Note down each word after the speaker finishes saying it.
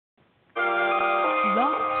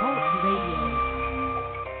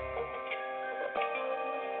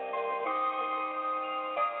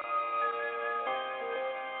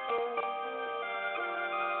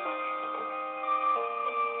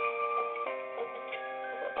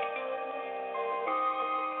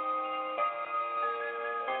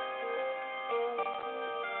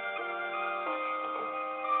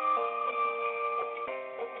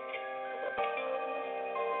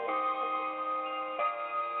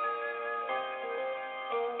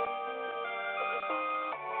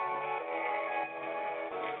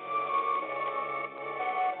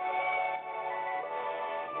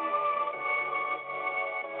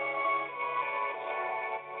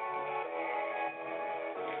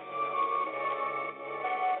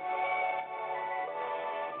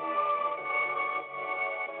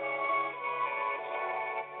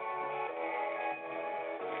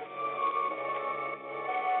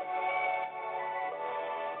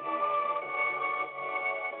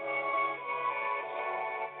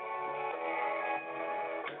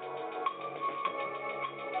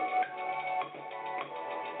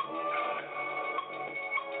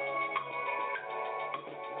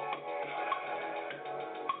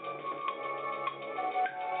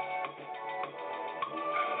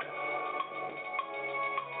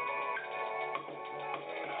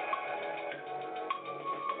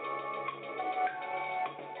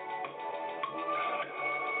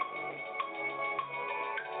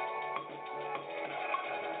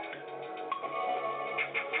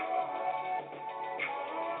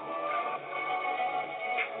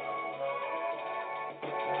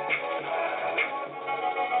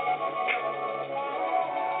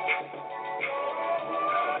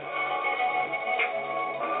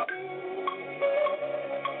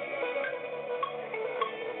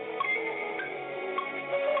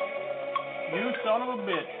little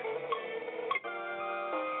bitch.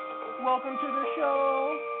 Welcome to the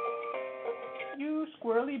show, you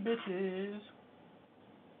squirrely bitches.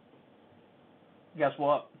 Guess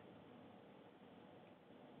what?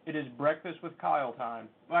 It is Breakfast with Kyle time.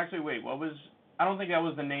 Well, actually, wait, I don't think that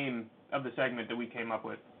was the name of the segment that we came up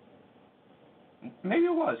with. Maybe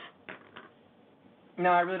it was. No,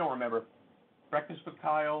 I really don't remember. Breakfast with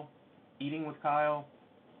Kyle, Eating with Kyle,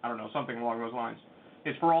 I don't know, something along those lines.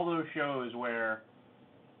 It's for all those shows where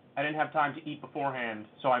I didn't have time to eat beforehand,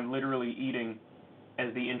 so I'm literally eating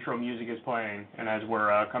as the intro music is playing and as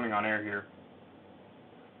we're coming on air here.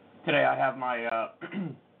 Today I have my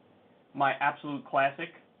my absolute classic,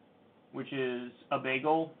 which is a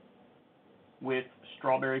bagel with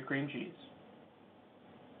strawberry cream cheese.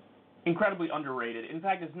 Incredibly underrated. In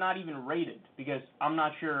fact, it's not even rated because I'm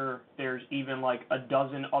not sure there's even like a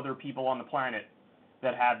dozen other people on the planet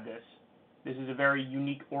that have this. This is a very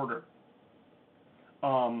unique order.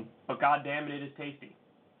 But goddamn it is tasty.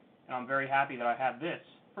 And I'm very happy that I have this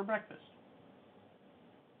for breakfast.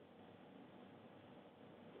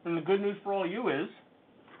 And the good news for all you is,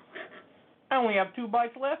 I only have 2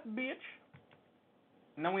 bites left, bitch.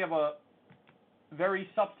 And then we have a very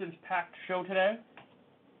substance-packed show today.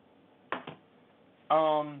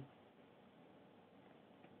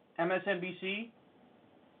 MSNBC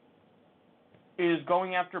is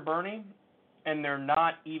going after Bernie, and they're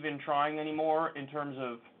not even trying anymore in terms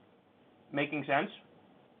of making sense.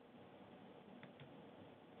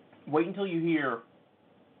 Wait until you hear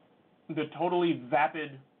the totally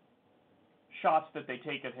vapid shots that they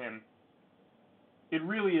take at him. It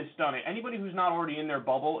really is stunning. Anybody who's not already in their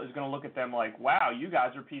bubble is going to look at them like, wow, you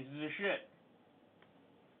guys are pieces of shit.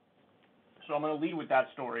 So I'm going to lead with that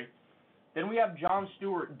story. Then we have Jon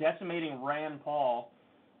Stewart decimating Rand Paul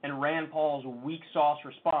and Rand Paul's weak sauce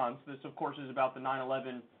response. This, of course, is about the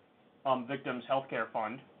 9/11 victims' healthcare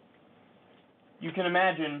fund. You can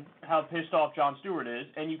imagine how pissed off Jon Stewart is,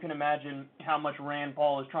 and you can imagine how much Rand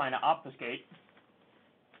Paul is trying to obfuscate.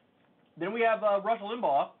 Then we have Rush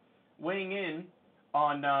Limbaugh weighing in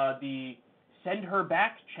on the send her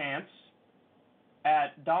back chants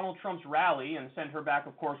at Donald Trump's rally, and send her back,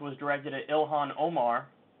 of course, was directed at Ilhan Omar.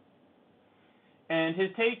 And his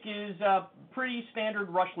take is pretty standard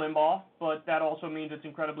Rush Limbaugh, but that also means it's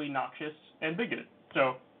incredibly noxious and bigoted.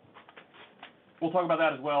 So we'll talk about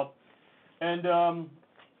that as well. And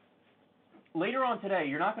later on today,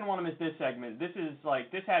 you're not going to want to miss this segment. This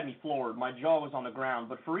had me floored. My jaw was on the ground.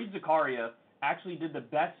 But Fareed Zakaria actually did the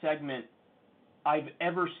best segment I've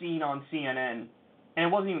ever seen on CNN. And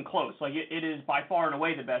it wasn't even close. Like, it is by far and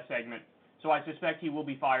away the best segment. So I suspect he will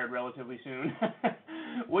be fired relatively soon.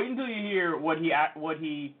 Wait until you hear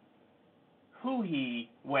who he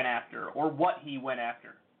went after, or what he went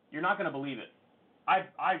after. You're not going to believe it.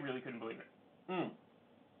 I really couldn't believe it.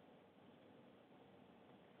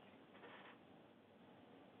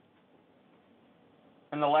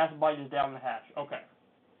 And the last bite is down the hatch. Okay.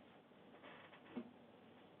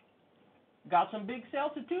 Got some big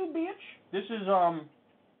salsa too, bitch. This is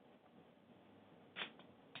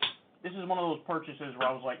one of those purchases where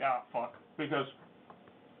I was like, fuck, because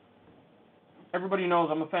everybody knows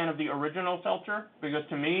I'm a fan of the original seltzer, because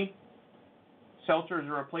to me, seltzer is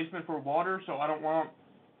a replacement for water, so I don't want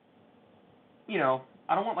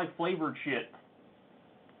like flavored shit.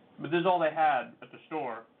 But this is all they had at the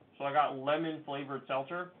store, so I got lemon flavored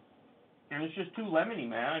seltzer, and it's just too lemony,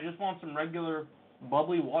 man. I just want some regular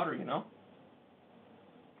bubbly water, you know?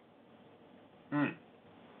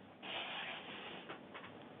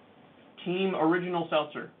 Team Original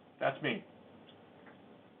Seltzer. That's me.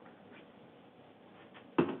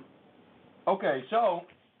 Okay, so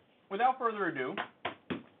without further ado,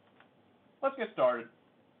 let's get started.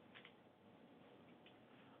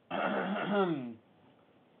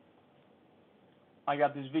 I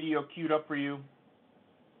got this video queued up for you.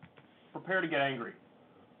 Prepare to get angry.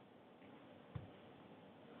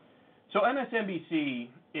 So MSNBC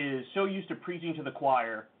is so used to preaching to the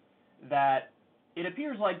choir that it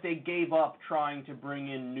appears like they gave up trying to bring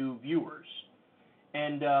in new viewers.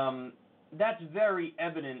 And that's very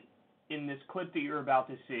evident in this clip that you're about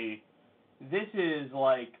to see. This is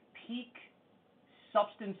like peak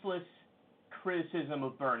substanceless criticism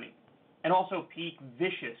of Bernie, and also peak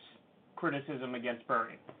vicious criticism against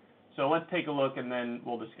Bernie. So let's take a look and then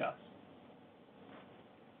we'll discuss.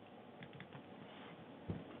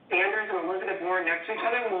 Sanders and Elizabeth Warren next to each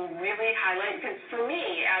other will really highlight, because for me,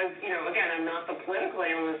 as, again, I'm not the political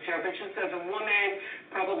analyst here, but just as a woman,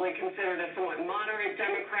 probably considered a somewhat moderate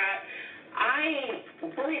Democrat,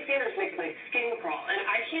 Bernie Sanders makes my skin crawl, and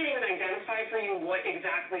I can't even identify for you what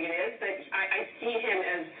exactly it is, but I see him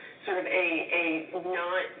as sort of a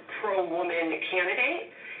not pro-woman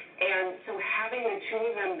candidate. And so having the two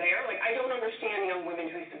of them there, like, I don't understand young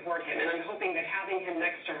women who support him, and I'm hoping that having him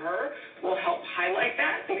next to her will help highlight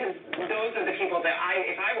that, because those are the people that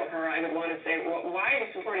if I were her, I would want to say, well, why are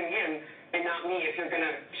you supporting him and not me if you're going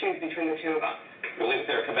to choose between the two of us? We'll leave it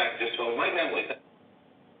there. Come back just a moment. Mike and Emily.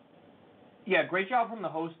 Yeah, great job from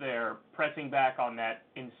the host there, pressing back on that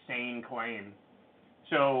insane claim.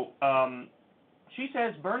 So, she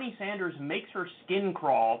says Bernie Sanders makes her skin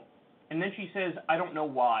crawl, and then she says, I don't know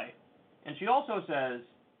why. And she also says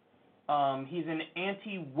he's an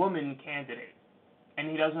anti-woman candidate,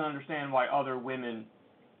 and he doesn't understand why other women,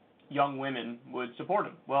 young women, would support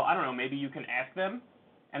him. Well, I don't know, maybe you can ask them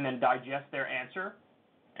and then digest their answer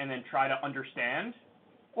and then try to understand,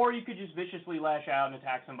 or you could just viciously lash out and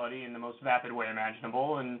attack somebody in the most vapid way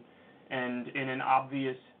imaginable and in an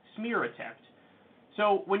obvious smear attempt.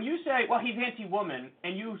 So when you say, well, he's anti-woman,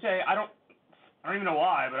 and you say, I don't even know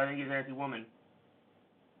why, but I think he's anti-woman.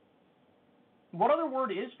 What other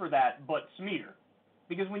word is for that but smear?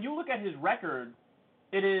 Because when you look at his record,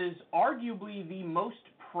 it is arguably the most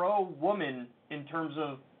pro-woman in terms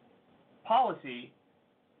of policy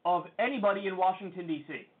of anybody in Washington,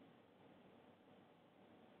 D.C.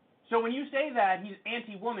 So when you say that he's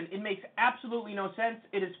anti-woman, it makes absolutely no sense.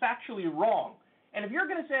 It is factually wrong. And if you're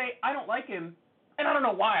going to say, I don't like him, and I don't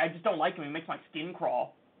know why, I just don't like him, he makes my skin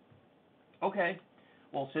crawl. Okay,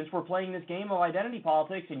 well, since we're playing this game of identity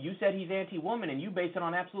politics and you said he's anti-woman and you base it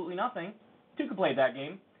on absolutely nothing, two could play that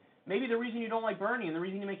game. Maybe the reason you don't like Bernie and the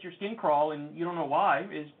reason he makes your skin crawl and you don't know why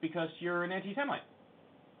is because you're an anti-Semite.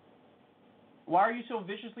 Why are you so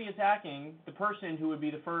viciously attacking the person who would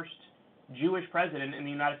be the first Jewish president in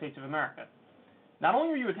the United States of America? Not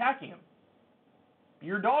only are you attacking him,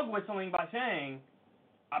 you're dog whistling by saying,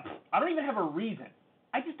 I don't even have a reason.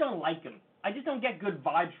 I just don't like him. I just don't get good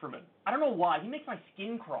vibes from him. I don't know why. He makes my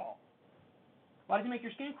skin crawl. Why does he make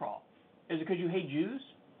your skin crawl? Is it because you hate Jews?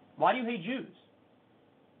 Why do you hate Jews?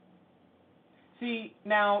 See,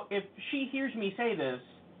 now, if she hears me say this,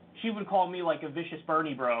 she would call me like a vicious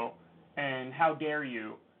Bernie bro, and how dare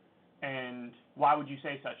you, and why would you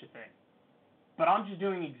say such a thing? But I'm just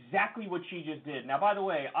doing exactly what she just did. Now, by the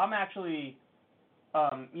way, I'm actually,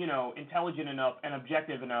 intelligent enough and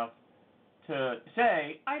objective enough to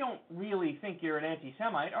say, I don't really think you're an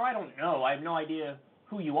anti-Semite, or I don't know, I have no idea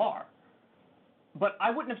who you are. But I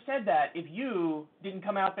wouldn't have said that if you didn't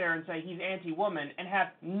come out there and say he's anti-woman and have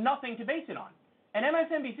nothing to base it on. And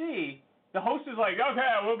MSNBC, the host is like, okay,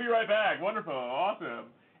 we'll be right back, wonderful, awesome.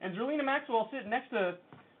 And Zerlina Maxwell sitting next to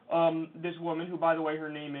this woman, who, by the way, her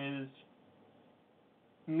name is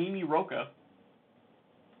Mimi Roca.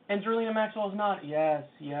 And Zerlina Maxwell is not, yes.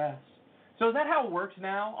 So is that how it works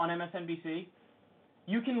now on MSNBC?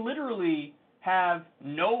 You can literally have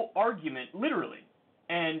no argument, literally,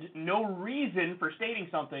 and no reason for stating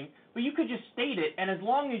something, but you could just state it, and as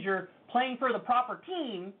long as you're playing for the proper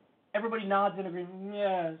team, everybody nods in agreement.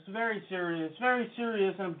 Yes, very serious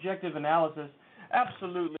and objective analysis.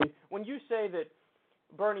 Absolutely. When you say that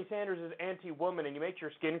Bernie Sanders is anti-woman and you make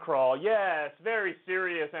your skin crawl, yes, very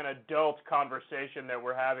serious and adult conversation that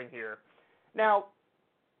we're having here. Now,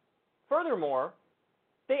 furthermore,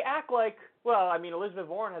 they act like, Elizabeth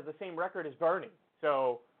Warren has the same record as Bernie.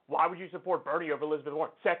 So why would you support Bernie over Elizabeth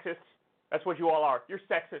Warren? Sexists. That's what you all are. You're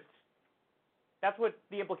sexists. That's what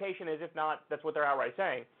the implication is. If not, that's what they're outright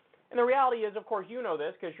saying. And the reality is, of course, you know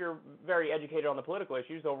this because you're very educated on the political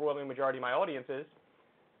issues, the overwhelming majority of my audience is.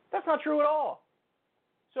 That's not true at all.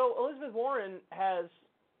 So Elizabeth Warren has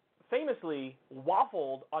famously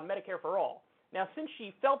waffled on Medicare for All. Now, since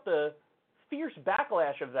she felt the fierce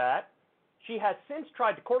backlash of that, she has since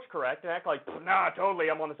tried to course correct and act like, nah, totally,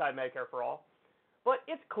 I'm on the side of Medicare for All. But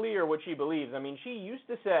it's clear what she believes. I mean, she used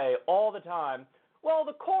to say all the time, well,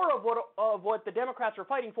 the core of what the Democrats are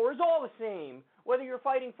fighting for is all the same. Whether you're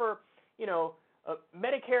fighting for,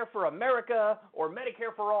 Medicare for America or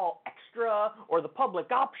Medicare for All Extra or the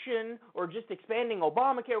public option or just expanding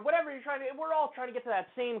Obamacare, whatever you're trying to, we're all trying to get to that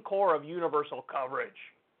same core of universal coverage.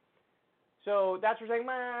 So that's what we're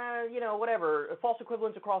saying, whatever, false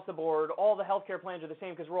equivalence across the board, all the health care plans are the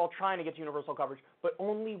same because we're all trying to get to universal coverage, but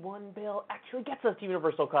only one bill actually gets us to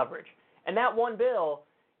universal coverage. And that one bill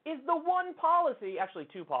is the one policy, actually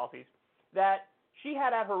two policies, that she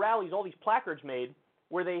had at her rallies all these placards made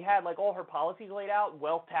where they had like all her policies laid out.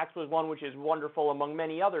 Wealth tax was one, which is wonderful among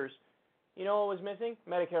many others. You know what was missing?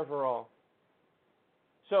 Medicare for all.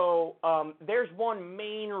 So there's one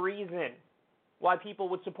main reason why people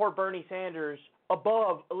would support Bernie Sanders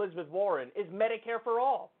above Elizabeth Warren is Medicare for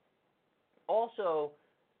all. Also,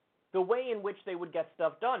 the way in which they would get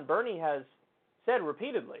stuff done. Bernie has said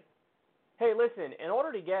repeatedly, hey, listen, in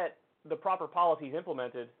order to get the proper policies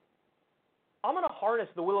implemented, I'm going to harness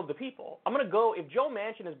the will of the people. I'm going to go, if Joe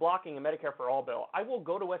Manchin is blocking a Medicare for All bill, I will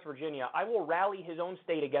go to West Virginia. I will rally his own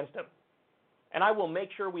state against him. And I will make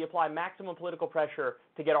sure we apply maximum political pressure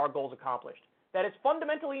to get our goals accomplished. That is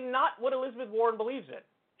fundamentally not what Elizabeth Warren believes in.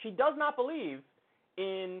 She does not believe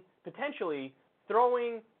in potentially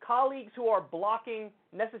throwing colleagues who are blocking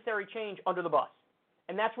necessary change under the bus.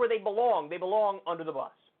 And that's where they belong. They belong under the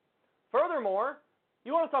bus. Furthermore,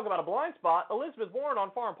 you want to talk about a blind spot, Elizabeth Warren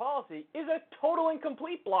on foreign policy is a total and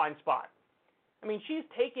complete blind spot. I mean, she's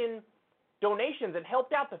taken donations and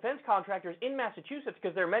helped out defense contractors in Massachusetts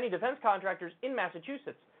because there are many defense contractors in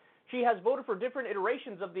Massachusetts. She has voted for different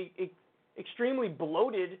iterations of the extremely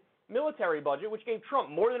bloated military budget, which gave Trump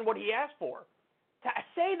more than what he asked for. To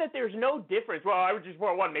say that there's no difference, well, I would just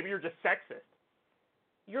want one, maybe you're just sexist.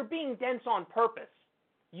 You're being dense on purpose.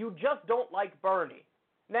 You just don't like Bernie.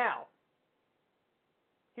 Now,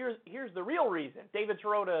 here's the real reason. David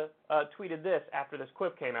Sirota tweeted this after this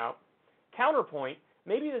clip came out. Counterpoint,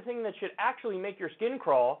 maybe the thing that should actually make your skin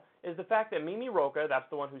crawl is the fact that Mimi Rocah, that's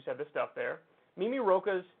the one who said this stuff there, Mimi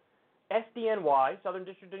Rocah's SDNY, Southern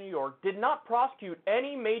District of New York, did not prosecute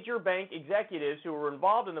any major bank executives who were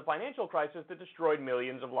involved in the financial crisis that destroyed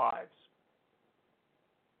millions of lives.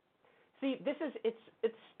 See,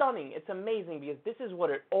 it's stunning, it's amazing, because this is what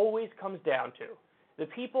it always comes down to. The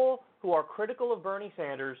people who are critical of Bernie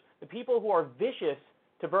Sanders, the people who are vicious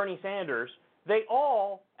to Bernie Sanders, they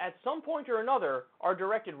all, at some point or another, are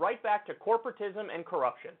directed right back to corporatism and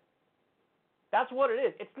corruption. That's what it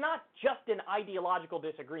is. It's not just an ideological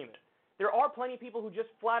disagreement. There are plenty of people who just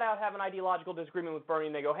flat out have an ideological disagreement with Bernie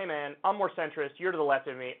and they go, hey man, I'm more centrist, you're to the left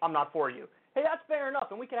of me, I'm not for you. Hey, that's fair enough,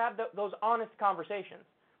 and we can have those honest conversations.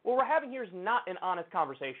 What we're having here is not an honest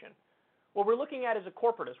conversation. What we're looking at is a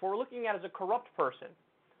corporatist. What we're looking at is a corrupt person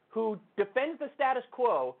who defends the status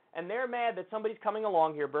quo, and they're mad that somebody's coming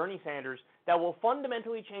along here, Bernie Sanders, that will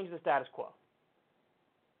fundamentally change the status quo.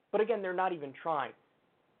 But again, they're not even trying.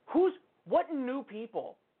 What new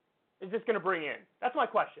people is this going to bring in? That's my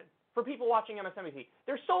question. For people watching MSNBC,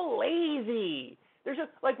 they're so lazy. They're just,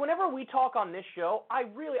 like, whenever we talk on this show, I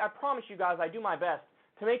promise you guys, I do my best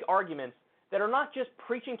to make arguments that are not just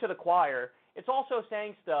preaching to the choir. It's also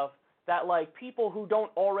saying stuff that, like, people who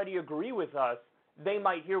don't already agree with us, they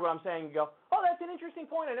might hear what I'm saying and go, oh, that's an interesting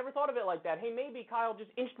point. I never thought of it like that. Hey, maybe Kyle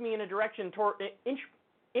just inched me in a direction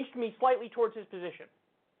inched me slightly towards his position,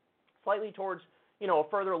 slightly towards, a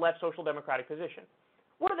further left social democratic position.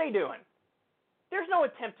 What are they doing? There's no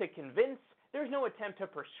attempt to convince. There's no attempt to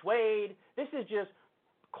persuade. This is just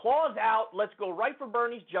claws out, let's go right for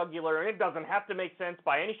Bernie's jugular, and it doesn't have to make sense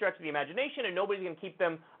by any stretch of the imagination, and nobody's going to keep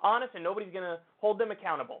them honest, and nobody's going to hold them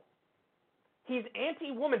accountable. He's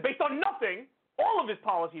anti-woman based on nothing. All of his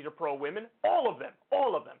policies are pro-women. All of them.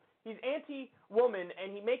 All of them. He's anti-woman,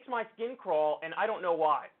 and he makes my skin crawl, and I don't know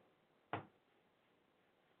why.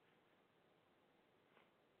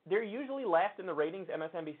 They're usually last in the ratings,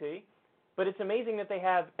 MSNBC, but it's amazing that they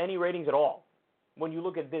have any ratings at all when you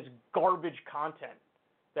look at this garbage content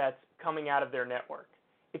that's coming out of their network.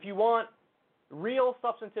 If you want real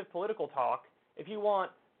substantive political talk, if you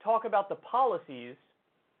want talk about the policies,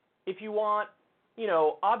 if you want,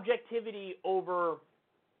 objectivity over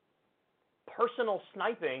personal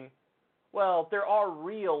sniping, well, there are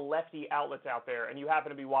real lefty outlets out there, and you happen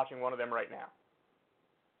to be watching one of them right now.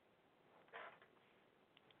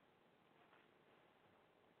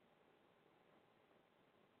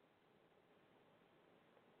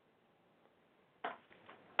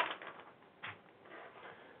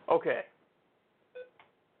 Okay.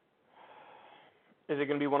 Is it going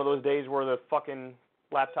to be one of those days where the fucking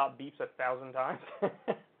laptop beeps 1,000 times?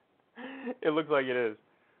 It looks like it is.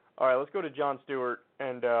 All right, let's go to Jon Stewart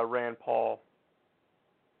and Rand Paul.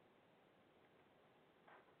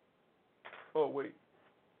 Oh, wait.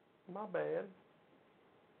 My bad.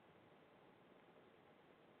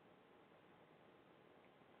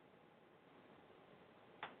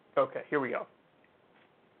 Okay, here we go.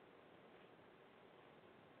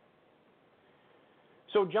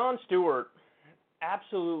 So Jon Stewart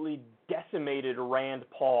absolutely decimated Rand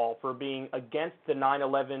Paul for being against the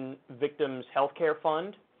 9/11 victims' health care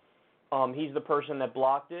fund. He's the person that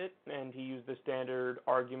blocked it, and he used the standard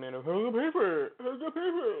argument of, "How's the paper? How's the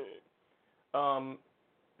paper?"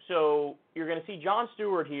 So you're going to see Jon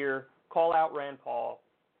Stewart here call out Rand Paul,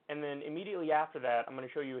 and then immediately after that, I'm going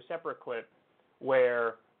to show you a separate clip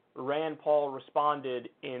where Rand Paul responded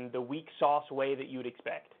in the weak sauce way that you'd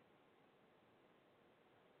expect.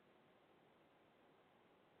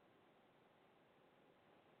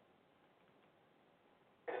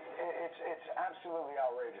 It's absolutely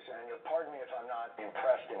outrageous, and you'll pardon me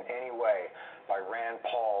way by Rand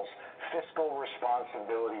Paul's fiscal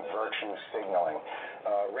responsibility virtue signaling.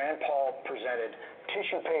 Rand Paul presented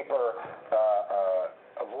tissue paper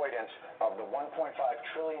avoidance of the $1.5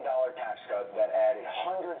 trillion tax cut that added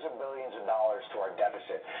hundreds of billions of dollars to our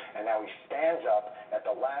deficit. And now he stands up at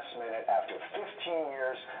the last minute after 15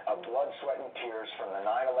 years of blood, sweat, and tears from the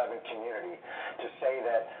 9/11 community to say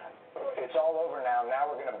that it's all over now. Now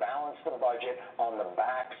we're going to balance the budget on the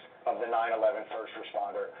backs of the 9/11 first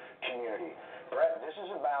responder community. Brett, this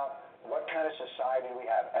is about what kind of society we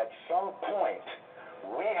have. At some point,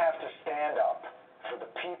 we have to stand up for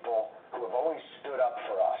the people who have always stood up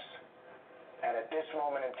for us. And at this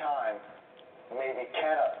moment in time, maybe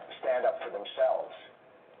cannot stand up for themselves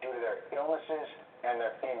due to their illnesses and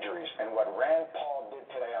their injuries. And what Rand Paul did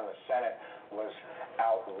today on the Senate was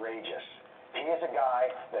outrageous. He is a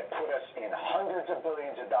guy that put us in hundreds of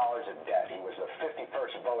billions of dollars of debt. He was the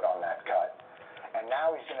 51st vote on that cut. And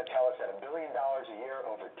now he's going to tell us that $1 billion a year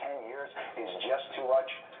over 10 years is just too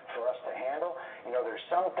much for us to handle. You know, there's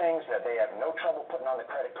some things that they have no trouble putting on the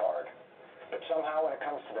credit card. But somehow when it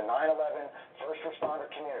comes to the 9/11 first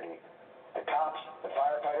responder community, the cops, the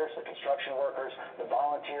firefighters, the construction workers, the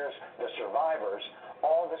volunteers, the survivors,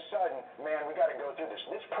 all of a sudden, man, we got to go through this.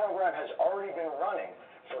 This program has already been running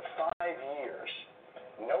for 5 years.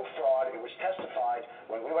 No fraud. It was testified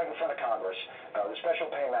when we went in front of Congress. The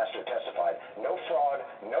special paymaster testified. No fraud,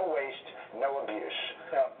 no waste, no abuse.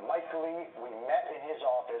 Mike Lee, we met in his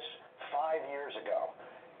office 5 years ago.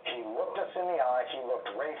 He looked us in the eye. He looked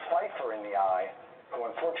Ray Pfeiffer in the eye, who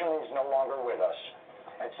unfortunately is no longer with us,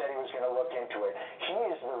 and said he was going to look into it. He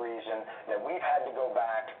is the reason that we've had to go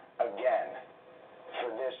back again for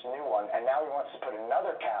this new one, and now he wants to put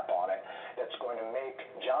another cap on it that's going to make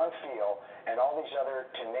John Field and all these other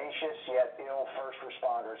tenacious yet ill first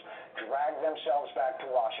responders drag themselves back to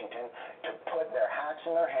Washington to put their hats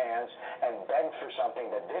in their hands and beg for something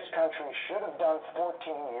that this country should have done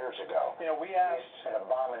 14 years ago. You know, we asked... It's an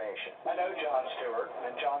abomination. I know Jon Stewart,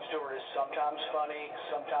 and Jon Stewart is sometimes funny,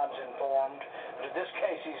 sometimes informed, but in this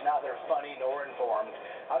case, he's neither funny nor informed.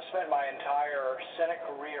 I've spent my entire Senate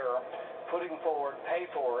career putting forward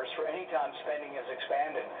pay-fors for any time spending is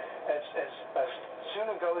expanded. As soon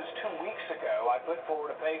ago as 2 weeks ago, I put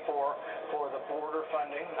forward a pay-for for the border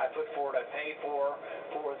funding. I put forward a pay-for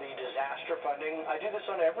the disaster funding. I do this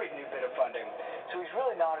on every new bit of funding. So he's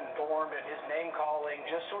really not informed, and his name-calling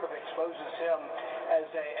just sort of exposes him as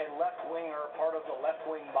a left-winger, part of the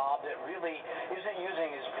left-wing mob that really isn't using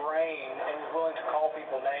his brain and is willing to call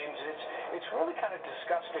people names. And it's really kind of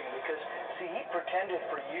disgusting because, see, he pretended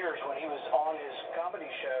for years when he was on his comedy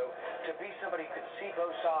show to be somebody who could see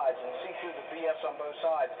both sides and see through the BS on both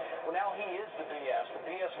sides. Well, now he is the BS. The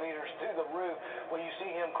BS meter's through the roof when you see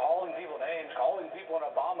him calling people names, calling people an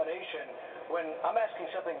abomination, when I'm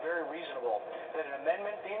asking something very reasonable, that an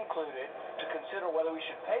amendment be included to consider whether we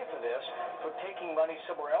should pay for this, for taking money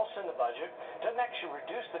somewhere else in the budget. Doesn't actually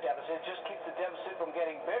reduce the deficit, it just keeps the deficit from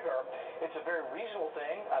getting bigger. It's a very reasonable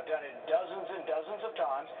thing. I've done it dozens and dozens of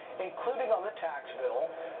times, including on the tax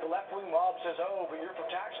bill. The left-wing mob says, oh, but you're for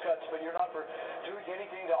tax cuts, but you're not for doing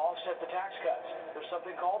anything to offset the tax cuts. There's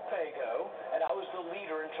something called PAYGO, and I was the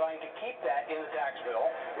leader in trying to keep that in the tax bill.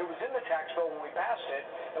 It was in the tax bill when we passed it,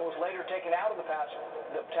 and was later taken out of the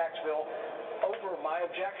tax bill over my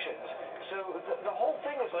objections. So the whole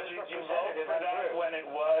thing is misrepresented. Did you vote for that when it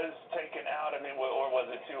was taken out? I mean, or was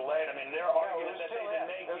it too late? I mean, their argument that they've been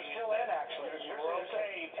making is still in, actually. You were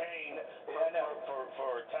okay paying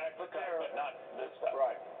for tax cuts, but not this stuff.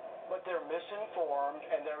 Right. But they're misinformed,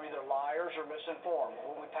 and they're either liars or misinformed.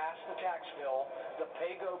 When we passed the tax bill, the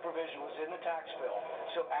PAYGO provision was in the tax bill.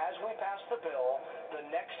 So as we passed the bill, the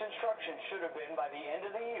next instruction should have been by the end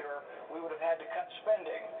of the year, we would have had to cut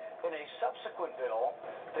spending. In a subsequent bill,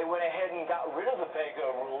 they went ahead and got rid of the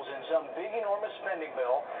PAYGO rules in some big, enormous spending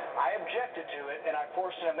bill. I objected to it, and I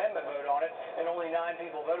forced an amendment vote on it, and only 9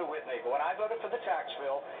 people voted with me. But when I voted for the tax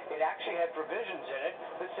bill, it actually had provisions in it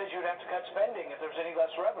that says you'd have to cut spending if there's any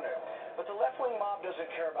less revenue. But the left-wing mob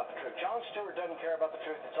doesn't care about the truth. Jon Stewart doesn't care about the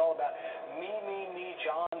truth. It's all about me,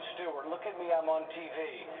 Jon Stewart. Look at me, I'm on TV.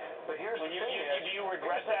 But here's the thing is... Do you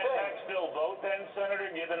regret that tax bill vote then,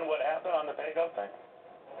 Senator, given what happened on the PAYGO thing?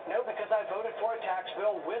 No, because I voted for a tax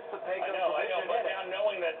bill with the PAYGO provision in it. I know, but now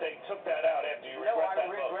knowing that they took that out, do you regret that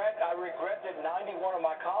vote? I regret that 91 of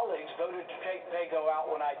my colleagues voted to take PAYGO out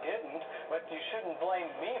when I didn't, but you shouldn't blame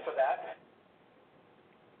me for that.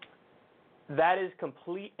 That is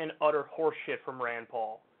complete and utter horseshit from Rand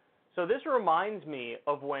Paul. So this reminds me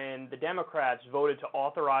of when the Democrats voted to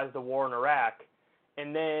authorize the war in Iraq,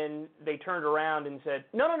 and then they turned around and said,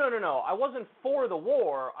 no, I wasn't for the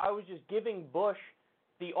war. I was just giving Bush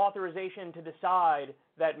the authorization to decide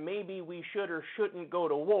that maybe we should or shouldn't go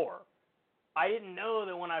to war. I didn't know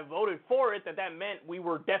that when I voted for it that meant we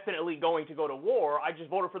were definitely going to go to war. I just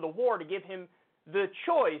voted for the war to give him the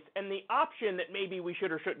choice and the option that maybe we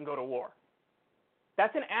should or shouldn't go to war.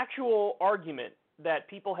 That's an actual argument that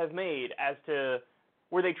people have made as to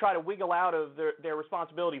where they try to wiggle out of their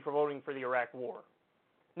responsibility for voting for the Iraq War.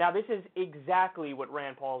 Now, this is exactly what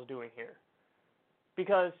Rand Paul is doing here.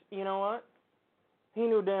 Because, you know what? He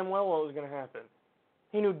knew damn well what was going to happen.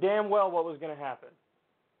 He knew damn well what was going to happen.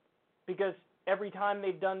 Because every time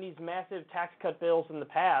they've done these massive tax cut bills in the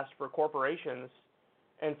past for corporations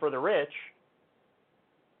and for the rich,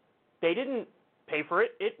 they didn't pay for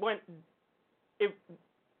it. It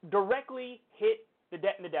directly hit the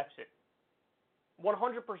debt and the deficit.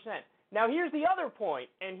 100%. Now, here's the other point,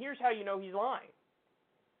 and here's how you know he's lying.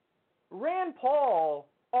 Rand Paul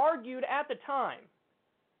argued at the time.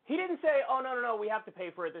 He didn't say, oh, no, we have to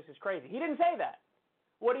pay for it, this is crazy. He didn't say that.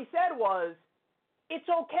 What he said was, it's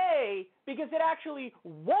okay because it actually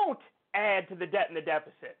won't add to the debt and the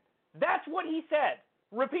deficit. That's what he said,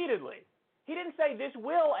 repeatedly. He didn't say this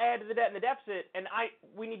will add to the debt and the deficit, and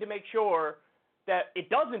we need to make sure that it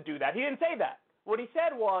doesn't do that. He didn't say that. What he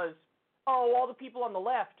said was, oh, all the people on the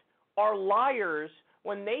left are liars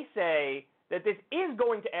when they say that this is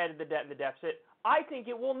going to add to the debt and the deficit. I think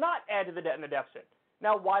it will not add to the debt and the deficit.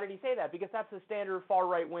 Now, why did he say that? Because that's the standard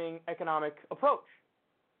far-right-wing economic approach,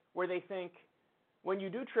 where they think when you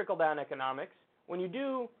do trickle-down economics, when you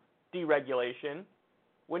do deregulation,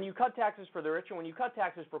 when you cut taxes for the rich and when you cut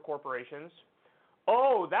taxes for corporations,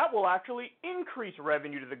 oh, that will actually increase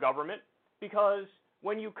revenue to the government because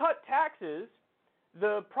when you cut taxes,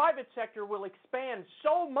 the private sector will expand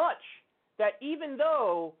so much that even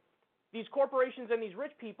though these corporations and these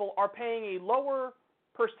rich people are paying a lower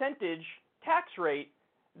percentage tax rate,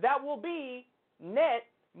 that will be net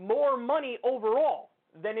more money overall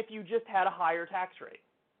than if you just had a higher tax rate.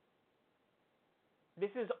 This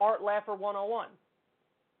is Art Laffer 101.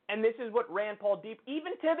 And this is what Rand Paul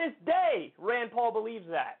even to this day, Rand Paul believes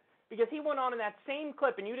that. Because he went on in that same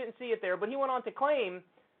clip, and you didn't see it there, but he went on to claim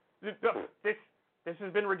that this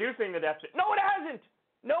has been reducing the deficit. No, it hasn't.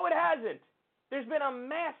 No, it hasn't. There's been a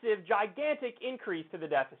massive, gigantic increase to the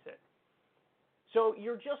deficit. So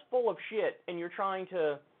you're just full of shit, and you're trying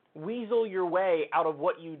to weasel your way out of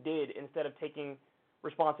what you did instead of taking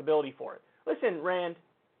responsibility for it. Listen, Rand,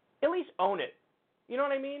 at least own it. You know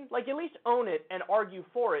what I mean? Like, at least own it and argue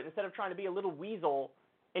for it instead of trying to be a little weasel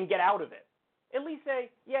and get out of it. At least say,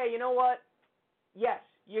 yeah, you know what? Yes,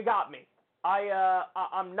 you got me.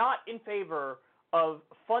 I'm not in favor of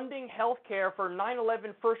funding health care for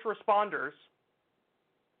 9/11 first responders.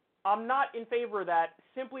 I'm not in favor of that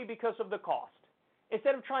simply because of the cost.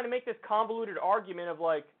 Instead of trying to make this convoluted argument of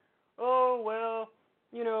like, oh, well,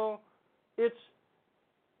 you know,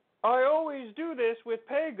 I always do this with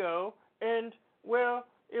PAYGO, and, well,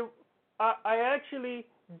 I actually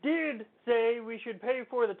did say we should pay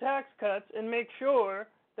for the tax cuts and make sure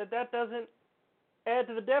that doesn't add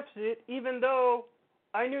to the deficit, even though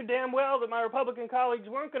I knew damn well that my Republican colleagues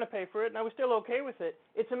weren't going to pay for it, and I was still okay with it.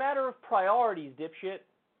 It's a matter of priorities, dipshit.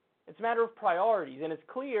 It's a matter of priorities, and it's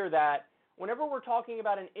clear that whenever we're talking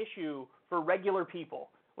about an issue for regular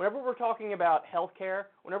people, whenever we're talking about health care,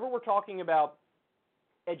 whenever we're talking about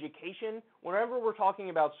education, whenever we're talking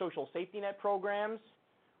about social safety net programs,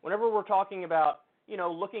 whenever we're talking about, you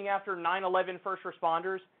know, looking after 9/11 first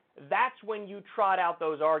responders, that's when you trot out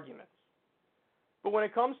those arguments. But when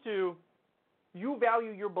it comes to you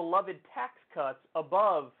value your beloved tax cuts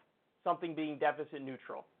above something being deficit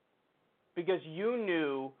neutral, because you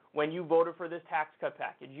knew when you voted for this tax cut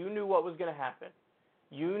package, you knew what was going to happen.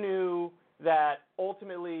 You knew that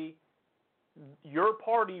ultimately your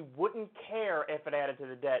party wouldn't care if it added to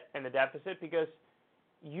the debt and the deficit because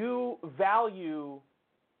you value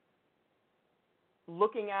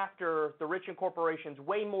looking after the rich and corporations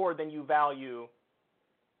way more than you value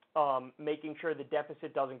making sure the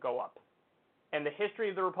deficit doesn't go up. And the history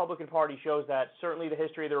of the Republican Party shows that, certainly the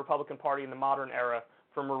history of the Republican Party in the modern era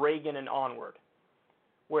from Reagan and onward,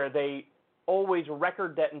 where they always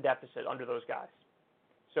record debt and deficit under those guys.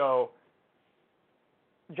 So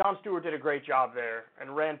Jon Stewart did a great job there,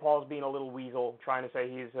 and Rand Paul's being a little weasel, trying to say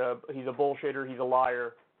he's a bullshitter, he's a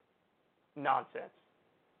liar. Nonsense.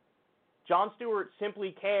 Jon Stewart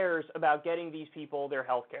simply cares about getting these people their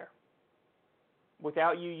health care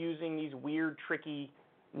without you using these weird, tricky,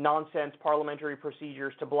 nonsense parliamentary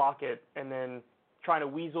procedures to block it and then trying to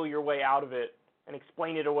weasel your way out of it and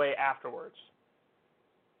explain it away afterwards.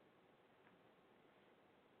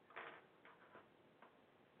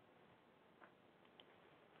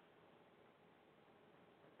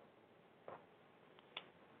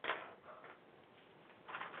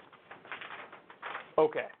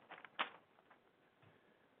 Okay.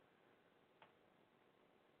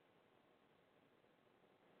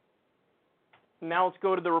 Now let's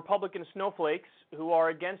go to the Republican snowflakes who are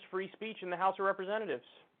against free speech in the House of Representatives.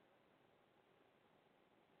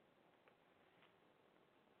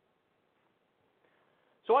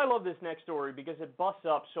 So I love this next story because it busts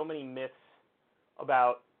up so many myths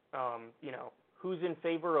about, who's in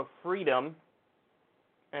favor of freedom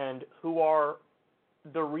and who are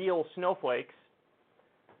the real snowflakes.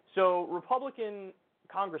 So Republican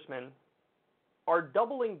congressmen are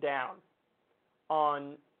doubling down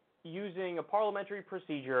on using a parliamentary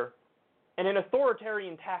procedure and an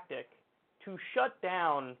authoritarian tactic to shut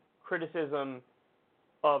down criticism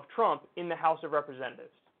of Trump in the House of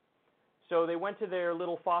Representatives. So they went to their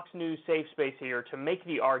little Fox News safe space here to make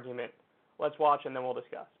the argument. Let's watch and then we'll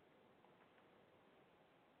discuss.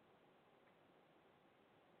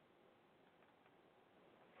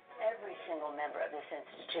 Every single member of this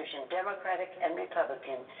institution, Democratic and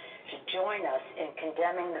Republican, should join us in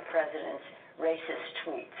condemning the president's racist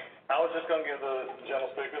tweets. I was just going to give the General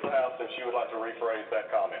Speaker of the House if she would like to rephrase that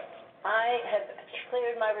comment. I have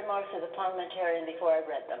cleared my remarks as a parliamentarian before I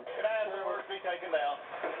read them. Can I ask the words to be taken down?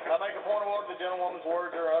 I make a point of order the gentlewoman's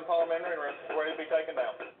words are unparliamentary and ready to be taken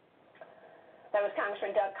down. That was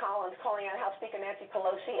Congressman Doug Collins calling out House Speaker Nancy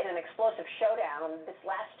Pelosi in an explosive showdown this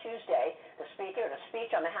last Tuesday. The Speaker, in a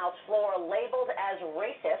speech on the House floor, labeled as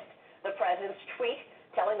racist the president's tweet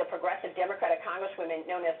telling the progressive Democratic congresswomen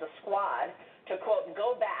known as the Squad to, quote,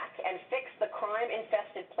 go back and fix the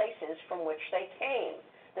crime-infested places from which they came.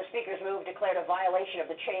 The Speaker's move declared a violation of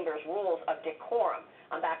the Chamber's rules of decorum.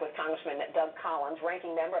 I'm back with Congressman Doug Collins,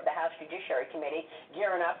 ranking member of the House Judiciary Committee,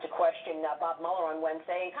 gearing up to question Bob Mueller on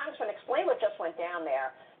Wednesday. And Congressman, explain what just went down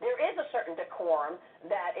there. There is a certain decorum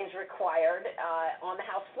that is required on the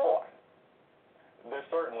House floor. There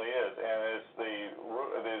certainly is, and as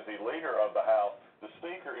the leader of the House, the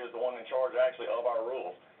Speaker is the one in charge actually of our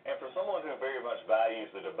rules. And for someone who very much values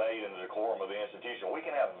the debate and the decorum of the institution, we can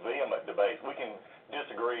have vehement debates. We can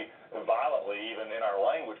disagree violently even in our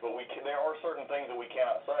language, but there are certain things that we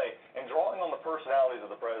cannot say. And drawing on the personalities of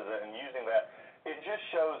the president and using that, it just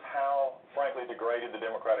shows how, frankly, degraded the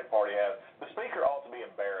Democratic Party has. The Speaker ought to be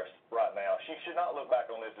embarrassed right now. She should not look back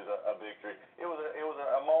on this as a victory. It was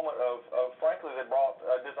a moment of frankly, that brought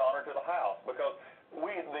dishonor to the House because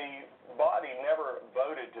the body never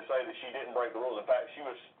voted to say that she didn't break the rules. In fact, she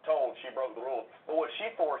was told she broke the rules. But what she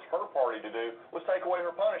forced her party to do was take away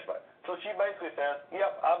her punishment. So she basically says,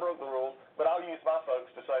 yep, I broke the rules, but I'll use my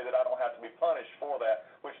folks to say that I don't have to be punished for that,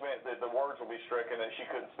 which meant that the words will be stricken and she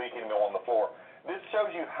couldn't speak anymore on the floor. This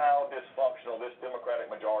shows you how dysfunctional this Democratic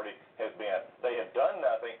majority has been. They have done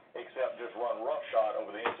nothing except just run roughshod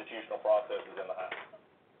over the institutional processes in the House.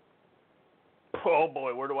 Oh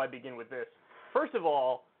boy, where do I begin with this? First of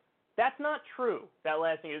all, that's not true. That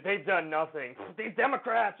last thing is they've done nothing. These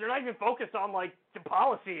Democrats, they're not even focused on like the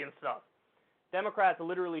policy and stuff. Democrats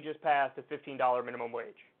literally just passed a $15 minimum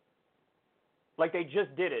wage. Like they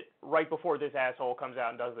just did it right before this asshole comes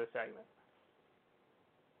out and does this segment.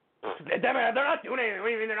 They're not doing anything. What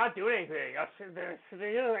do you mean they're not doing anything?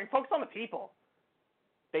 They're focused on the people.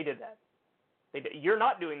 They did that. You're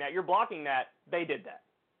not doing that. You're blocking that. They did that.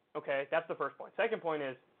 Okay, that's the first point. Second point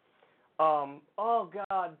is, oh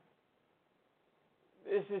God,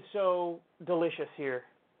 this is so delicious here.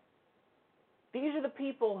 These are the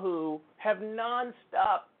people who have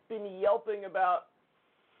nonstop been yelping about,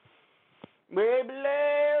 we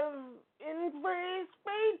believe in free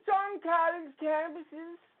speech on college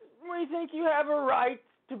campuses. We think you have a right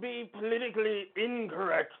to be politically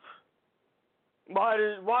incorrect. Why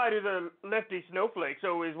do the lefty snowflakes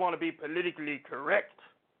always want to be politically correct?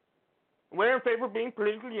 We're in favor of being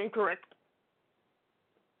politically incorrect.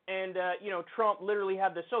 And, Trump literally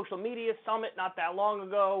had the social media summit not that long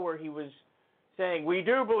ago where he was saying, we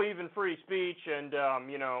do believe in free speech and,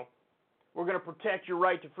 we're going to protect your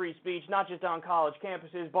right to free speech, not just on college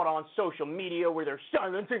campuses, but on social media where they're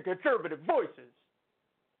silencing conservative voices.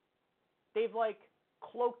 They've,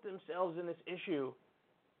 cloaked themselves in this issue.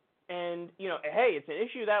 And, hey, it's an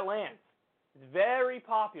issue that lands. It's very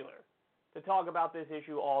popular to talk about this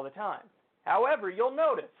issue all the time. However, you'll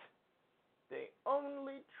notice they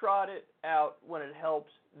only trot it out when it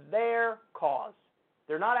helps their cause.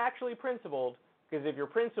 They're not actually principled, because if you're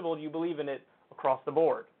principled, you believe in it across the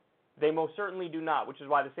board. They most certainly do not, which is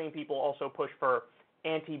why the same people also push for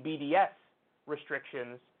anti-BDS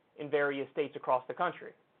restrictions in various states across the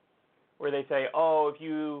country, where they say, if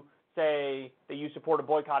you say that you support a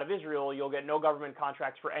boycott of Israel, you'll get no government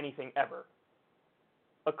contracts for anything ever.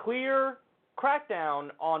 A clear crackdown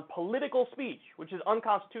on political speech, which is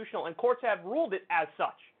unconstitutional, and courts have ruled it as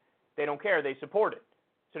such. They don't care. They support it.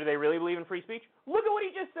 So do they really believe in free speech? Look at what he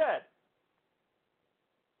just said.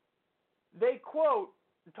 They quote,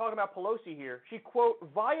 talking about Pelosi here, she, quote,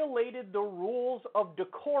 violated the rules of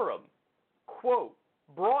decorum, quote,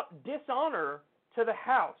 brought dishonor to the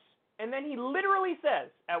House. And then he literally says,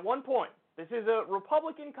 at one point, this is a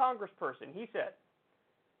Republican congressperson, he said,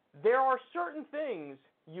 there are certain things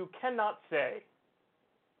you cannot say.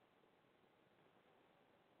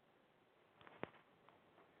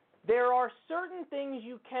 There are certain things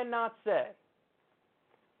you cannot say.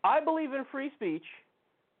 I believe in free speech.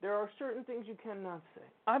 There are certain things you cannot say.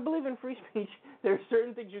 I believe in free speech. There are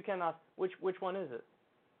certain things you cannot. Which one is it?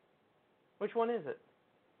 Which one is it?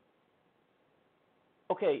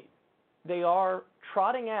 Okay, they are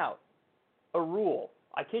trotting out a rule,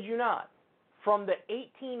 I kid you not, from the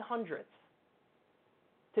 1800s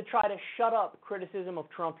to try to shut up criticism of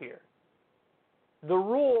Trump here. The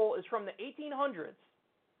rule is from the 1800s,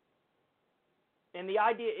 and the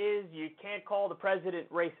idea is you can't call the president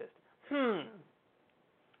racist.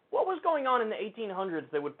 What was going on in the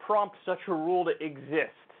 1800s that would prompt such a rule to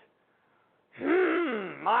exist?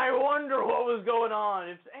 I wonder what was going on.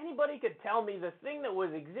 If anybody could tell me the thing that was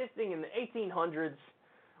existing in the 1800s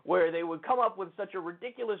where they would come up with such a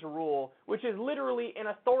ridiculous rule, which is literally an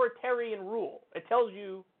authoritarian rule. It tells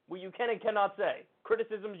you what you can and cannot say,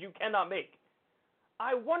 criticisms you cannot make.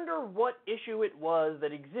 I wonder what issue it was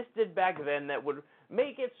that existed back then that would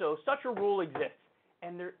make it so such a rule exists.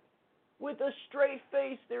 And they're, with a straight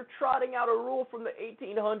face, they're trotting out a rule from the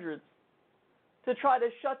 1800s to try to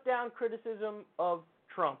shut down criticism of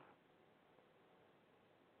Trump.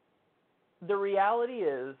 The reality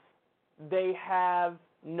is they have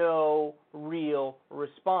no real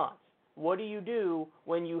response. What do you do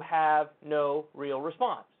when you have no real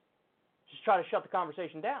response? Just try to shut the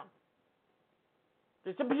conversation down.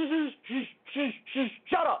 Just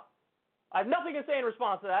shut up. I have nothing to say in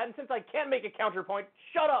response to that, and since I can't make a counterpoint,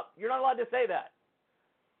 shut up. You're not allowed to say that.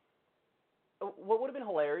 What would have been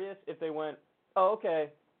hilarious if they went, oh, okay,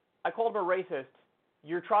 I called him a racist.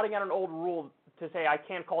 You're trotting out an old rule to say I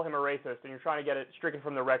can't call him a racist, and you're trying to get it stricken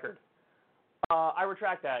from the record. I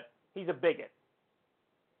retract that. He's a bigot.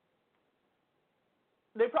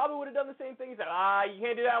 They probably would have done the same thing. He said, you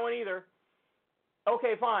can't do that one either.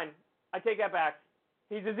 Okay, fine. I take that back.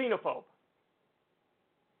 He's a xenophobe.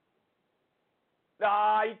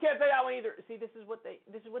 You can't say that one either. See, this is what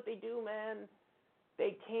they do, man.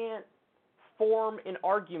 They can't form an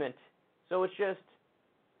argument. So it's just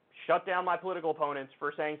shut down my political opponents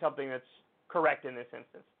for saying something that's correct in this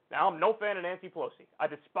instance. Now, I'm no fan of Nancy Pelosi. I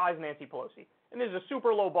despise Nancy Pelosi. And this is a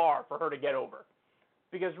super low bar for her to get over.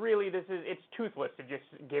 Because really, it's toothless to just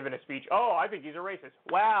give in a speech, oh, I think he's a racist.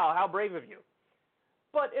 Wow, how brave of you.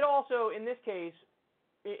 But it also, in this case,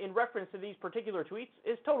 in reference to these particular tweets,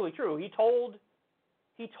 is totally true. He told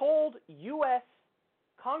U.S.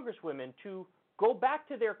 congresswomen to go back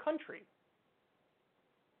to their country.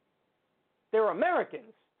 They're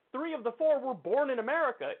Americans. 3 of the 4 were born in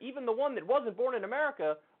America. Even the one that wasn't born in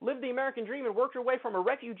America lived the American dream and worked her way from a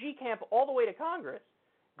refugee camp all the way to Congress.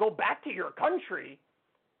 Go back to your country.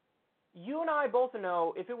 You and I both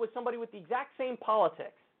know if it was somebody with the exact same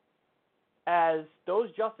politics as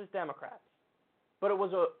those Justice Democrats, but it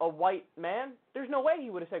was a white man, there's no way he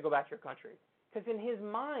would have said go back to your country. Because in his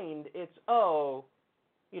mind, it's,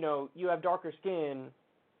 you have darker skin.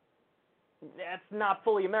 That's not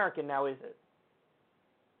fully American now, is it?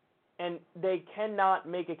 And they cannot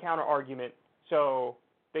make a counter argument, so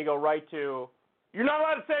they go right to, you're not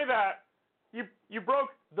allowed to say that. You broke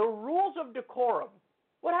the rules of decorum.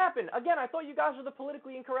 What happened? Again, I thought you guys were the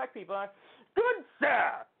politically incorrect people. Good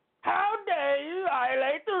sir, how dare you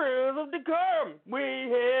violate the rules of decorum? We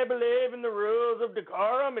here believe in the rules of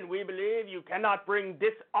decorum, and we believe you cannot bring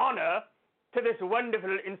dishonor to this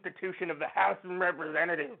wonderful institution of the House of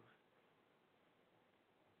Representatives.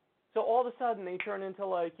 So all of a sudden they turn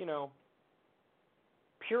into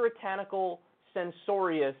puritanical,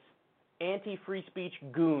 censorious, anti-free speech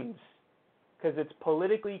goons because it's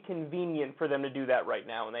politically convenient for them to do that right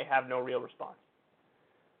now and they have no real response.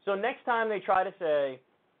 So next time they try to say,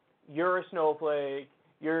 you're a snowflake,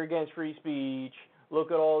 you're against free speech, look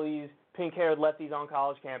at all these pink-haired lefties on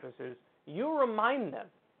college campuses, you remind them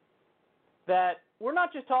that we're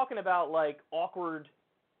not just talking about awkward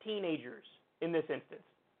teenagers in this instance.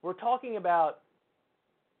 We're talking about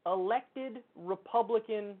elected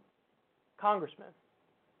Republican congressmen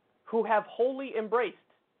who have wholly embraced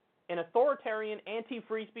an authoritarian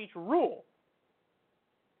anti-free speech rule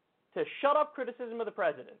to shut up criticism of the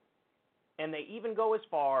president. And they even go as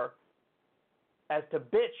far as to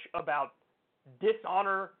bitch about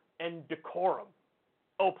dishonor and decorum.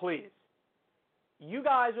 Oh, please. You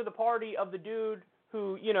guys are the party of the dude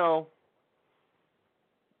who,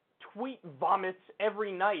 tweet vomits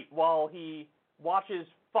every night while he watches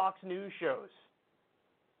Fox News shows.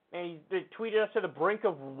 And he tweeted us to the brink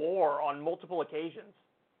of war on multiple occasions.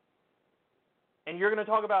 And you're going to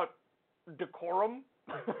talk about decorum?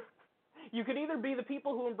 You could either be the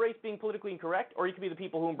people who embrace being politically incorrect, or you could be the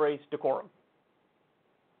people who embrace decorum.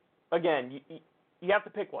 Again, you have to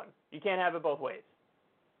pick one. You can't have it both ways.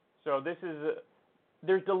 So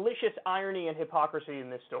there's delicious irony and hypocrisy in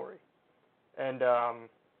this story. And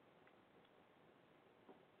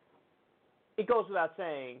it goes without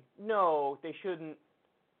saying, no, they shouldn't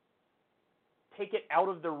take it out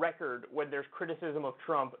of the record when there's criticism of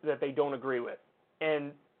Trump that they don't agree with.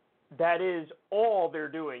 And that is all they're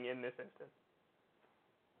doing in this instance.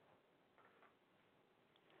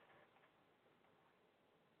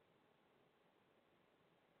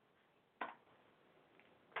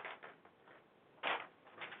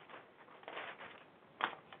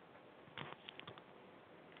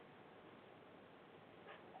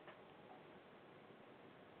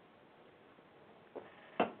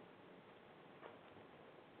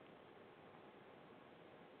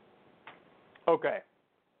 Okay.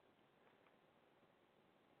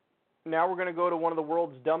 Now we're going to go to one of the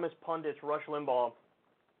world's dumbest pundits, Rush Limbaugh,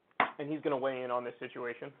 and he's going to weigh in on this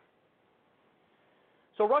situation.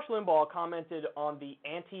 So Rush Limbaugh commented on the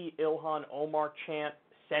anti-Ilhan Omar chant,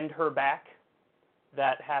 "Send her back,"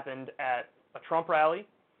 that happened at a Trump rally,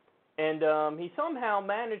 and he somehow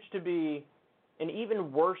managed to be an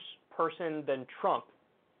even worse person than Trump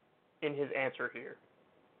in his answer here.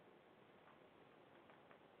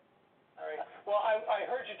 Well, I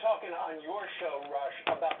heard you talking on your show, Rush,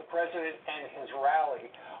 about the president and his rally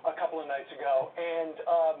a couple of nights ago, and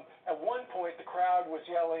at one point the crowd was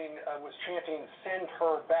chanting, "Send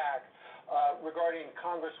her back," regarding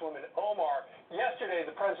Congresswoman Omar. Yesterday,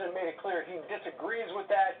 the president made it clear he disagrees with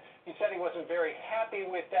that. He said he wasn't very happy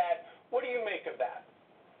with that. What do you make of that?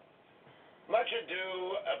 Much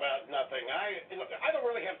ado about nothing. I don't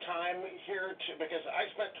really have time here because I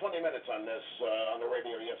spent 20 minutes on this on the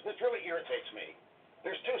radio yesterday. This really irritates me.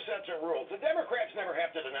 There's two sets of rules. The Democrats never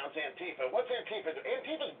have to denounce Antifa. What's Antifa do?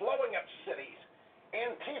 Antifa's blowing up cities.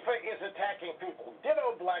 Antifa is attacking people.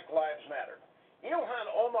 Ditto Black Lives Matter. Ilhan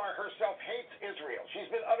Omar herself hates Israel. She's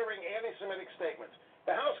been uttering anti-Semitic statements.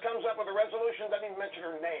 The House comes up with a resolution, doesn't even mention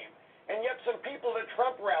her name. And yet some people at a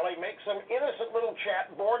Trump rally make some innocent little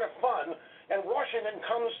chat born of fun, and Washington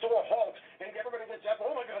comes to a halt, and everybody gets up,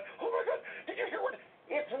 oh my God, did you hear what?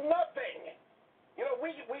 It's nothing.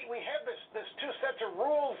 We have this two sets of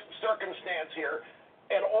rules circumstance here,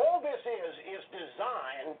 and all this is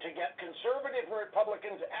designed to get conservative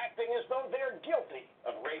Republicans acting as though they're guilty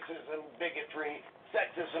of racism, bigotry,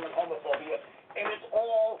 sexism, and homophobia, and it's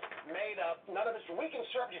all made up. None of us, we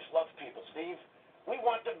conservatives love people, Steve. We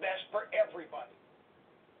want the best for everybody.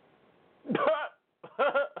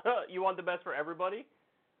 You want the best for everybody?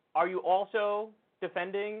 Are you also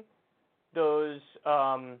defending those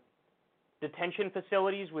detention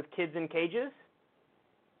facilities with kids in cages?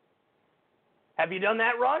 Have you done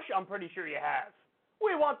that, Rush? I'm pretty sure you have.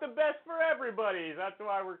 We want the best for everybody. That's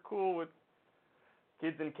why we're cool with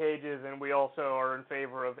kids in cages, and we also are in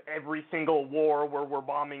favor of every single war where we're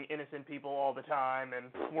bombing innocent people all the time,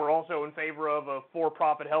 and we're also in favor of a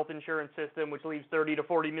for-profit health insurance system which leaves 30 to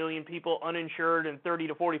 40 million people uninsured and 30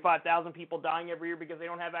 to 45,000 people dying every year because they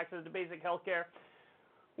don't have access to basic health care.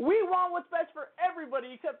 We want what's best for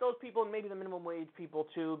everybody except those people, and maybe the minimum wage people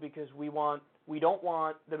too, because we don't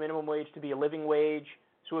want the minimum wage to be a living wage.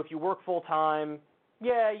 So if you work full-time,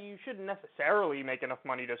 yeah, you shouldn't necessarily make enough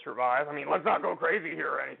money to survive. I mean, let's not go crazy here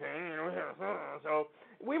or anything. So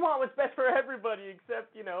we want what's best for everybody,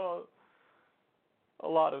 except a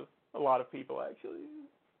lot of people actually.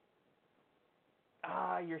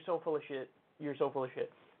 You're so full of shit. You're so full of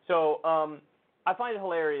shit. So I find it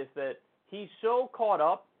hilarious that he's so caught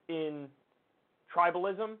up in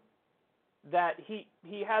tribalism that he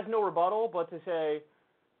has no rebuttal but to say,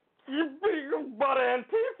 "You being but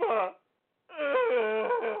Antifa."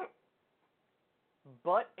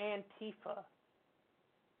 But Antifa.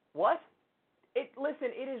 What?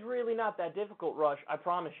 Listen, it is really not that difficult, Rush, I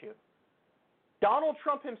promise you. Donald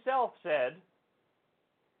Trump himself said,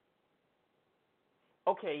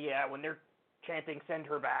 okay, yeah, when they're chanting "send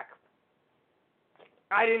her back,"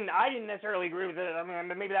 I didn't necessarily agree with it. I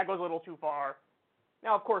mean, maybe that goes a little too far.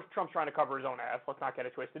 Now, of course, Trump's trying to cover his own ass. Let's not get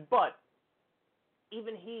it twisted. But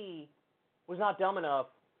even he was not dumb enough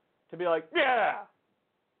to be like, yeah,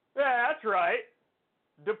 that's right.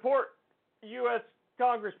 Deport U.S.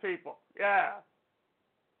 Congress people. Yeah.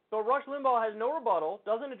 So Rush Limbaugh has no rebuttal,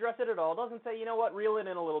 doesn't address it at all, doesn't say, you know what, reel it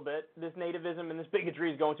in a little bit. This nativism and this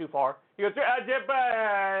bigotry is going too far. He goes,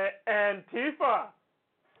 Antifa.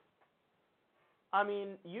 I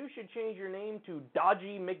mean, you should change your name to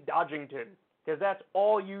Dodgy McDodgington, because that's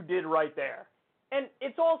all you did right there. And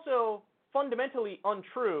it's also fundamentally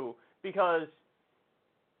untrue, because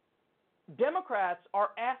Democrats are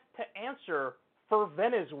asked to answer for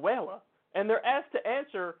Venezuela, and they're asked to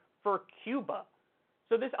answer for Cuba.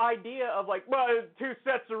 So this idea of like, well, two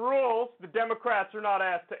sets of rules, the Democrats are not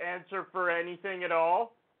asked to answer for anything at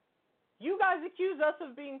all. You guys accuse us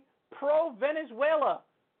of being pro-Venezuela.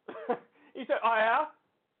 He said, oh yeah?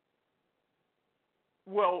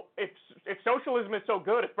 Well, if socialism is so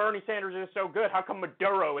good, if Bernie Sanders is so good, how come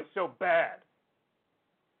Maduro is so bad?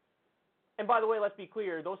 And by the way, let's be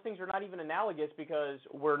clear, those things are not even analogous, because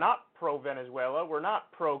we're not pro-Venezuela, we're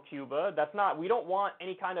not pro-Cuba. We don't want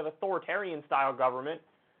any kind of authoritarian style government.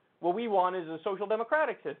 What we want is a social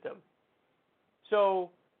democratic system. So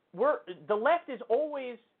the left is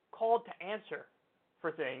always called to answer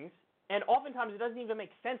for things, and oftentimes it doesn't even make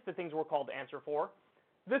sense that things were called to answer for.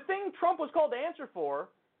 The thing Trump was called to answer for,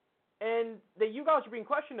 and that you guys are being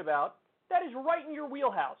questioned about, that is right in your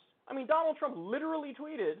wheelhouse. I mean, Donald Trump literally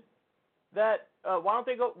tweeted that why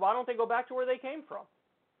don't they go back to where they came from?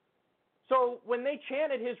 So when they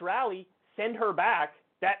chanted his rally, send her back,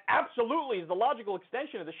 that absolutely is the logical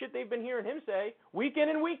extension of the shit they've been hearing him say week in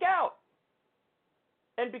and week out.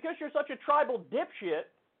 And because you're such a tribal dipshit,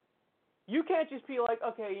 you can't just be like,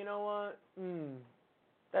 okay, you know what,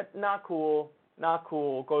 that's not cool,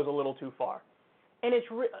 goes a little too far. And it's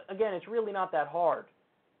really not that hard.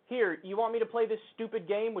 Here, you want me to play this stupid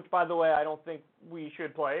game, which, by the way, I don't think we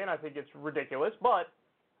should play, and I think it's ridiculous, but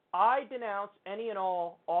I denounce any and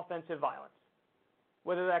all offensive violence,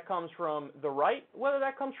 whether that comes from the right, whether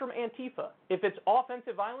that comes from Antifa. If it's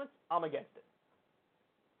offensive violence, I'm against it.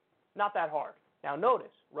 Not that hard. Now,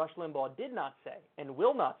 notice, Rush Limbaugh did not say, and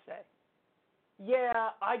will not say, yeah,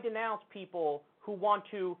 I denounce people who want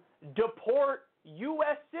to deport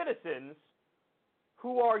U.S. citizens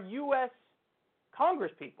who are U.S.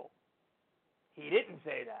 Congress people. He didn't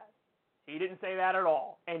say that. He didn't say that at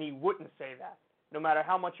all, and he wouldn't say that, no matter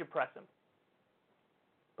how much you press him.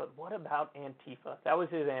 But what about Antifa? That was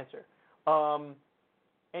his answer.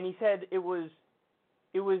 And he said it was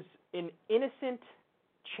an innocent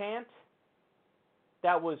chant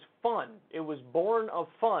that was fun. It was born of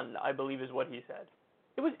fun, I believe is what he said.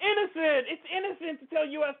 It was innocent. It's innocent to tell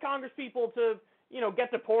U.S. Congress people to,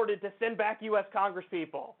 get deported, to send back U.S. Congress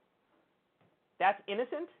people. That's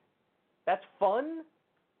innocent? That's fun?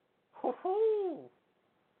 Hoo-hoo.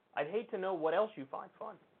 I'd hate to know what else you find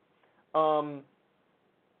fun.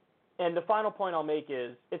 And the final point I'll make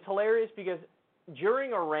is, it's hilarious because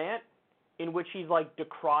during a rant in which he's like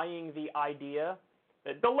decrying the idea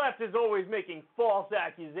that the left is always making false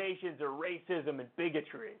accusations of racism and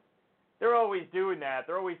bigotry. They're always doing that.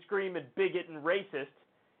 They're always screaming bigot and racist.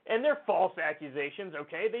 And they're false accusations,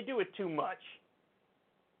 okay? They do it too much.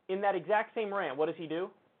 In that exact same rant, what does he do?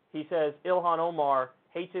 He says Ilhan Omar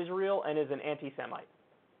hates Israel and is an anti-Semite.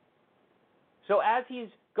 So as he's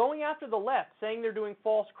going after the left, saying they're doing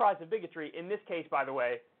false cries of bigotry, in this case, by the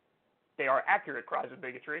way, they are accurate cries of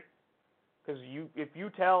bigotry, because if you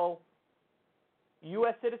tell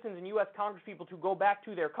U.S. citizens and U.S. Congress people to go back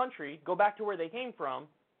to their country, go back to where they came from,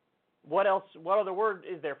 what other word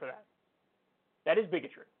is there for that? That is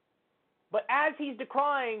bigotry. But as he's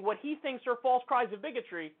decrying what he thinks are false cries of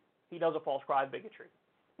bigotry, he does a false cry of bigotry,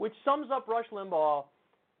 which sums up Rush Limbaugh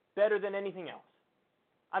better than anything else.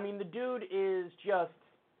 I mean, the dude is just,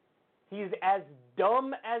 he's as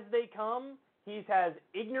dumb as they come, he's as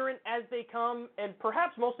ignorant as they come, and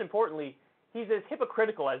perhaps most importantly, he's as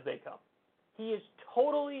hypocritical as they come. He is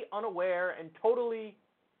totally unaware and totally,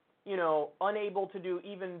 unable to do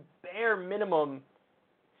even bare minimum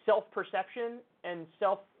self-perception and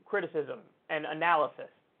self-criticism and analysis.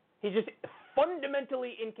 He's just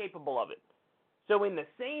fundamentally incapable of it. So in the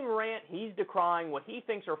same rant, he's decrying what he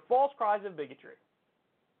thinks are false cries of bigotry.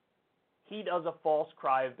 He does a false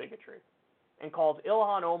cry of bigotry and calls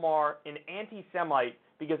Ilhan Omar an anti-Semite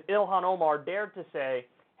because Ilhan Omar dared to say,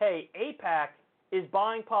 hey, AIPAC is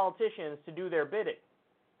buying politicians to do their bidding.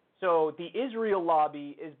 So the Israel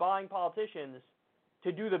lobby is buying politicians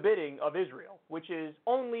to do the bidding of Israel, which is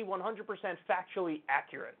only 100% factually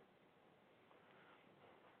accurate.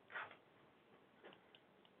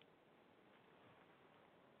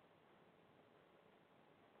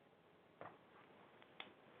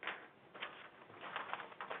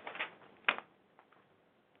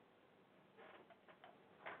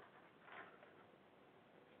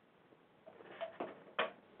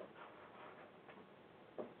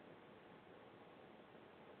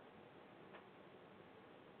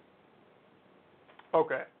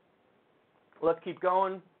 Okay. Let's keep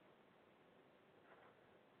going.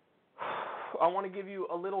 I want to give you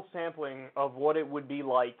a little sampling of what it would be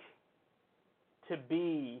like to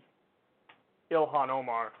be Ilhan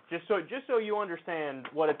Omar, just so you understand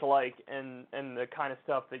what it's like and the kind of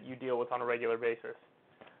stuff that you deal with on a regular basis.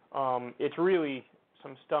 It's really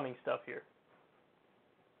some stunning stuff here.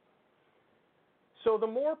 So the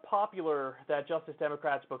more popular that Justice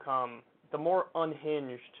Democrats become, the more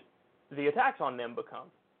unhinged the attacks on them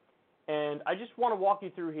become. And I just want to walk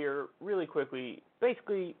you through here really quickly,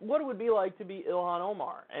 basically what it would be like to be Ilhan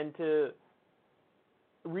Omar and to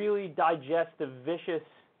really digest the vicious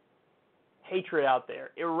hatred out there,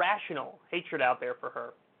 irrational hatred out there for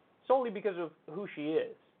her, solely because of who she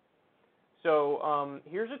is. So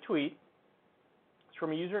here's a tweet. It's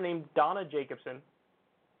from a user named Donna Jacobson.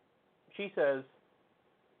 She says,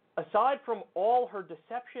 aside from all her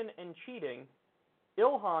deception and cheating,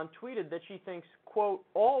 Ilhan tweeted that she thinks, quote,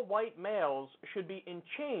 all white males should be in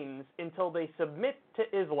chains until they submit to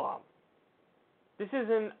Islam. This is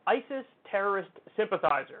an ISIS terrorist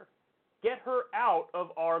sympathizer. Get her out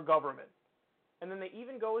of our government. And then they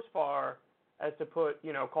even go as far as to put,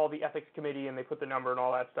 call the ethics committee, and they put the number and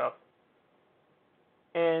all that stuff.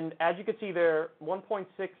 And as you can see there,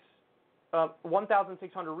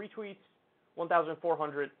 1,600 retweets,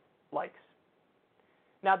 1,400 likes.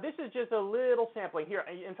 Now, this is just a little sampling here.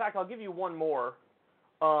 In fact, I'll give you one more.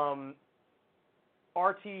 RT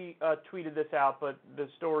tweeted this out, but the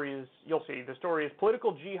story is, you'll see, the story is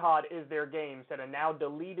political jihad is their game, said a now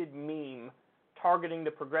deleted meme targeting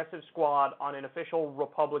the Progressive Squad on an official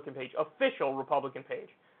Republican page.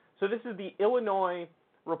 So this is the Illinois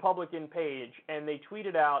Republican page, and they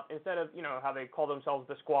tweeted out, instead of, how they call themselves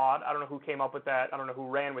the Squad, I don't know who came up with that, I don't know who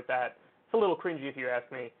ran with that. It's a little cringy if you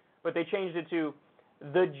ask me, but they changed it to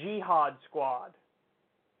the Jihad Squad.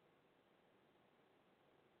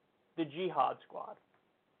 The Jihad Squad.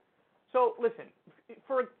 So listen,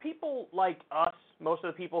 for people like us, most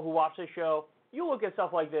of the people who watch this show, you look at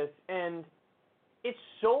stuff like this, and it's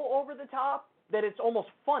so over the top that it's almost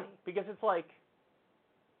funny, because it's like,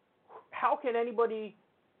 how can anybody,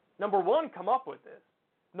 number one, come up with this?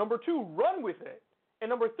 Number two, run with it? And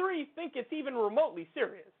number three, think it's even remotely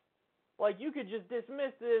serious? Like, you could just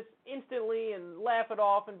dismiss this instantly and laugh it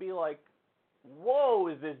off and be like, whoa,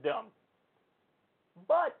 is this dumb?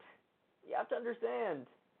 But you have to understand,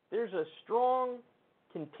 there's a strong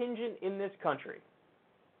contingent in this country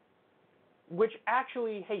which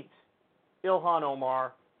actually hates Ilhan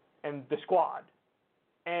Omar and the Squad.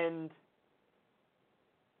 And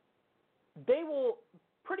they will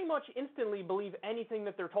pretty much instantly believe anything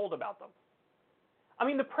that they're told about them. I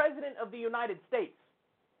mean, the President of the United States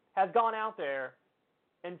has gone out there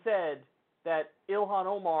and said that Ilhan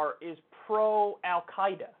Omar is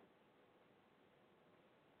pro-Al-Qaeda.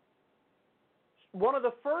 One of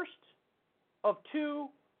the first of two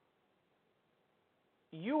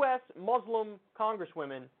U.S. Muslim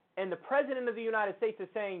congresswomen, and the President of the United States is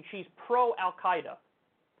saying she's pro-Al-Qaeda,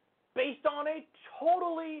 based on a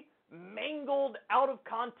totally mangled,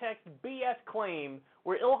 out-of-context BS claim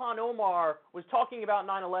where Ilhan Omar was talking about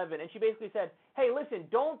 9/11, and she basically said, hey, listen,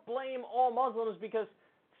 don't blame all Muslims because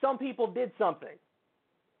some people did something.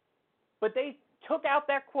 But they took out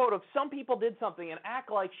that quote of some people did something and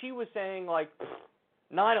act like she was saying, like,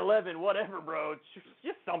 9/11, whatever, bro. It's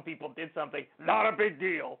just some people did something. Not a big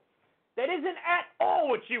deal. That isn't at all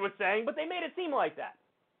what she was saying, but they made it seem like that.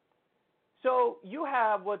 So you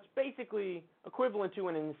have what's basically equivalent to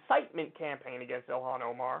an incitement campaign against Ilhan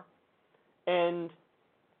Omar, and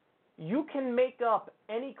you can make up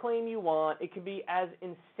any claim you want. It can be as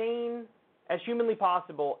insane as humanly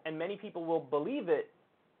possible, and many people will believe it,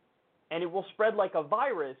 and it will spread like a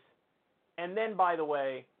virus. And then, by the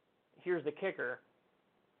way, here's the kicker.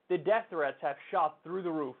 The death threats have shot through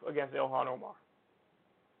the roof against Ilhan Omar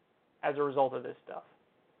as a result of this stuff.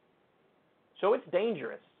 So it's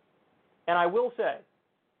dangerous. And I will say,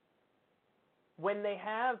 when they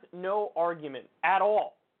have no argument at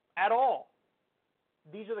all,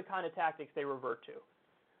 these are the kind of tactics they revert to.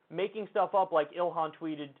 Making stuff up like Ilhan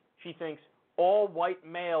tweeted, she thinks all white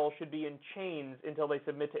males should be in chains until they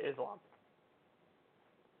submit to Islam.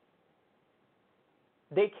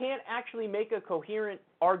 They can't actually make a coherent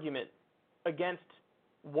argument against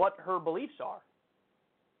what her beliefs are.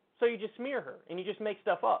 So you just smear her, and you just make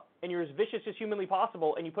stuff up, and you're as vicious as humanly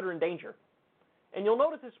possible, and you put her in danger. And you'll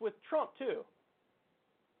notice this with Trump, too.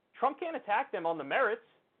 Trump can't attack them on the merits,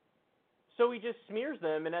 so he just smears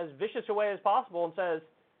them in as vicious a way as possible and says,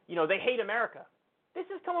 they hate America. This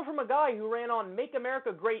is coming from a guy who ran on Make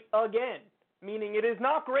America Great Again, meaning it is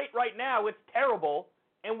not great right now, it's terrible,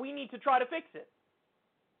 and we need to try to fix it.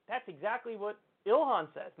 That's exactly what Ilhan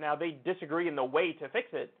says. Now, they disagree in the way to fix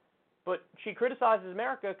it, but she criticizes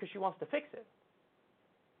America because she wants to fix it.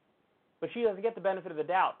 But she doesn't get the benefit of the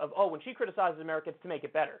doubt of, oh, when she criticizes America, it's to make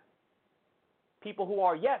it better. People who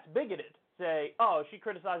are, yes, bigoted, say, oh, she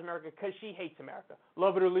criticizes America because she hates America.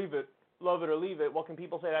 Love it or leave it. Love it or leave it. Well, can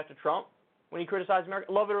people say that to Trump when he criticizes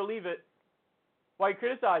America? Love it or leave it. Why are you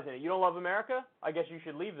criticizing it? You don't love America? I guess you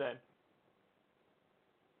should leave then.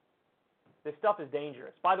 This stuff is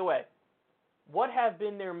dangerous. By the way, what have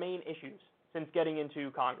been their main issues since getting into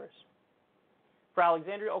Congress? For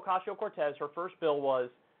Alexandria Ocasio-Cortez, her first bill was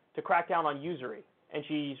to crack down on usury, and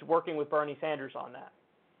she's working with Bernie Sanders on that.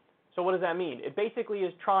 So what does that mean? It basically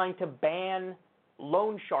is trying to ban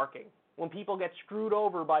loan sharking when people get screwed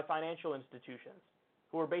over by financial institutions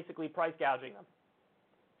who are basically price gouging them.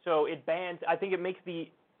 So it bans, I think it makes the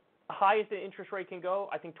highest the interest rate can go,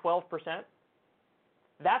 I think 12%.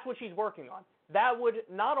 That's what she's working on. That would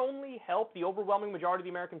not only help the overwhelming majority of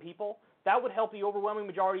the American people, that would help the overwhelming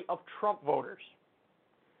majority of Trump voters.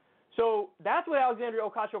 So that's what Alexandria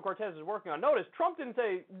Ocasio-Cortez is working on. Notice, Trump didn't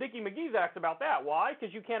say Dickie McGee's asked about that. Why?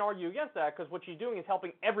 Because you can't argue against that, because what she's doing is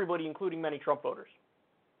helping everybody, including many Trump voters.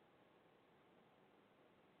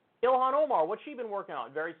 Ilhan Omar, what's she been working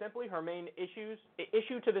on? Very simply, her main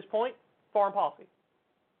issue to this point, foreign policy.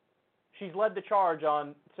 She's led the charge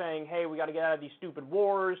on saying, hey, we got to get out of these stupid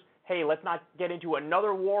wars. Hey, let's not get into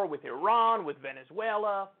another war with Iran, with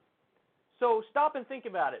Venezuela. So stop and think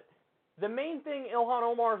about it. The main thing Ilhan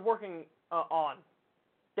Omar is working on,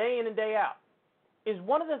 day in and day out, is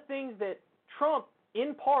one of the things that Trump,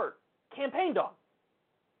 in part, campaigned on.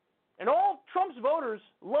 And all Trump's voters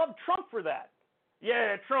love Trump for that.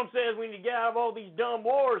 Yeah, Trump says we need to get out of all these dumb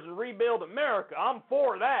wars and rebuild America. I'm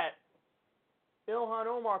for that. Ilhan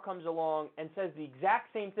Omar comes along and says the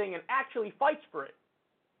exact same thing and actually fights for it.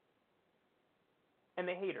 And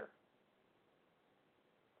they hate her.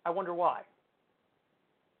 I wonder why.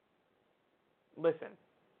 Listen,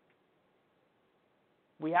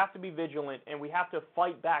 we have to be vigilant and we have to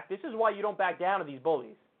fight back. This is why you don't back down to these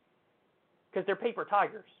bullies, because they're paper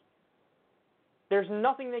tigers. There's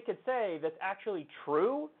nothing they could say that's actually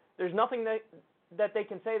true. There's nothing that they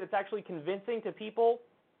can say that's actually convincing to people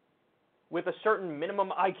with a certain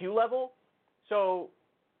minimum IQ level. So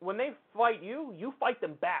when they fight you, you fight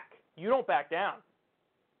them back. You don't back down.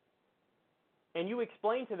 And you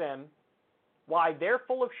explain to them why they're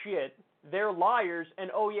full of shit, they're liars,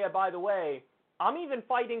 and oh yeah, by the way, I'm even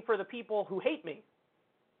fighting for the people who hate me.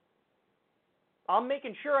 I'm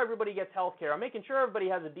making sure everybody gets health care. I'm making sure everybody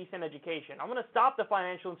has a decent education. I'm going to stop the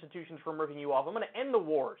financial institutions from ripping you off. I'm going to end the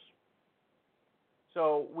wars.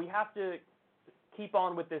 So we have to keep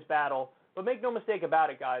on with this battle. But make no mistake about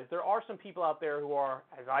it, guys. There are some people out there who are,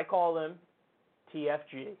 as I call them,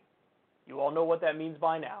 TFG. You all know what that means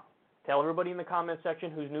by now. Tell everybody in the comment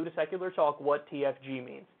section who's new to secular talk what TFG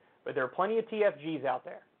means. But there are plenty of TFGs out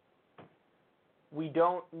there. We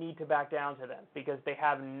don't need to back down to them because they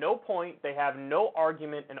have no point, they have no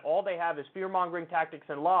argument, and all they have is fear-mongering tactics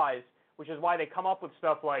and lies, which is why they come up with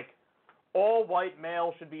stuff like all white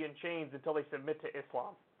males should be in chains until they submit to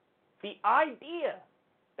Islam. The idea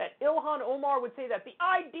that Ilhan Omar would say that, the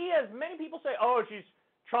idea is many people say, oh, she's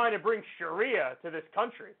trying to bring Sharia to this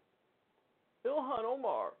country. Ilhan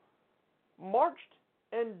Omar marched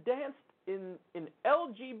and danced in an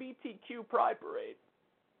LGBTQ pride parade.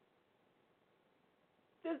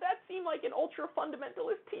 Does that seem like an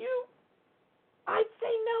ultra-fundamentalist to you? I'd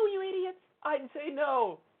say no, you idiots. I'd say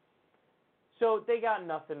no. So they got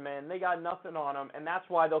nothing, man. They got nothing on them, and that's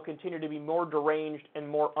why they'll continue to be more deranged and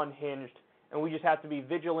more unhinged, and we just have to be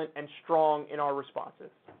vigilant and strong in our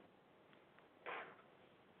responses.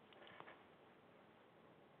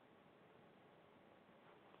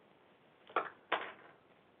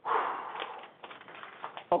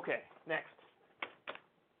 Okay, next.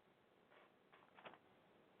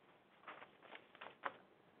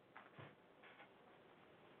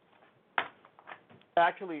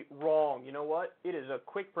 Actually, wrong. You know what? It is a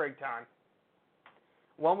quick break time.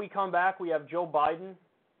 When we come back, we have Joe Biden,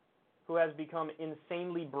 who has become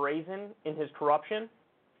insanely brazen in his corruption.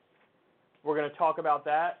 We're going to talk about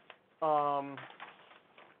that.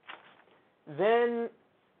 Then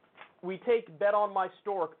we take Bet on My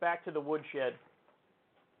Stork back to the woodshed.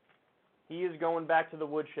 He is going back to the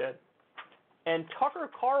woodshed. And Tucker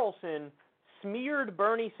Carlson smeared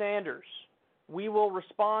Bernie Sanders. We will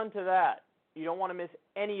respond to that. You don't want to miss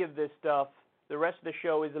any of this stuff. The rest of the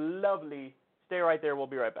show is lovely. Stay right there. We'll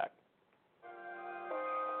be right back.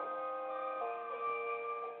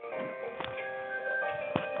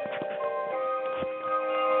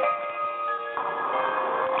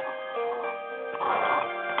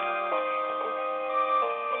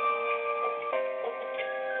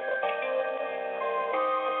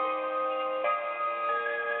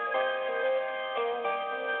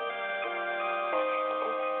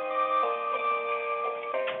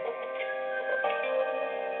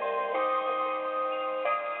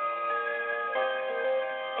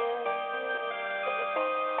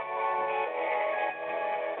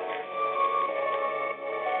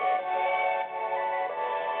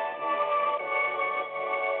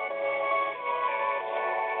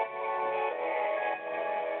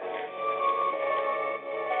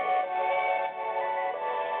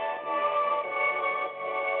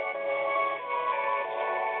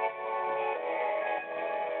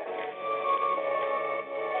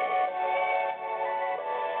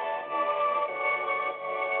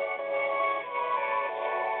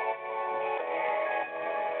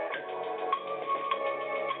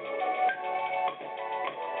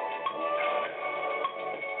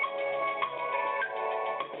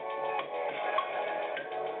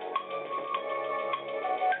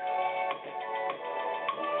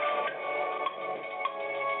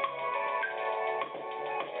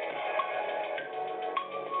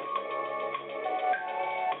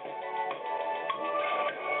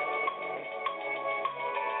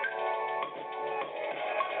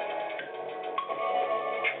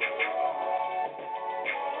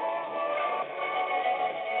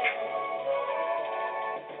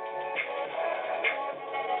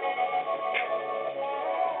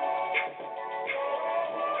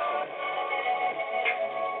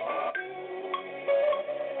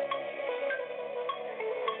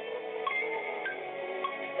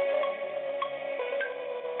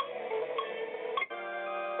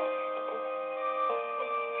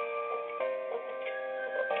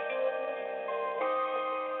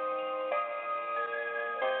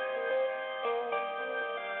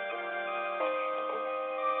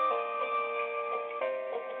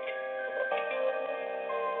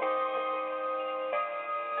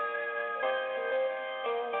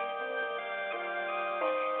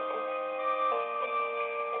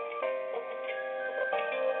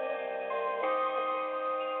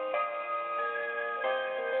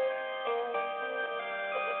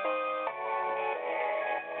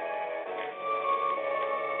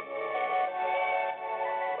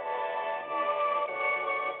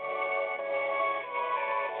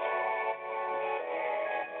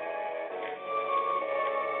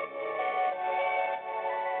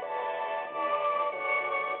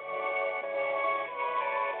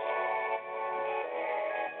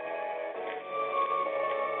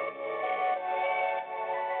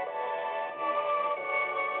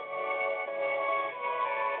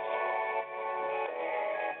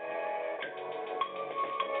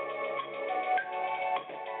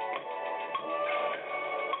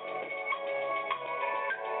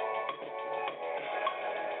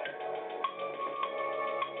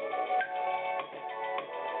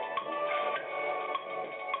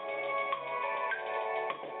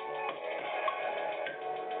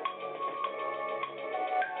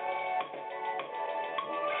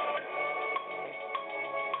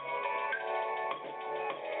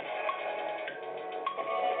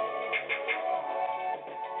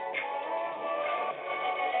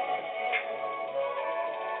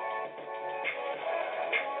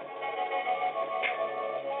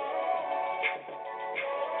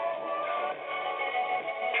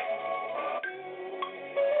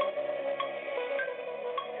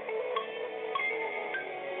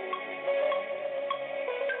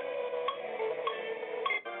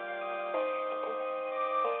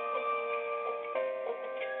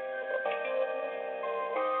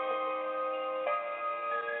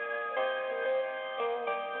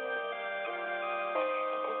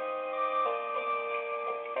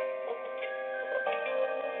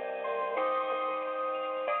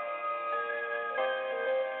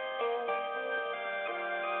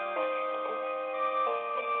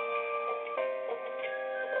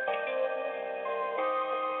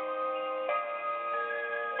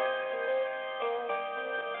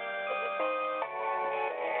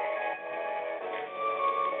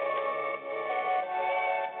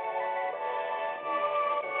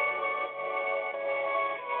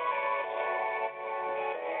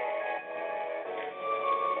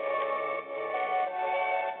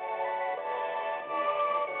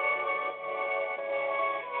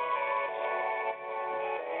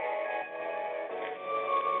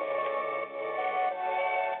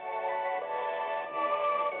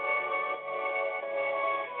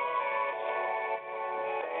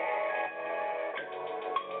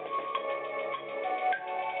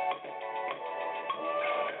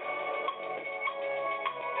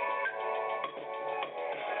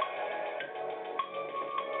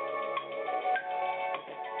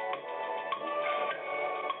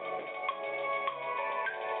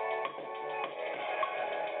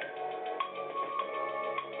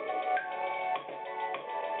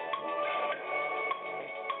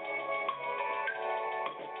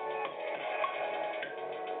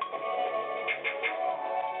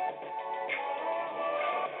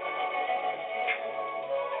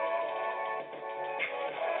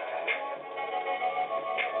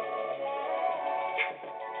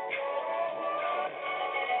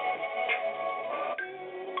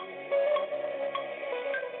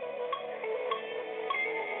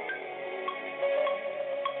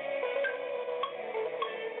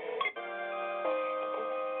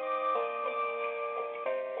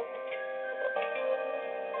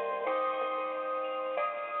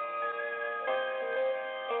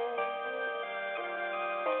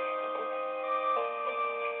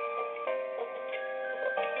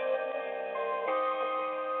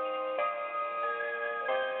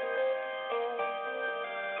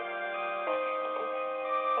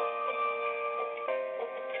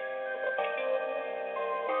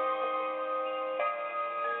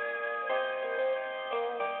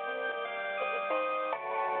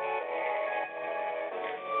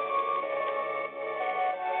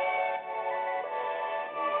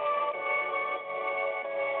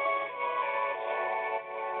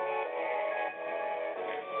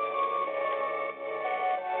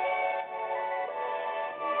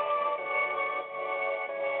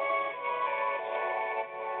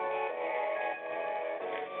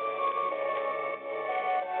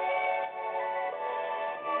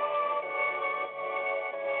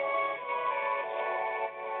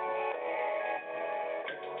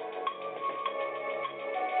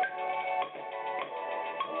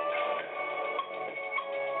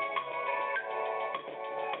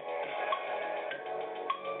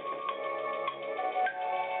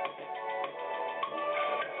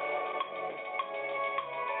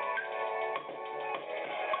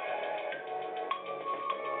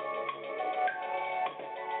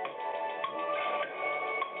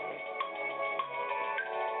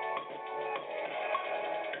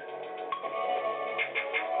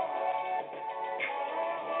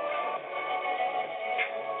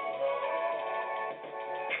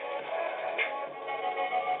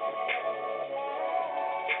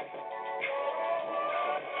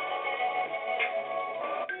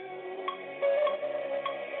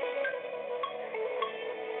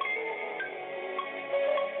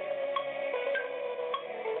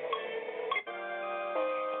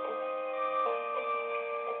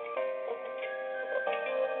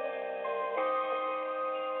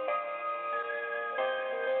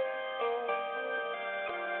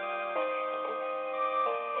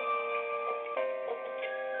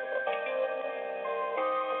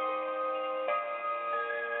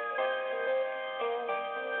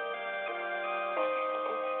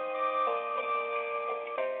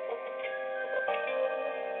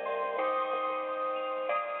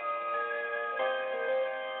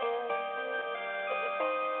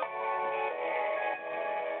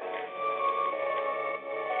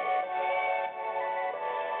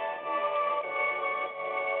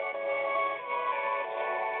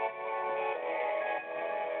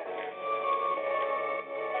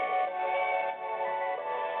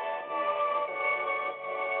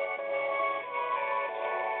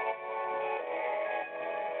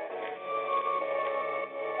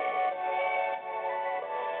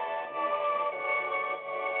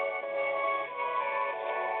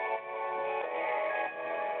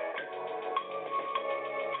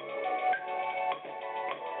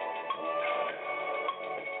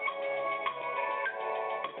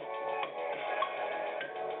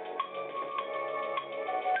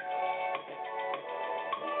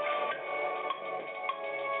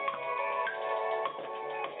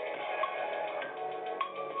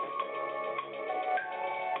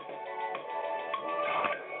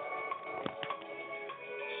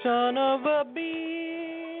 Son of a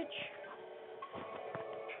bitch.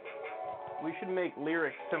 We should make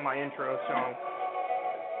lyrics to my intro song.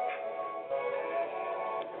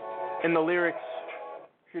 And the lyrics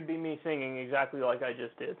should be me singing exactly like I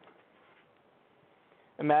just did.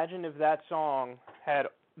 Imagine if that song had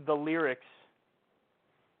the lyrics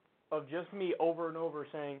of just me over and over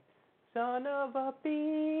saying, son of a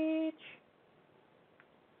bitch.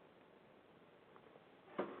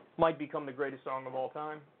 Might become the greatest song of all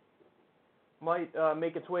time. Might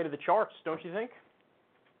make its way to the charts, don't you think?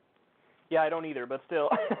 Yeah, I don't either, but still.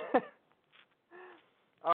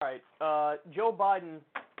 All right, Joe Biden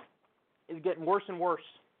is getting worse and worse.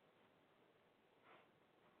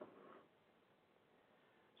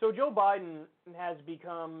 So Joe Biden has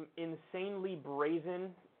become insanely brazen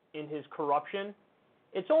in his corruption.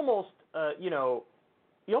 It's almost, you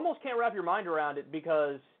almost can't wrap your mind around it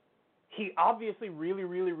because he obviously really,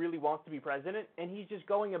 really, really wants to be president, and he's just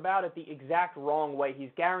going about it the exact wrong way. He's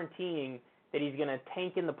guaranteeing that he's going to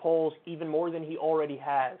tank in the polls even more than he already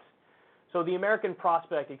has. So the American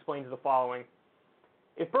Prospect explains the following.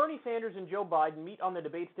 If Bernie Sanders and Joe Biden meet on the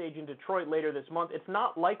debate stage in Detroit later this month, it's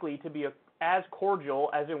not likely to be as cordial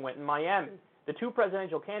as it went in Miami. The two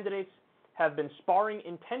presidential candidates have been sparring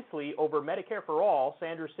intensely over Medicare for All,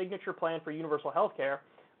 Sanders' signature plan for universal health care.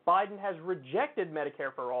 Biden has rejected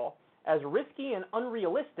Medicare for All as risky and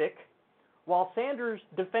unrealistic, while Sanders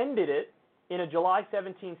defended it in a July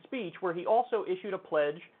 17 speech where he also issued a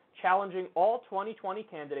pledge challenging all 2020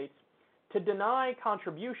 candidates to deny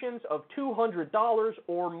contributions of $200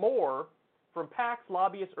 or more from PACs,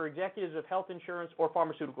 lobbyists, or executives of health insurance or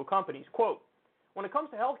pharmaceutical companies. Quote, when it comes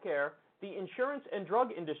to health care, the insurance and drug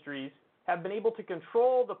industries have been able to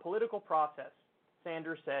control the political process,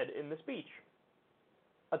 Sanders said in the speech.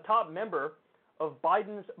 A top member of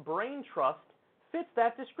Biden's brain trust fits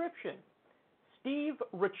that description. Steve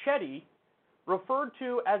Ricchetti, referred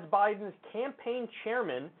to as Biden's campaign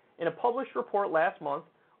chairman in a published report last month,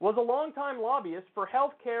 was a longtime lobbyist for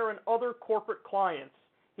health care and other corporate clients.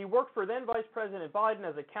 He worked for then Vice President Biden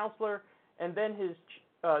as a counselor and then his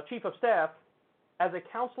chief of staff,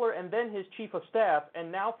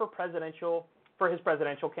 and now for his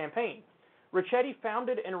presidential campaign. Ricchetti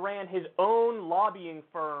founded and ran his own lobbying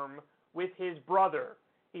firm with his brother.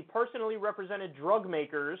 He personally represented drug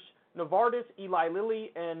makers Novartis, Eli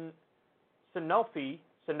Lilly, and Sanofi.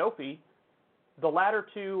 The latter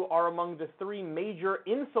two are among the three major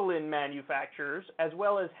insulin manufacturers, as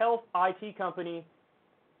well as health IT company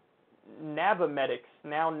Navamedics,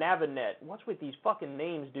 now Navanet. What's with these fucking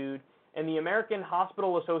names, dude? And the American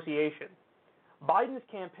Hospital Association. Biden's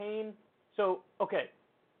campaign,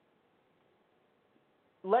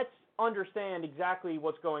 let's understand exactly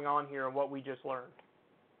what's going on here and what we just learned.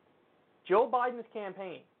 Joe Biden's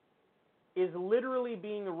campaign is literally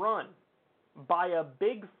being run by a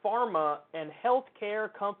big pharma and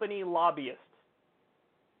healthcare company lobbyist.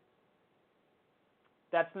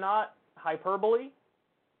 That's not hyperbole.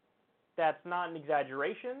 That's not an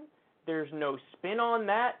exaggeration. There's no spin on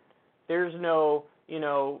that. There's no,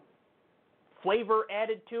 flavor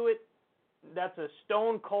added to it. That's a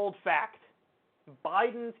stone cold fact.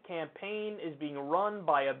 Biden's campaign is being run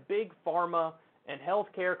by a big pharma and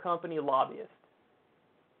healthcare company lobbyist.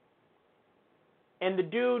 And the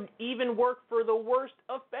dude even worked for the worst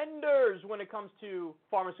offenders when it comes to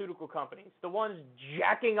pharmaceutical companies, the ones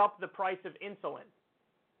jacking up the price of insulin,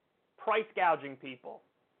 price gouging people.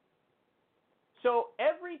 So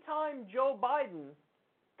every time Joe Biden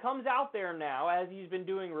comes out there now, as he's been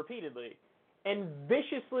doing repeatedly, and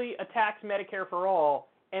viciously attacks Medicare for All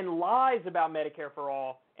and lies about Medicare for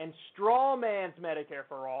All and strawmans Medicare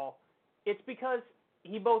for All, it's because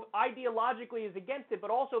he both ideologically is against it, but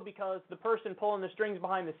also because the person pulling the strings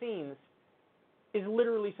behind the scenes is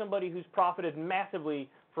literally somebody who's profited massively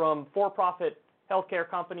from for-profit healthcare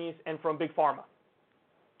companies and from big pharma.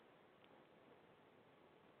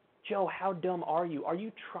 Joe, how dumb are you? Are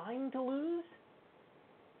you trying to lose?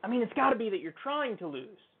 I mean, it's got to be that you're trying to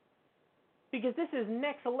lose. Because this is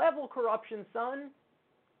next level corruption, son.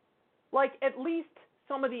 Like, at least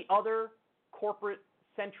some of the other corporate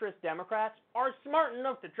centrist Democrats are smart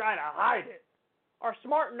enough to try to hide it, are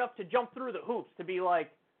smart enough to jump through the hoops to be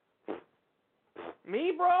like,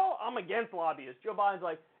 me, bro? I'm against lobbyists. Joe Biden's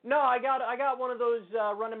like, no, I got one of those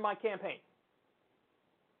running my campaign.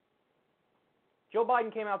 Joe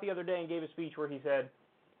Biden came out the other day and gave a speech where he said,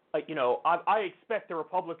 I expect the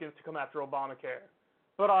Republicans to come after Obamacare,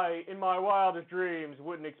 but I, in my wildest dreams,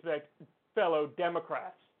 wouldn't expect fellow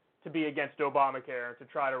Democrats to be against Obamacare and to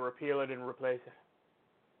try to repeal it and replace it.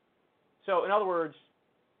 So, in other words,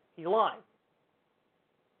 he's lying.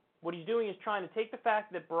 what he's doing is trying to take the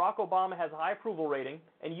fact that Barack Obama has a high approval rating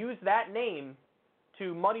and use that name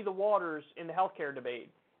to muddy the waters in the health care debate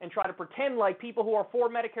and try to pretend like people who are for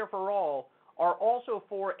Medicare for all are also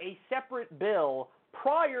for a separate bill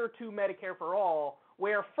prior to Medicare for all,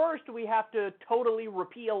 where first we have to totally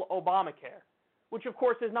repeal Obamacare, which of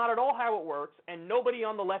course is not at all how it works, and nobody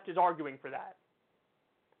on the left is arguing for that.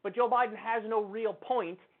 But Joe Biden has no real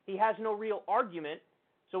point. He has no real argument.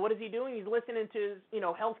 So what is he doing? He's listening to his,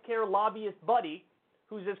 healthcare lobbyist buddy,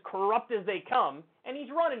 who's as corrupt as they come, and he's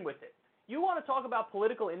running with it. You want to talk about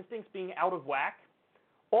political instincts being out of whack?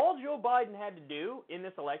 All Joe Biden had to do in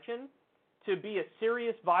this election to be a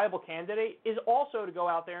serious, viable candidate is also to go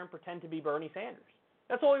out there and pretend to be Bernie Sanders.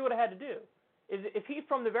 That's all he would have had to do. If he,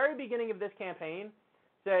 from the very beginning of this campaign,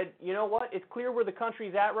 said, you know what, it's clear where the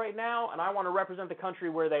country's at right now, and I want to represent the country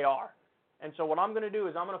where they are. And so what I'm going to do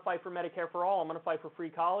is I'm going to fight for Medicare for all. I'm going to fight for free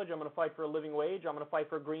college. I'm going to fight for a living wage. I'm going to fight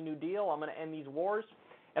for a Green New Deal. I'm going to end these wars.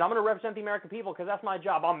 And I'm going to represent the American people because that's my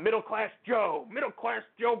job. I'm middle-class Joe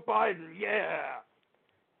Biden, yeah.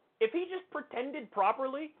 If he just pretended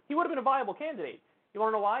properly, he would have been a viable candidate. You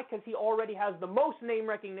want to know why? Because he already has the most name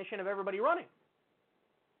recognition of everybody running.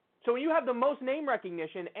 So when you have the most name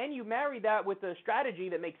recognition and you marry that with a strategy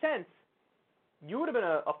that makes sense, you would have been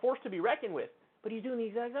a force to be reckoned with. But he's doing the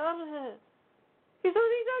exact opposite. He's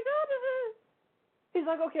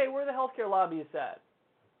like, okay, where are the healthcare lobbyists at?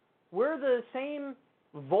 We're the same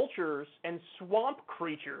vultures and swamp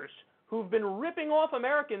creatures who've been ripping off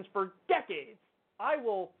Americans for decades. I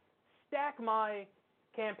will stack my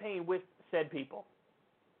campaign with said people.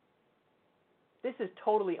 This is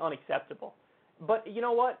totally unacceptable. But you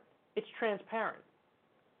know what? It's transparent.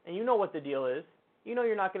 And you know what the deal is. You know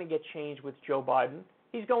you're not going to get change with Joe Biden.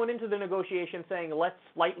 He's going into the negotiation saying, let's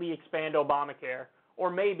slightly expand Obamacare, or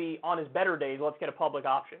maybe on his better days, let's get a public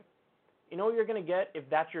option. You know what you're going to get if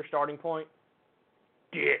that's your starting point?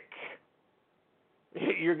 Dick.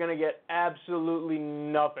 You're going to get absolutely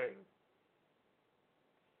nothing.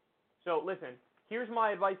 So listen, here's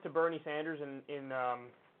my advice to Bernie Sanders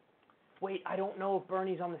wait, I don't know if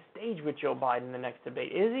Bernie's on the stage with Joe Biden in the next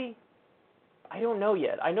debate. Is he? I don't know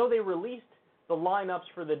yet. I know they released the lineups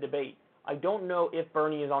for the debate. I don't know if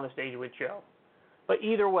Bernie is on the stage with Joe. But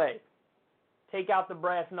either way, take out the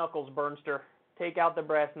brass knuckles, Bernster. Take out the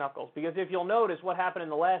brass knuckles. Because if you'll notice what happened in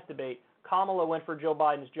the last debate, Kamala went for Joe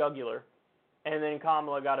Biden's jugular, and then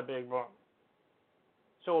Kamala got a big bump.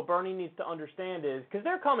 So what Bernie needs to understand is, because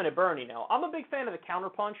they're coming at Bernie now. I'm a big fan of the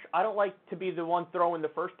counterpunch. I don't like to be the one throwing the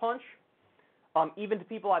first punch, even to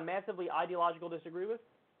people I massively ideologically disagree with.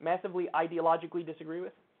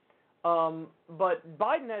 But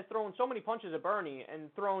Biden has thrown so many punches at Bernie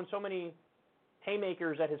and thrown so many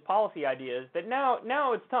haymakers at his policy ideas that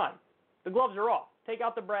now it's time. The gloves are off. Take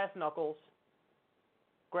out the brass knuckles.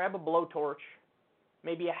 Grab a blowtorch,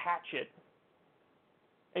 maybe a hatchet,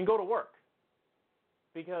 and go to work.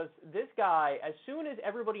 Because this guy, as soon as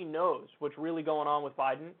everybody knows what's really going on with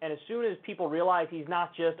Biden, and as soon as people realize he's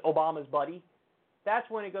not just Obama's buddy, that's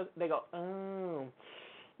when they go, oh,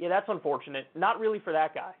 yeah, that's unfortunate. Not really for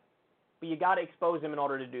that guy. But you got to expose him in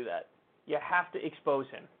order to do that. You have to expose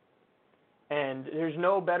him. And there's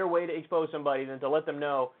no better way to expose somebody than to let them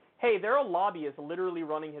know, hey, there are lobbyists literally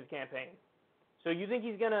running his campaign. So you think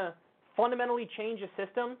he's going to fundamentally change a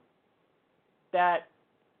system that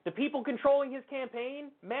the people controlling his campaign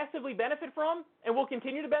massively benefit from and will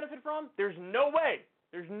continue to benefit from? There's no way.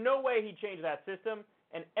 There's no way he'd change that system,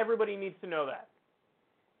 and everybody needs to know that.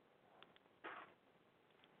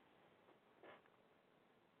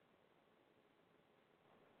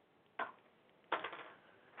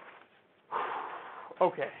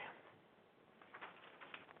 Okay.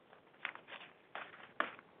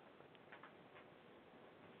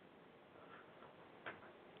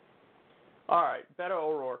 All right, Beto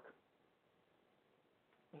O'Rourke.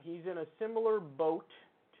 He's in a similar boat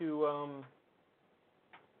to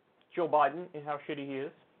Joe Biden in how shitty he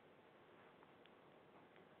is.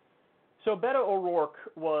 So Beto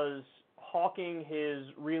O'Rourke was hawking his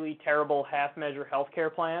really terrible half-measure health care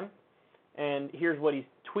plan, and here's what he's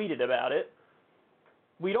tweeted about it.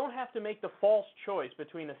 We don't have to make the false choice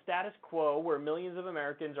between a status quo where millions of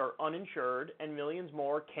Americans are uninsured and millions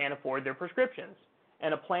more can't afford their prescriptions,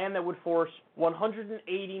 and a plan that would force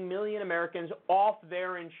 180 million Americans off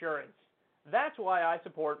their insurance. That's why I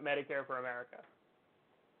support Medicare for America.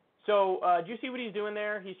 So do you see what he's doing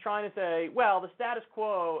there? He's trying to say, well, the status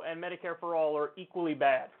quo and Medicare for all are equally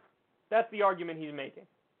bad. That's the argument he's making.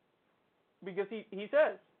 Because he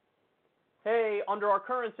says, hey, under our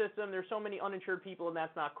current system, there's so many uninsured people and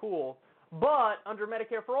that's not cool. But under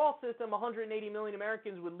Medicare for all system, 180 million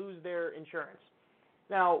Americans would lose their insurance.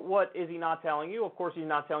 Now, what is he not telling you? Of course, he's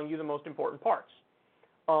not telling you the most important parts.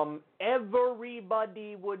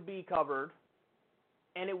 Everybody would be covered,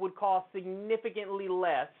 and it would cost significantly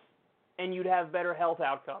less, and you'd have better health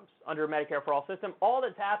outcomes under a Medicare for All system. All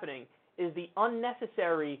that's happening is the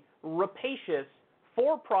unnecessary, rapacious,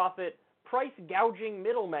 for-profit, price-gouging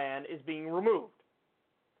middleman is being removed.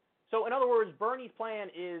 So, in other words, Bernie's plan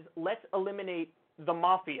is let's eliminate the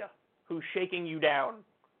mafia who's shaking you down.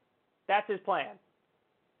 That's his plan.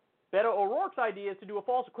 Beto O'Rourke's idea is to do a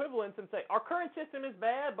false equivalence and say, our current system is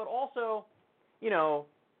bad, but also,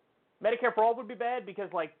 Medicare for All would be bad because,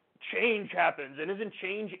 change happens, and isn't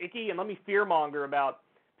change icky? And let me fearmonger about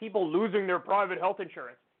people losing their private health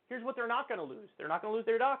insurance. Here's what they're not going to lose. They're not going to lose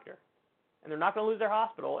their doctor, and they're not going to lose their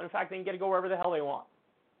hospital. And in fact, they can get to go wherever the hell they want.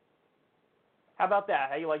 How about that?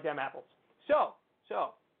 How you like them apples? So,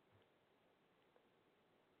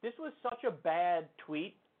 this was such a bad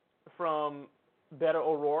tweet from Beto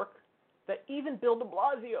O'Rourke that even Bill de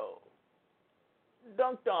Blasio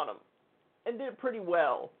dunked on him and did it pretty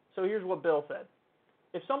well. So here's what Bill said.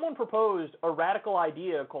 If someone proposed a radical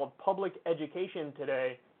idea called public education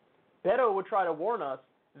today, Beto would try to warn us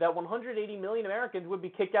that 180 million Americans would be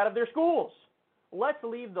kicked out of their schools. Let's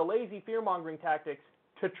leave the lazy fear-mongering tactics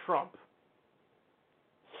to Trump.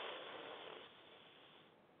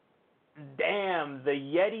 Damn, the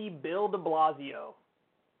Yeti Bill de Blasio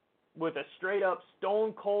with a straight-up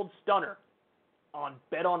stone-cold stunner on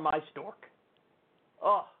Bet on My Stork.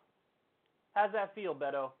 Oh, how's that feel,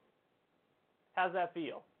 Beto? How's that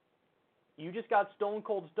feel? You just got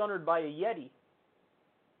stone-cold stunnered by a Yeti.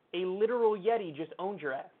 A literal Yeti just owned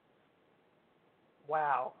your ass.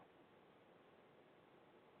 Wow.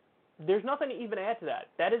 There's nothing to even add to that.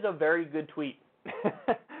 That is a very good tweet.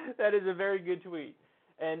 That is a very good tweet.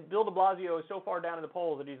 And Bill de Blasio is so far down in the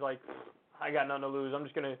polls that he's like, I got nothing to lose. I'm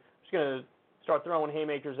just gonna start throwing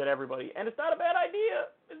haymakers at everybody. And it's not a bad idea.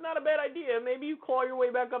 It's not a bad idea. Maybe you claw your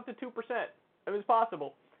way back up to 2%. It's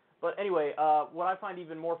possible. But anyway, what I find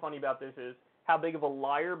even more funny about this is how big of a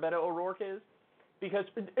liar Beto O'Rourke is. Because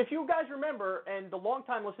if you guys remember, and the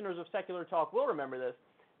longtime listeners of Secular Talk will remember this,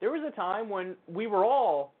 there was a time when we were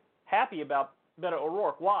all happy about Beto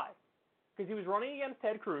O'Rourke. Why? Because he was running against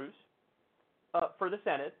Ted Cruz for the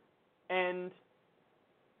Senate, and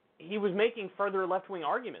he was making further left-wing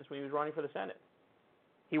arguments when he was running for the Senate.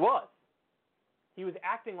 He was. He was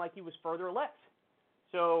acting like he was further left.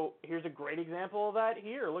 So here's a great example of that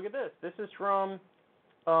here. Look at this. This is from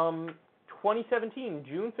 2017,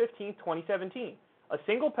 June 15th, 2017. A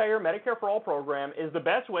single-payer Medicare for All program is the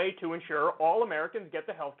best way to ensure all Americans get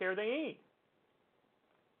the health care they need.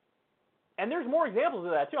 And there's more examples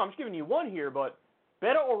of that, too. I'm just giving you one here, but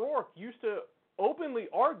Beto O'Rourke used to openly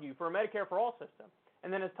argue for a Medicare for All system.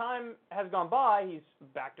 And then as time has gone by, he's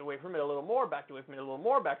backed away from it a little more, backed away from it a little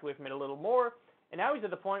more, backed away from it a little more. And now he's at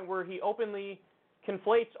the point where he openly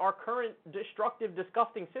conflates our current destructive,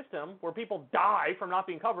 disgusting system where people die from not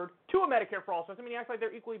being covered to a Medicare for All system, and he acts like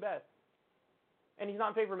they're equally bad. And he's not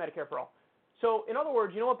in favor of Medicare for All. So, in other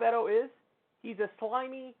words, you know what Beto is? He's a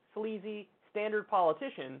slimy, sleazy, standard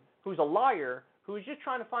politician who's a liar who is just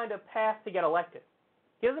trying to find a path to get elected.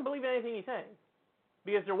 He doesn't believe in anything he's saying.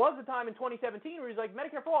 Because there was a time in 2017 where he's like,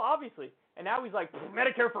 Medicare for All, obviously. And now he's like,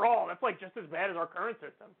 Medicare for All, that's like just as bad as our current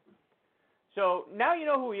system. So now you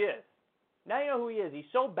know who he is. Now you know who he is. He's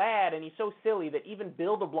so bad and he's so silly that even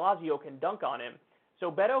Bill de Blasio can dunk on him.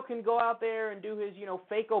 So Beto can go out there and do his,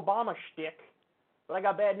 fake Obama shtick. But I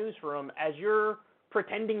got bad news for him. As you're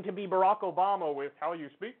pretending to be Barack Obama with how you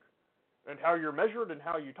speak and how you're measured and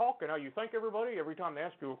how you talk and how you thank everybody every time they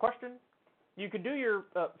ask you a question, you could do your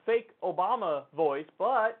fake Obama voice,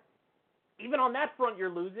 but even on that front you're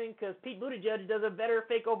losing because Pete Buttigieg does a better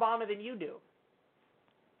fake Obama than you do.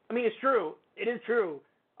 I mean, it's true. It is true.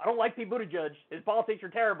 I don't like Pete Buttigieg. His politics are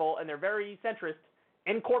terrible, and they're very centrist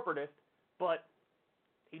and corporatist, but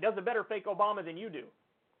he does a better fake Obama than you do.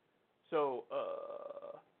 So,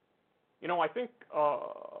 I think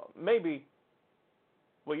maybe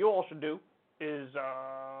what you all should do is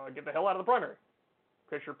get the hell out of the primary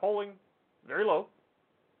because you're polling very low,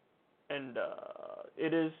 and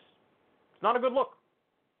it's not a good look.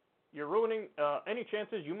 You're ruining any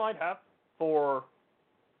chances you might have for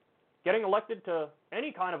getting elected to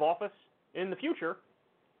any kind of office in the future,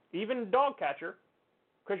 even dog catcher,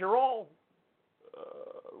 because you're all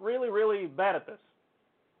really, really bad at this.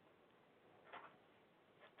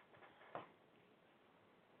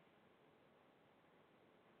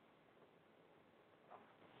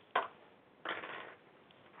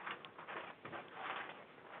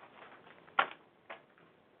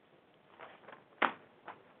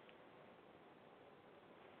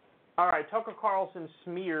 All right, Tucker Carlson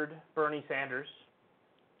smeared Bernie Sanders.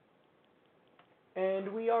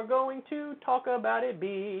 And we are going to talk about it,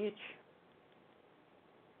 bitch.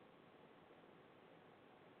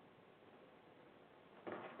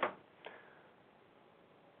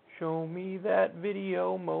 Show me that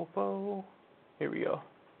video, mofo. Here we go.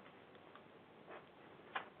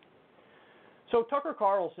 So Tucker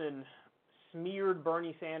Carlson smeared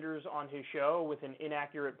Bernie Sanders on his show with an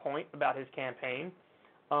inaccurate point about his campaign.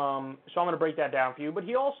 So I'm going to break that down for you. But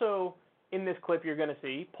he also, in this clip you're going to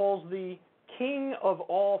see, pulls the king of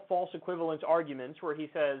all false equivalence arguments where he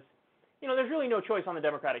says, you know, there's really no choice on the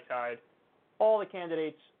Democratic side. All the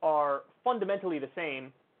candidates are fundamentally the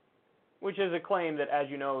same, which is a claim that, as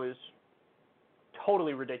you know, is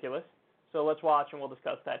totally ridiculous. So let's watch and we'll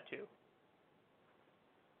discuss that too.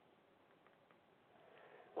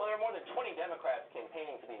 Well, there are more than 20 Democrats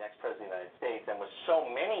campaigning for the next president of the United States, and with so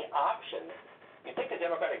many options, you'd think the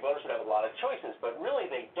Democratic voters would have a lot of choices, but really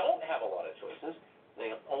they don't have a lot of choices. They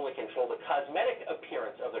only control the cosmetic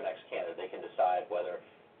appearance of their next candidate. They can decide whether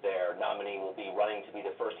their nominee will be running to be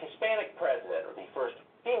the first Hispanic president or the first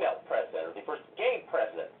female president or the first gay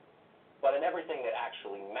president. But in everything that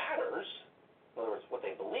actually matters, in other words, what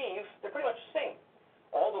they believe, they're pretty much the same.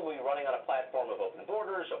 All of them will be running on a platform of open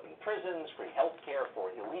borders, open prisons, free health care for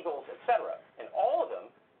illegals, etc. And all of them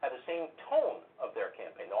have the same tone of their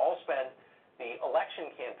campaign. They all spend the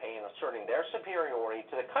election campaign asserting their superiority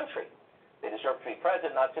to the country. They deserve to be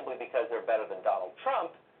president not simply because they're better than Donald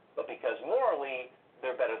Trump, but because morally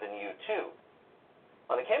they're better than you too.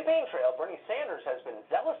 On the campaign trail, Bernie Sanders has been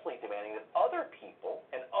zealously demanding that other people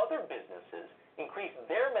and other businesses increase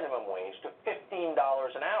their minimum wage to $15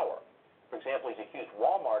 an hour. For example, he's accused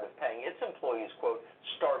Walmart of paying its employees, quote,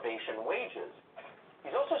 starvation wages.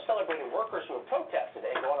 He's also celebrated workers who have protested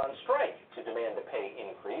and gone on strike to demand a pay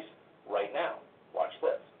increase right now. Watch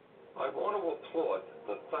this. I want to applaud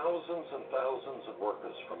the thousands and thousands of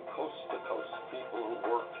workers from coast to coast, people who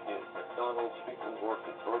work at McDonald's, people who work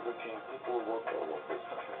at Burger King, people who work all over this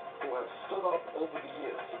country, who have stood up over the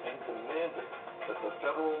years and demanded that the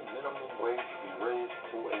federal minimum wage be raised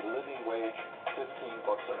to a living wage, $15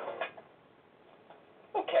 an hour.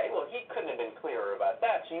 Okay, well, he couldn't have been clearer about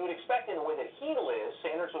that. So you would expect in the way that he lives,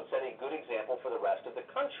 Sanders would set a good example for the rest of the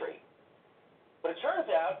country. But it turns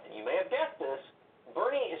out, and you may have guessed this,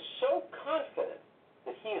 Bernie is so confident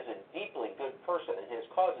that he is a deeply good person and his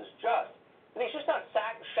cause is just, that he's just not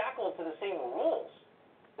shackled to the same rules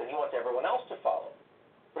that he wants everyone else to follow.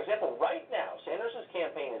 For example, right now, Sanders'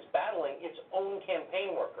 campaign is battling its own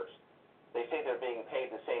campaign workers. They say they're being paid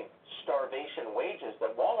the same starvation wages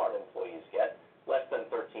that Walmart employees get, less than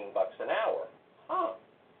 $13 an hour.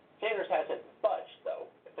 Sanders hasn't budged, though.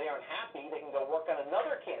 If they aren't happy, they can go work on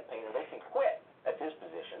another campaign or they can quit. That's his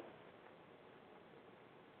position.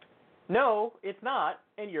 No, it's not,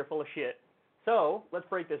 and you're full of shit. So let's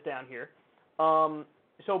break this down here.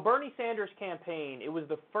 So Bernie Sanders' campaign, it was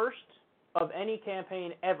the first of any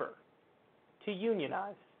campaign ever to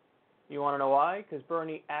unionize. You want to know why? Because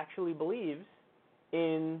Bernie actually believes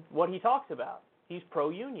in what he talks about. He's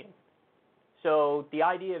pro-union. So the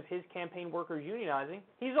idea of his campaign workers unionizing,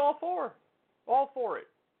 he's all for it.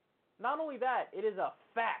 Not only that, it is a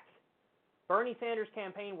fact. Bernie Sanders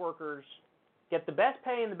campaign workers get the best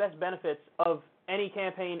pay and the best benefits of any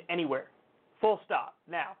campaign anywhere. Full stop.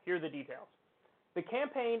 Now, here are the details. The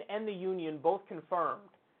campaign and the union both confirmed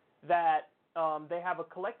that they have a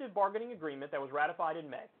collective bargaining agreement that was ratified in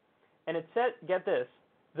May. And it said, get this,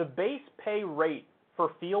 the base pay rate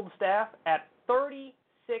for field staff at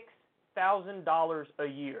 $36,000 a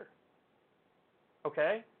year.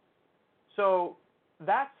 Okay? So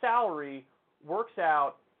that salary works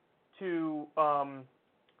out to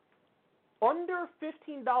under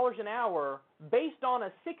 $15 an hour based on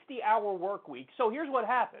a 60-hour work week. So here's what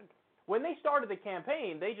happened. When they started the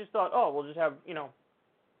campaign, they just thought, oh, we'll just have,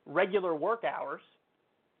 regular work hours.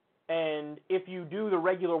 And if you do the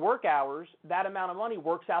regular work hours, that amount of money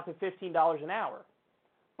works out to $15 an hour.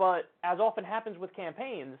 But as often happens with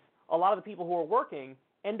campaigns, a lot of the people who are working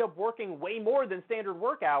end up working way more than standard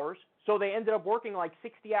work hours, so they ended up working like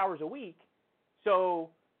 60 hours a week. So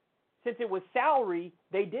since it was salary,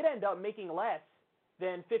 they did end up making less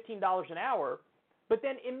than $15 an hour. But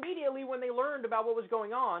then immediately when they learned about what was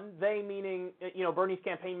going on, they, meaning, Bernie's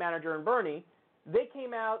campaign manager and Bernie, they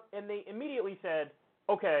came out and they immediately said,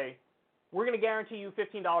 okay, we're going to guarantee you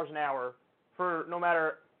 $15 an hour for no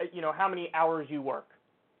matter, how many hours you work.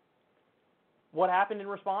 What happened in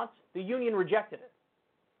response? The union rejected it.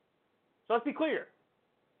 So let's be clear.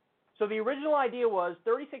 So the original idea was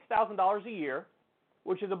 $36,000 a year,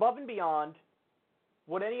 which is above and beyond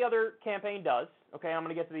what any other campaign does. Okay, I'm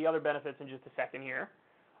going to get to the other benefits in just a second here.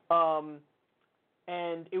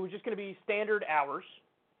 And it was just going to be standard hours.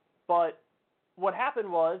 But what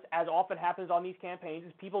happened was, as often happens on these campaigns,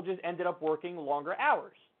 is people just ended up working longer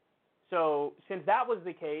hours. So since that was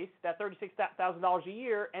the case, that $36,000 a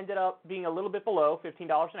year ended up being a little bit below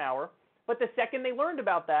 $15 an hour. But the second they learned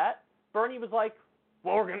about that, Bernie was like,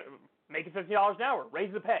 well, we're going to make it $15 an hour,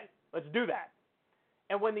 raise the pay. Let's do that.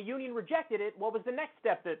 And when the union rejected it, what was the next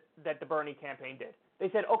step that the Bernie campaign did? They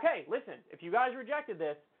said, okay, listen, if you guys rejected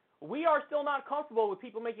this, we are still not comfortable with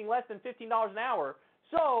people making less than $15 an hour,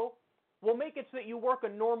 so we'll make it so that you work a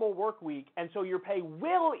normal work week, and so your pay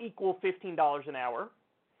will equal $15 an hour.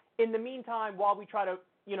 In the meantime, while we try to,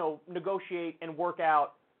 negotiate and work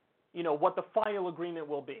out, what the final agreement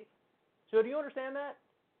will be. So do you understand that?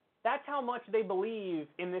 That's how much they believe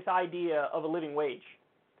in this idea of a living wage.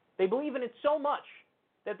 They believe in it so much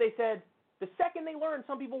that they said the second they learned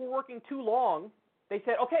some people were working too long, they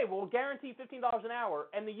said, okay, we'll guarantee $15 an hour.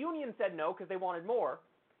 And the union said no because they wanted more.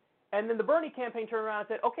 And then the Bernie campaign turned around and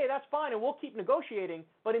said, okay, that's fine, and we'll keep negotiating.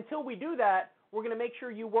 But until we do that, we're going to make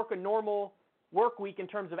sure you work a normal work week in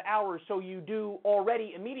terms of hours so you do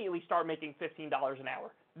already immediately start making $15 an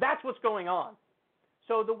hour. That's what's going on.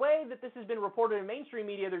 So the way that this has been reported in mainstream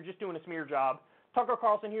media, they're just doing a smear job. Tucker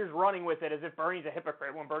Carlson here is running with it as if Bernie's a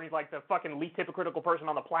hypocrite when Bernie's like the fucking least hypocritical person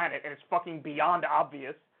on the planet, and it's fucking beyond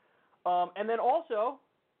obvious. And then also,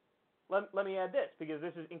 let me add this, because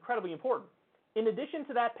this is incredibly important. In addition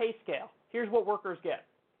to that pay scale, here's what workers get.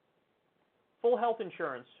 Full health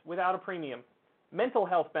insurance without a premium, mental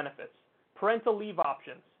health benefits, parental leave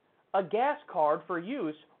options, a gas card for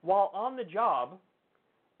use while on the job,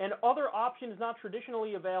 and other options not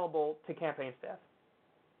traditionally available to campaign staff.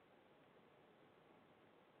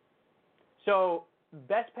 So,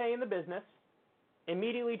 best pay in the business,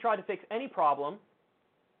 immediately try to fix any problem,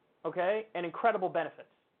 okay, and incredible benefits.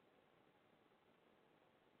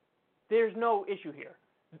 There's no issue here.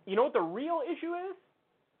 You know what the real issue is?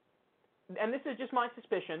 And this is just my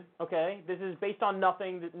suspicion, okay? This is based on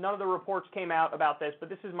nothing. None of the reports came out about this, but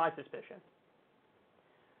this is my suspicion.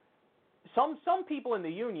 Some people in the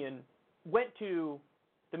union went to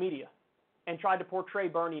the media and tried to portray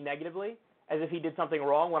Bernie negatively as if he did something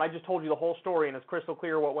wrong, when I just told you the whole story and it's crystal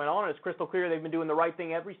clear what went on, and it's crystal clear they've been doing the right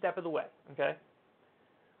thing every step of the way, okay?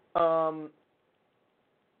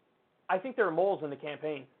 I think there are moles in the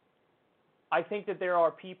campaign. I think that there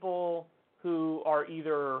are people who are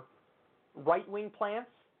either right-wing plants,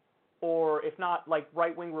 or if not like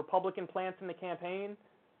right-wing Republican plants in the campaign,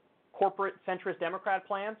 corporate centrist Democrat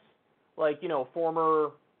plants, like, former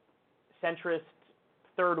centrist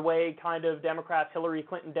third-way kind of Democrats, Hillary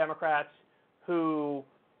Clinton Democrats, who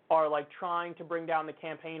are like trying to bring down the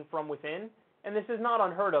campaign from within. And this is not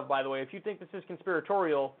unheard of, by the way. If you think this is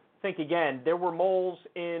conspiratorial, think again. There were moles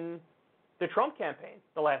in the Trump campaign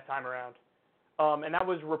the last time around, and that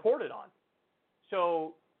was reported on.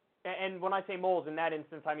 So, and when I say moles in that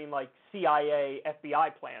instance, I mean like CIA,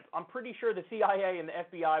 FBI plants. I'm pretty sure the CIA and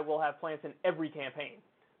the FBI will have plants in every campaign.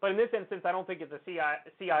 But in this instance, I don't think it's a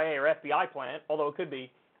CIA or FBI plant, although it could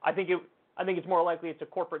be. I think it's more likely it's a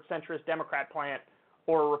corporate centrist Democrat plant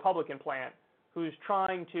or a Republican plant who's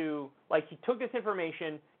trying to, like, he took this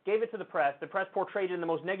information, gave it to the press portrayed it in the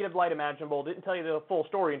most negative light imaginable, didn't tell you the full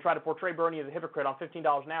story, and tried to portray Bernie as a hypocrite on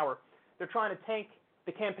 $15 an hour. They're trying to tank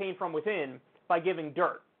the campaign from within by giving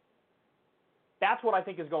dirt. That's what I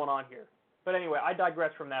think is going on here. But anyway, I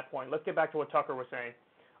digress from that point. Let's get back to what Tucker was saying.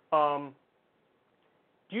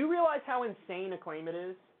 Do you realize how insane a claim it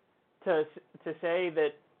is to say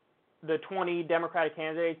that the 20 Democratic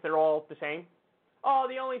candidates, they're all the same? Oh,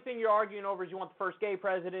 the only thing you're arguing over is you want the first gay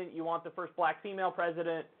president, you want the first black female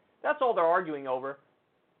president. That's all they're arguing over.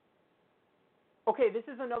 Okay, this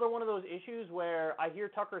is another one of those issues where I hear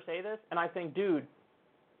Tucker say this, and I think, dude,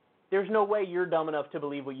 there's no way you're dumb enough to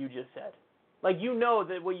believe what you just said. Like, you know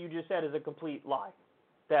that what you just said is a complete lie.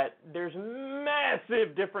 That there's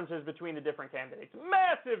massive differences between the different candidates.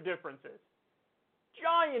 Massive differences.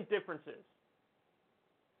 Giant differences.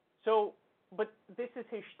 So, but this is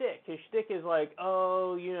his shtick. His shtick is like,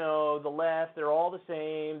 oh, the left, they're all the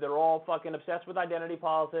same. They're all fucking obsessed with identity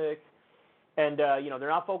politics. And, they're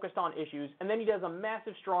not focused on issues. And then he does a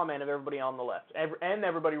massive straw man of everybody on the left and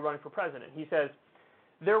everybody running for president. He says,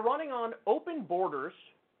 they're running on open borders.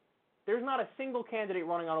 There's not a single candidate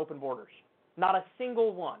running on open borders. Not a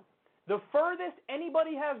single one. The furthest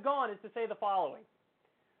anybody has gone is to say the following.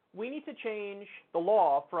 We need to change the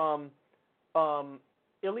law from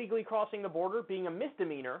illegally crossing the border being a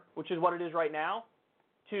misdemeanor, which is what it is right now,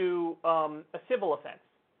 to a civil offense.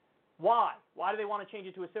 Why? Why do they want to change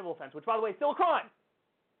it to a civil offense? Which, by the way, is still a crime.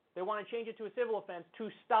 They want to change it to a civil offense to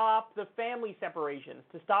stop the family separations,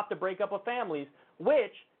 to stop the breakup of families,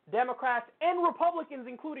 which Democrats and Republicans,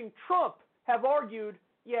 including Trump, have argued,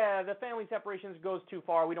 yeah, the family separations goes too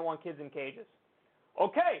far. We don't want kids in cages.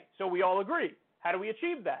 Okay, so we all agree. How do we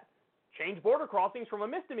achieve that? Change border crossings from a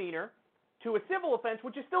misdemeanor to a civil offense,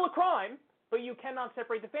 which is still a crime, but you cannot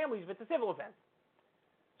separate the families if it's a civil offense.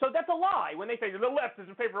 So that's a lie when they say the left is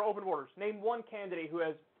in favor of open borders. Name one candidate who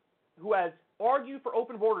has argued for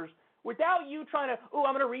open borders without you trying to,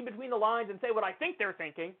 I'm going to read between the lines and say what I think they're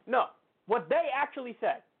thinking. No. What they actually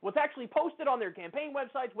said, what's actually posted on their campaign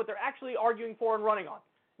websites, what they're actually arguing for and running on.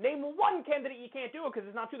 Name one candidate you can't do it because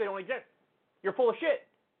it's not true. They don't exist. You're full of shit.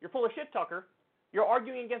 You're full of shit, Tucker. You're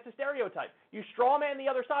arguing against a stereotype. You straw man the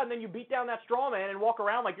other side, and then you beat down that straw man and walk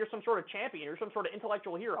around like you're some sort of champion. You're some sort of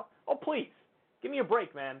intellectual hero. Oh, please. Give me a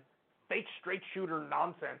break, man. Fake straight shooter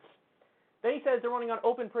nonsense. Then he says they're running on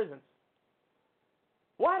open prisons.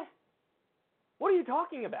 What? What are you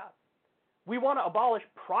talking about? We want to abolish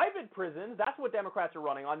private prisons. That's what Democrats are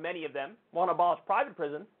running on, many of them. Want to abolish private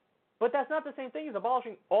prisons. But that's not the same thing as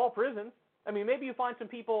abolishing all prisons. I mean, maybe you find some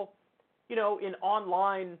people, in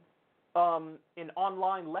online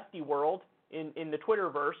lefty world, in the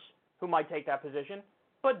Twitterverse, who might take that position.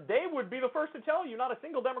 But they would be the first to tell you not a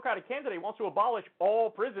single Democratic candidate wants to abolish all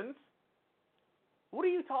prisons. What are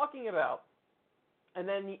you talking about? And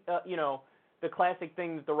then, the classic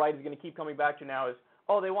thing that the right is going to keep coming back to now is,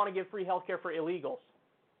 they want to give free health care for illegals.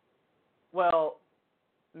 Well,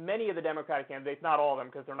 many of the Democratic candidates, not all of them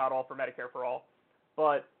because they're not all for Medicare for all,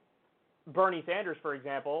 but Bernie Sanders, for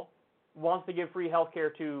example, wants to give free health care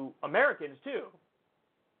to Americans too.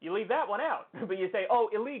 You leave that one out, but you say,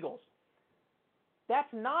 illegals.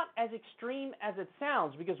 That's not as extreme as it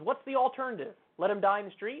sounds, because what's the alternative? Let them die in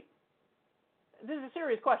the street? This is a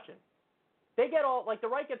serious question. They get all, the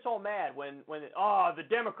right gets all mad when the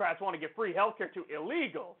Democrats want to give free health care to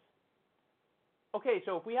illegals. Okay,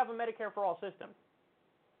 so if we have a Medicare for all system,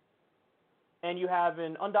 and you have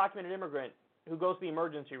an undocumented immigrant who goes to the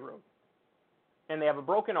emergency room, and they have a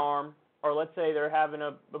broken arm, or let's say they're having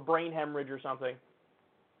a brain hemorrhage or something,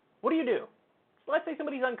 what do you do? Let's say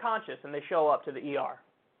somebody's unconscious and they show up to the ER.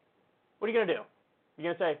 What are you going to do?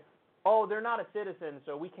 You're going to say, they're not a citizen,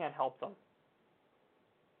 so we can't help them.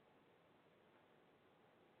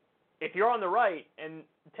 If you're on the right and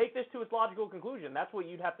take this to its logical conclusion, that's what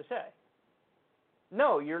you'd have to say.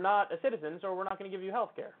 No, you're not a citizen, so we're not going to give you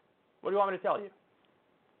health care. What do you want me to tell you?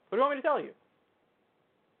 What do you want me to tell you?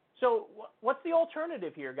 So what's the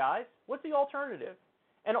alternative here, guys? What's the alternative?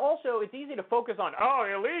 And also, it's easy to focus on,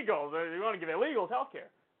 illegals. You want to give illegals health care.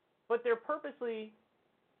 But they're purposely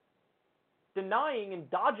denying and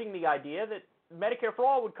dodging the idea that Medicare for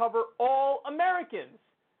all would cover all Americans.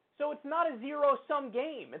 So it's not a zero-sum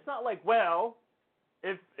game. It's not like,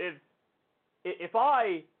 if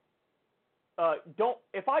I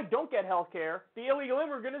don't get health care, the illegal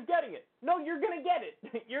immigrant is getting it. No, you're going to get it.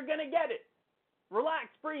 You're going to get it. Relax,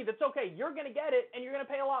 breathe. It's okay. You're going to get it, and you're going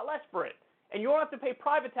to pay a lot less for it. And you won't have to pay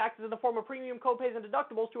private taxes in the form of premium copays and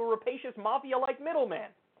deductibles to a rapacious mafia-like middleman.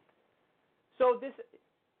 So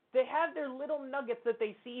they have their little nuggets that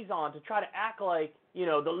they seize on to try to act like,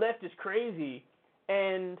 the left is crazy.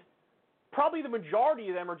 And probably the majority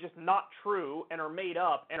of them are just not true and are made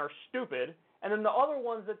up and are stupid. And then the other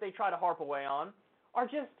ones that they try to harp away on are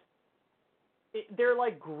they're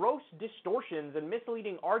like gross distortions and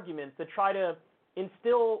misleading arguments that try to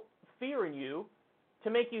instill fear in you to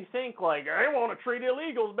make you think like, I want to treat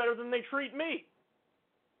illegals better than they treat me.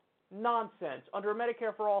 Nonsense. Under a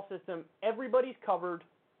Medicare for all system, everybody's covered,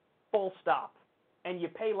 full stop, and you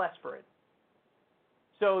pay less for it.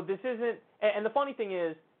 So this isn't, and the funny thing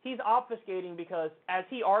is, he's obfuscating because as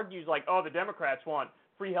he argues like, the Democrats want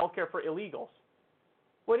free health care for illegals.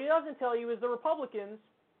 What he doesn't tell you is the Republicans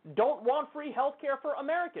don't want free health care for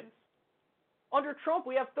Americans. Under Trump,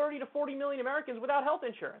 we have 30 to 40 million Americans without health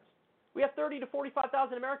insurance. We have 30 to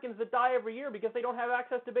 45,000 Americans that die every year because they don't have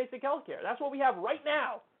access to basic health care. That's what we have right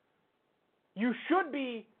now. You should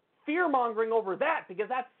be fear-mongering over that because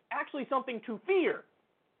that's actually something to fear.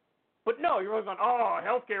 But no, you're always going,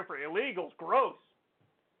 health care for illegals, gross.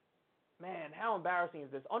 Man, how embarrassing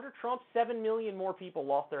is this? Under Trump, 7 million more people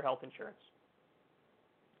lost their health insurance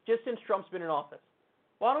just since Trump's been in office.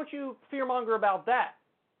 Why don't you fearmonger about that,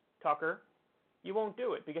 Tucker? You won't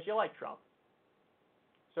do it because you like Trump.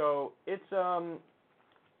 So it's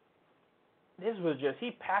this was just,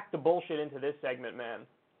 he packed the bullshit into this segment, man.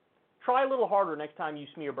 Try a little harder next time you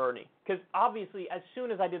smear Bernie, because obviously as soon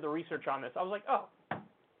as I did the research on this, I was like,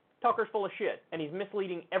 Tucker's full of shit, and he's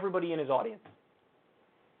misleading everybody in his audience.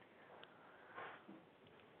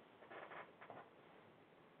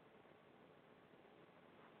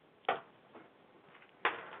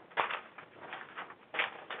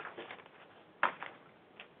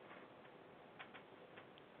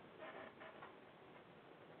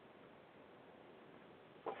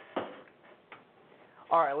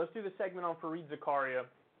 All right, let's do the segment on Fareed Zakaria,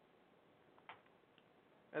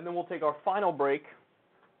 and then we'll take our final break.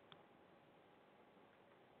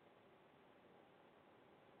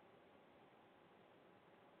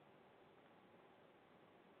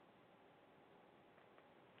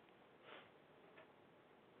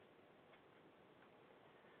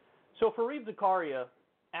 So Fareed Zakaria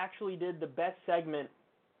actually did the best segment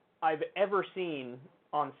I've ever seen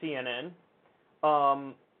on CNN.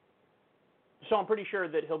 So I'm pretty sure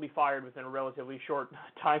that he'll be fired within a relatively short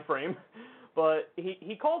time frame. But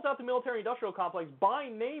he calls out the military-industrial complex by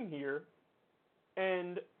name here,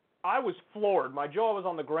 and I was floored. My jaw was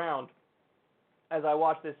on the ground as I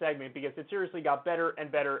watched this segment because it seriously got better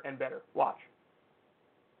and better and better. Watch.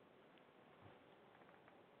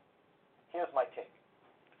 Here's my take.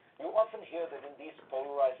 You often hear that in these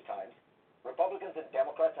polarized times, Republicans and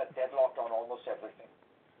Democrats are deadlocked on almost everything.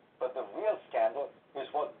 But the real scandal is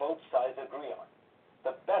what both sides agree on.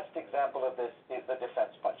 The best example of this is the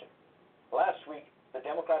defense budget. Last week, the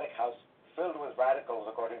Democratic House, filled with radicals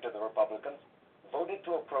according to the Republicans, voted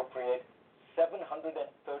to appropriate $733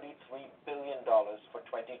 billion for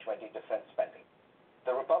 2020 defense spending.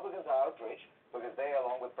 The Republicans are outraged because they,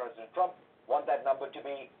 along with President Trump, want that number to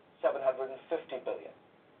be $750 billion.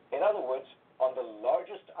 In other words, on the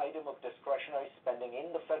largest item of discretionary spending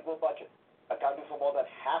in the federal budget, accounting for more than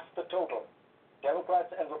half the total,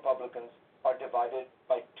 Democrats and Republicans are divided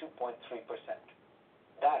by 2.3%.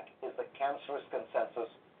 That is the cancerous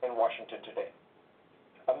consensus in Washington today.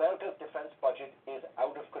 America's defense budget is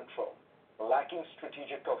out of control, lacking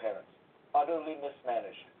strategic coherence, utterly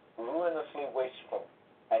mismanaged, ruinously wasteful,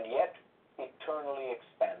 and yet eternally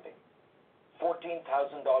expanding. $14,000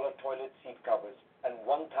 toilet seat covers and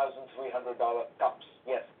 $1,300 cups,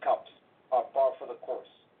 yes, cups, are par for the course.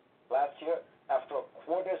 Last year, after a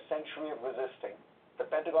quarter century of resisting, the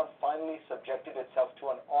Pentagon finally subjected itself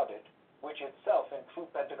to an audit, which itself, in true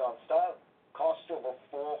Pentagon style, cost over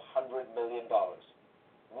 $400 million.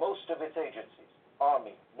 Most of its agencies,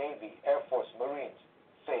 Army, Navy, Air Force, Marines,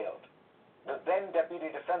 failed. The then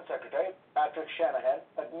Deputy Defense Secretary, Patrick Shanahan,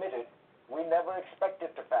 admitted, "We never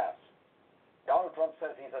expected to pass." Donald Trump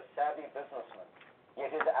says he's a savvy businessman,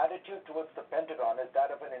 yet his attitude towards the Pentagon is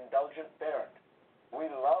that of an indulgent parent. "We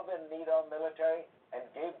love and need our military and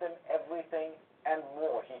gave them everything and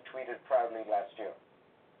more," he tweeted proudly last year.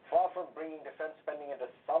 Far from bringing defense spending into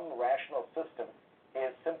some rational system, he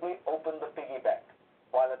has simply opened the piggy bank,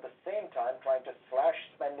 while at the same time trying to slash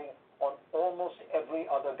spending on almost every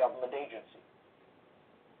other government agency.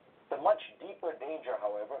 The much deeper danger,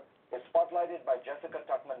 however, is spotlighted by Jessica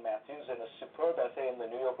Tuckman Matthews in a superb essay in the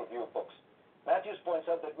New York Review of Books. Matthews points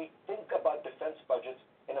out that we think about defense budgets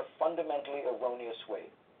in a fundamentally erroneous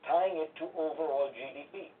way, tying it to overall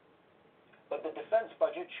GDP. But the defense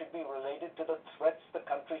budget should be related to the threats the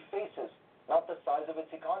country faces, not the size of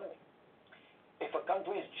its economy. If a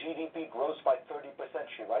country's GDP grows by 30%,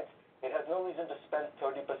 she writes, it has no reason to spend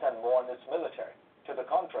 30% more on its military. To the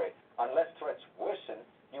contrary, unless threats worsen,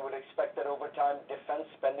 you would expect that over time, defense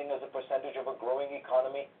spending as a percentage of a growing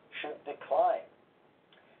economy should decline.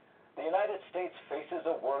 The United States faces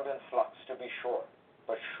a world in flux, to be sure,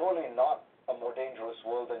 but surely not a more dangerous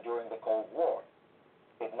world than during the Cold War.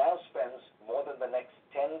 It now spends more than the next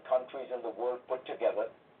 10 countries in the world put together,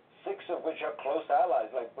 6 of which are close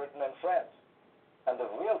allies like Britain and France. And the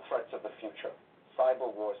real threats of the future,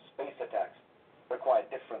 cyber wars, space attacks, require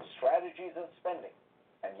different strategies and spending.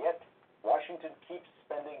 And yet, Washington keeps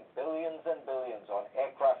spending billions and billions on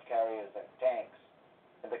aircraft carriers and tanks.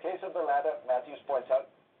 In the case of the latter, Matthews points out,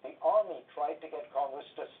 the Army tried to get Congress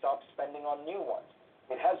to stop spending on new ones.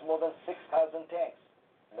 It has more than 6,000 tanks.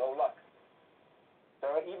 No luck. There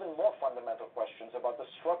are even more fundamental questions about the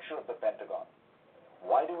structure of the Pentagon.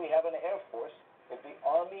 Why do we have an Air Force if the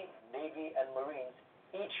Army, Navy, and Marines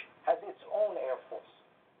each has its own Air Force?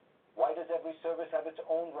 Why does every service have its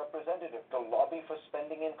own representative to lobby for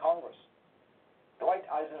spending in Congress? Dwight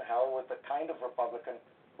Eisenhower was the kind of Republican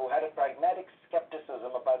who had a pragmatic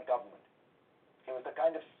skepticism about government. He was the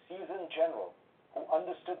kind of seasoned general who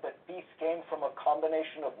understood that peace came from a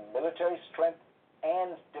combination of military strength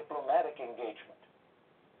and diplomatic engagement.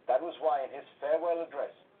 That was why in his farewell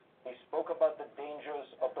address, he spoke about the dangers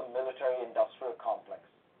of the military-industrial complex.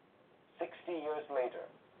 60 years later,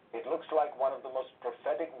 it looks like one of the most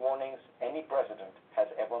prophetic warnings any president has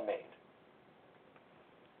ever made.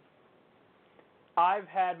 I've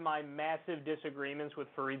had my massive disagreements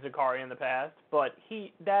with Fareed Zakaria in the past, but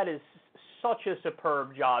that is such a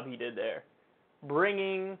superb job he did there.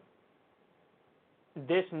 Bringing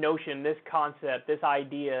this notion, this concept, this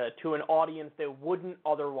idea to an audience that wouldn't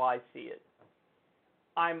otherwise see it.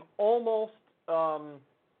 I'm almost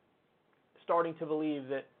starting to believe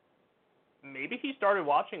that maybe he started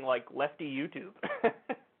watching, like, lefty YouTube.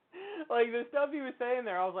 Like, the stuff he was saying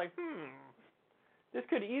there, I was like, this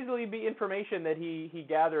could easily be information that he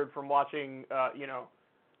gathered from watching,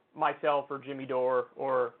 myself or Jimmy Dore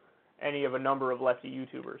or any of a number of lefty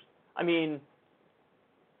YouTubers. I mean,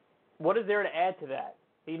 what is there to add to that?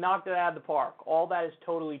 He knocked it out of the park. All that is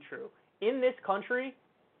totally true. In this country,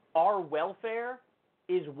 our welfare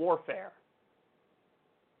is warfare.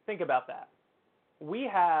 Think about that. We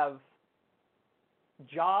have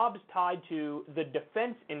jobs tied to the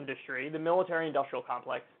defense industry, the military-industrial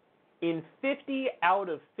complex, in 50 out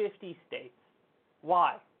of 50 states.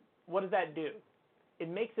 Why? What does that do? It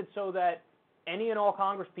makes it so that any and all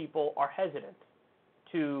Congress people are hesitant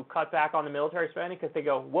to cut back on the military spending because they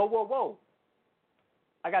go, whoa, whoa, whoa.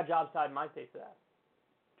 I got jobs tied in my state to that.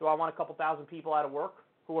 Do I want a couple thousand people out of work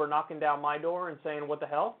who are knocking down my door and saying, what the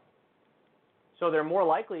hell? So they're more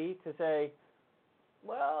likely to say,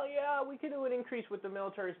 well, yeah, we could do an increase with the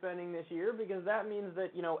military spending this year because that means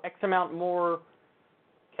that, X amount more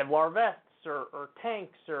Kevlar vests or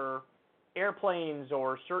tanks or airplanes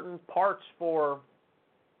or certain parts for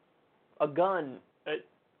a gun,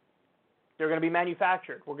 they're going to be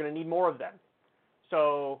manufactured. We're going to need more of them.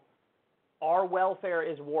 So our welfare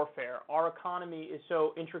is warfare. Our economy is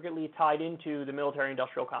so intricately tied into the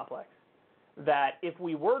military-industrial complex that if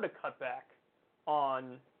we were to cut back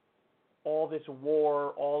on all this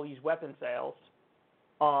war, all these weapon sales,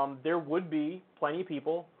 there would be plenty of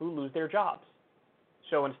people who lose their jobs.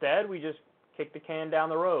 So instead, we just kick the can down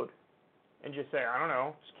the road and just say, I don't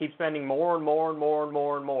know, just keep spending more and more and more and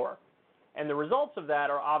more and more. And the results of that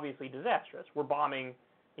are obviously disastrous. We're bombing,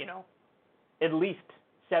 at least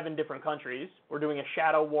 7 different countries. We're doing a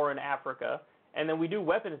shadow war in Africa. And then we do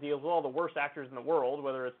weapons deals with all the worst actors in the world,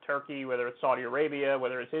 whether it's Turkey, whether it's Saudi Arabia,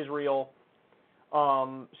 whether it's Israel.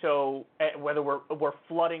 So whether we're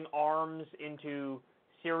flooding arms into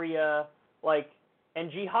Syria, and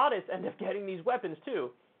jihadists end up getting these weapons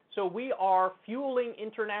too. So we are fueling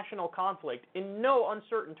international conflict in no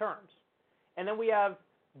uncertain terms. And then we have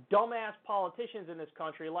dumbass politicians in this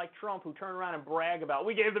country like Trump who turn around and brag about,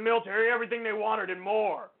 we gave the military everything they wanted and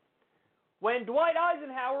more. When Dwight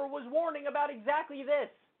Eisenhower was warning about exactly this.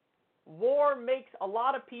 War makes a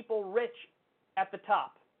lot of people rich at the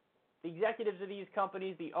top. The executives of these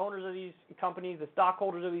companies, the owners of these companies, the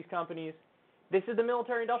stockholders of these companies. This is the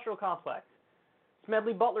military-industrial complex.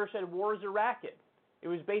 Smedley Butler said war is a racket. It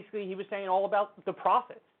was basically, he was saying all about the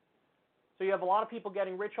profits. So you have a lot of people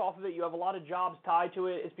getting rich off of it. You have a lot of jobs tied to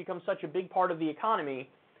it. It's become such a big part of the economy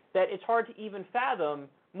that it's hard to even fathom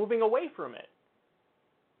moving away from it.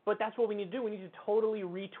 But that's what we need to do. We need to totally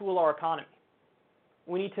retool our economy.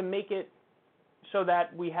 We need to make it so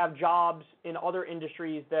that we have jobs in other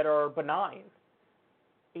industries that are benign.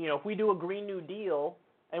 If we do a Green New Deal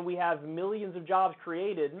and we have millions of jobs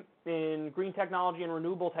created in green technology and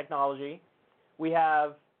renewable technology, we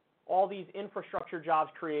have all these infrastructure jobs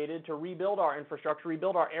created to rebuild our infrastructure,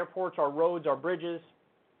 rebuild our airports, our roads, our bridges,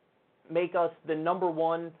 make us the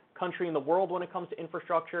 #1 country in the world when it comes to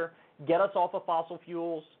infrastructure, get us off of fossil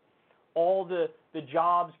fuels, all the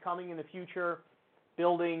jobs coming in the future,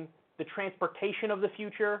 building the transportation of the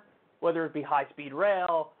future, whether it be high-speed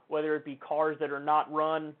rail, whether it be cars that are not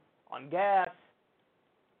run on gas.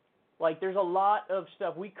 There's a lot of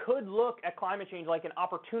stuff. We could look at climate change like an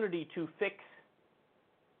opportunity to fix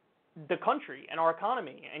the country and our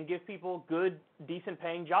economy and give people good,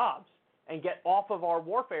 decent-paying jobs and get off of our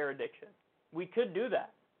warfare addiction. We could do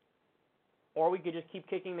that. Or we could just keep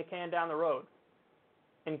kicking the can down the road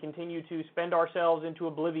and continue to spend ourselves into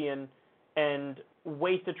oblivion and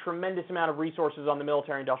waste a tremendous amount of resources on the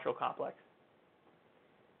military-industrial complex.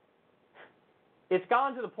 It's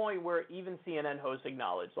gone to the point where even CNN hosts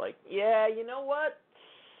acknowledge, yeah, you know what?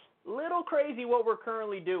 Little crazy what we're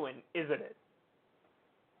currently doing, isn't it?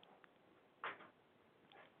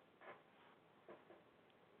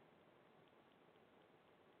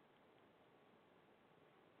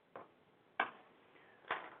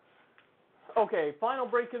 Okay, final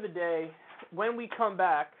break of the day. When we come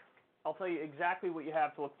back, I'll tell you exactly what you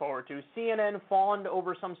have to look forward to. CNN fawned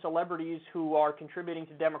over some celebrities who are contributing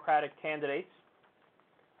to Democratic candidates.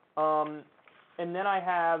 And then I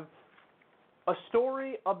have a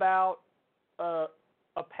story about a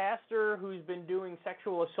pastor who's been doing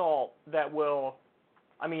sexual assault that will,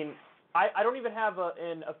 I don't even have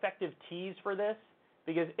an effective tease for this,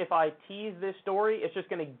 because if I tease this story, it's just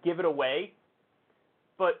going to give it away.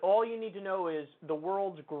 But all you need to know is the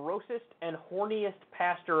world's grossest and horniest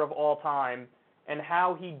pastor of all time and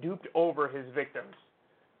how he duped over his victims.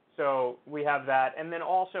 So we have that. And then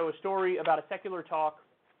also a story about a Secular Talk,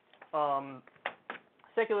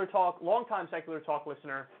 longtime Secular Talk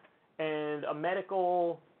listener, and a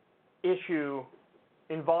medical issue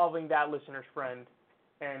involving that listener's friend.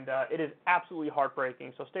 And it is absolutely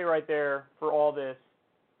heartbreaking. So stay right there for all this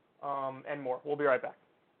and more. We'll be right back.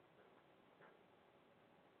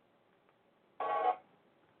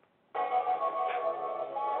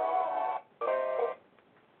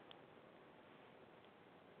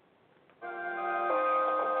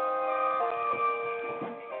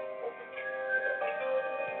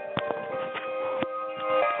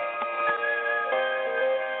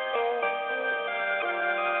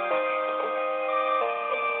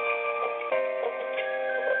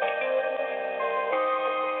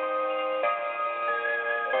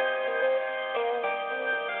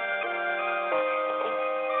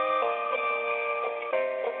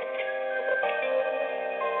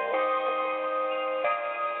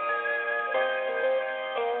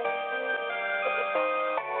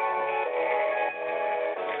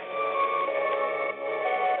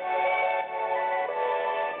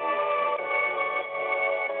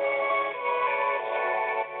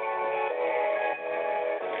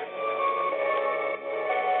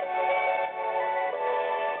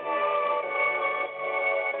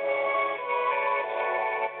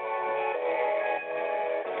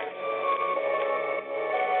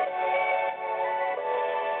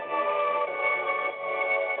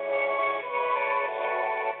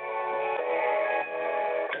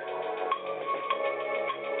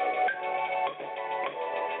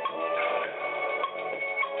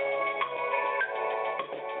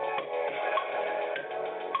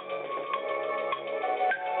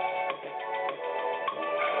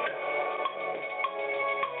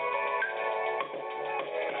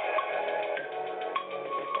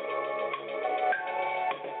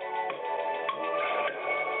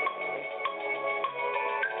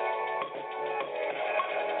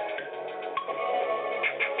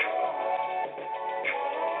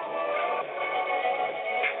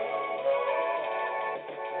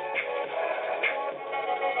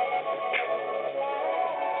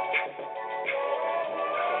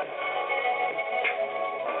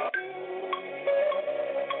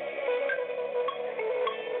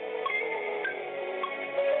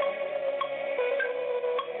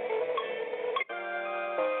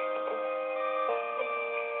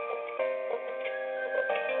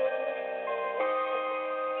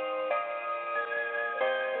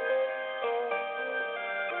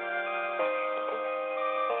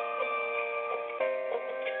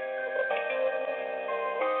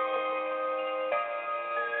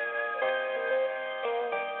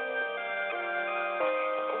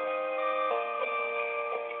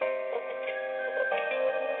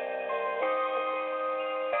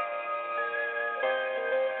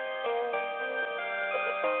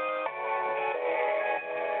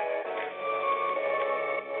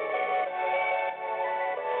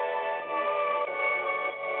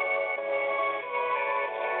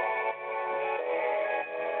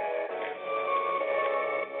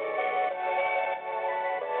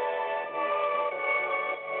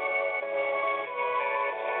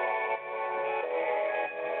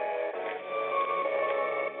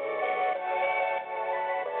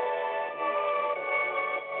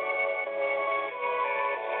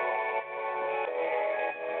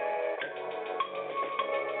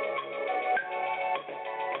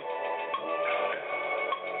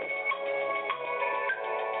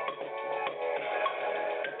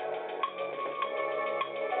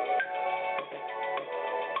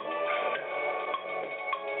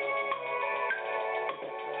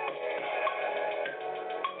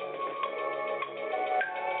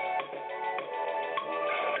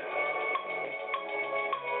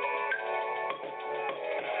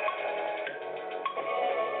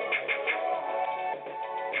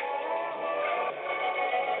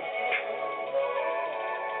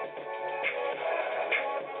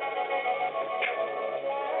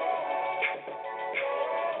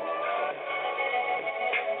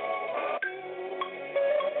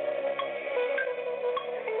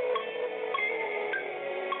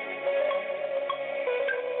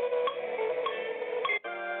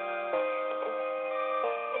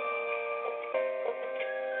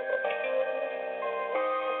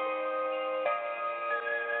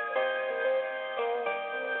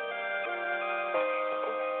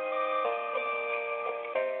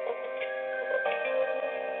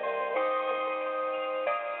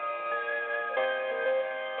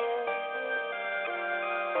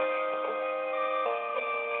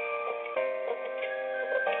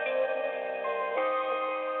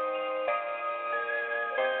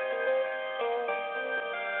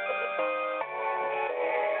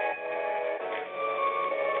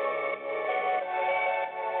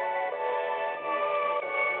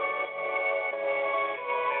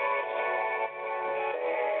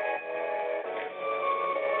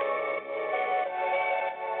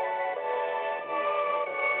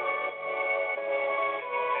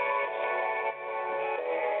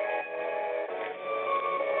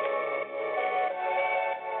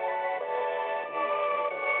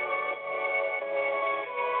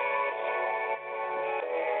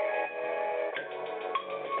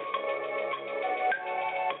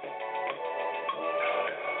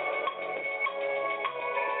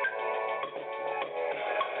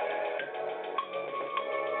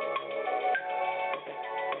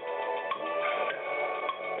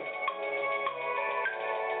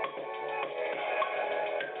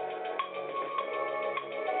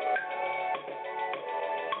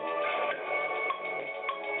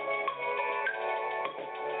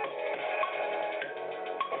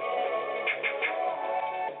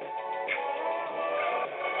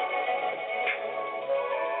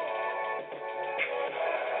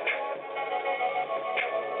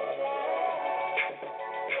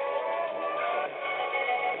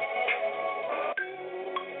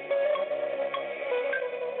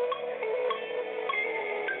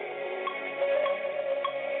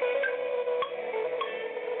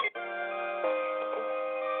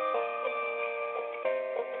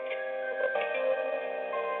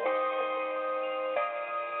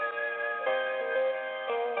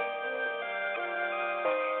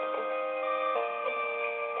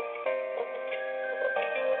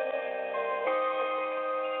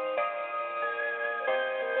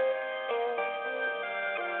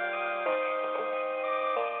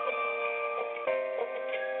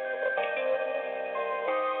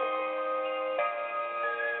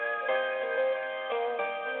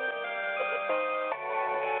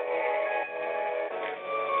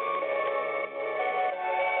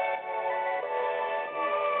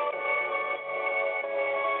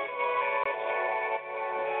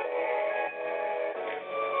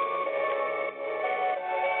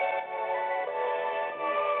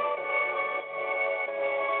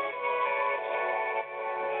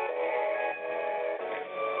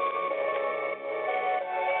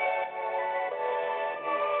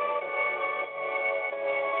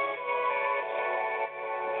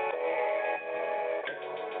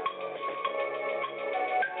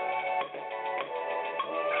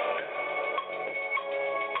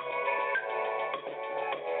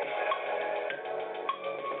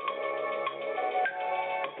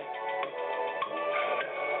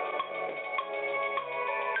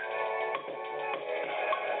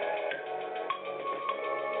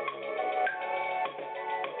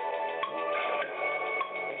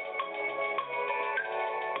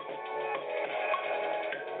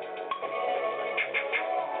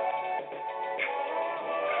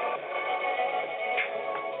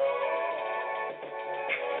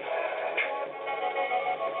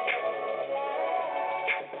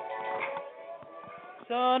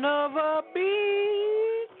 son of a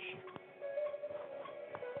bitch.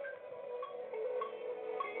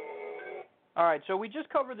 All right, so we just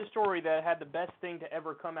covered the story that had the best thing to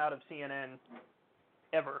ever come out of CNN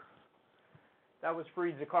ever. That was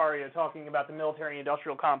Fareed Zakaria talking about the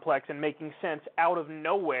military-industrial complex and making sense out of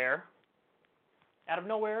nowhere. Out of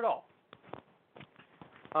nowhere at all.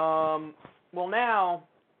 Well, now,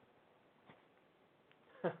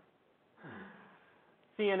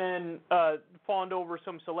 CNN fawned over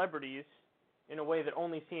some celebrities in a way that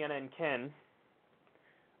only CNN can.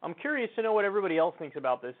 I'm curious to know what everybody else thinks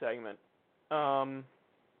about this segment. But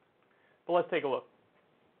let's take a look.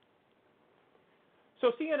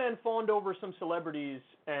 So CNN fawned over some celebrities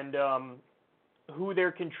and who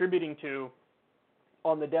they're contributing to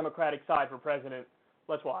on the Democratic side for president.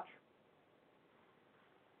 Let's watch.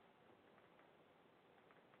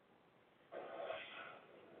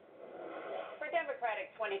 For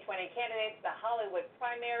Democratic 2020 candidates, the Hollywood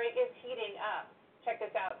primary is heating up. Check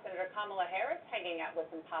this out. Senator Kamala Harris hanging out with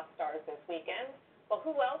some pop stars this weekend. Well,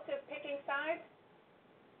 who else is picking sides?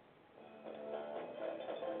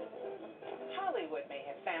 Hollywood may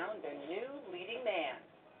have found a new leading man.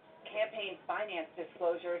 Campaign finance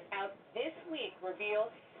disclosures out this week reveal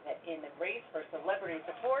that in the race for celebrity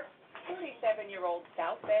support, 37-year-old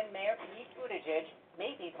South Bend Mayor Pete Buttigieg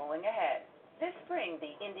may be pulling ahead. This spring,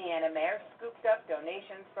 the Indiana mayor scooped up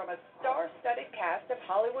donations from a star-studded cast of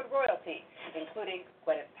Hollywood royalty, including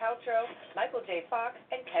Gwyneth Paltrow, Michael J. Fox,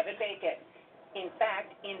 and Kevin Bacon. In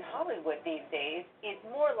fact, in Hollywood these days, it's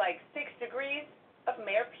more like 6 degrees of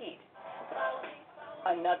Mayor Pete.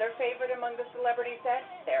 Another favorite among the celebrity set,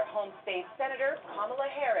 their home state senator, Kamala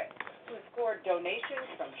Harris, who scored donations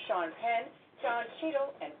from Sean Penn, Don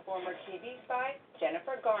Cheadle, and former TV spy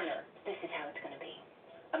Jennifer Garner. This is how it's going to be.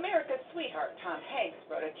 America's sweetheart, Tom Hanks,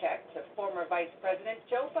 wrote a check to former Vice President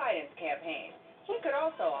Joe Biden's campaign. He could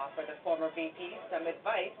also offer the former VP some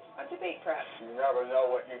advice on debate prep. You never know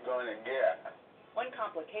what you're going to get. One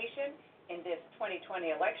complication in this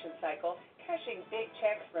 2020 election cycle, cashing big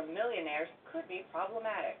checks from millionaires could be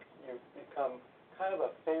problematic. You've become kind of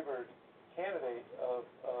a favored candidate of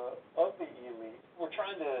the elite. We're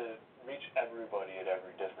trying to reach everybody at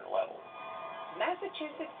every different level.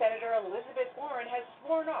 Massachusetts Senator Elizabeth Warren has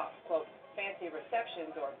sworn off, quote, fancy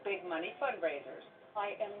receptions or big money fundraisers.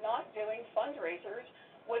 I am not doing fundraisers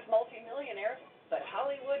with multimillionaires, but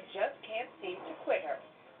Hollywood just can't seem to quit her.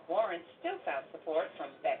 Warren still found support from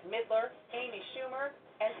Bette Midler, Amy Schumer,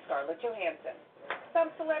 and Scarlett Johansson. Some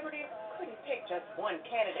celebrities couldn't pick just one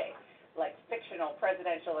candidate, like fictional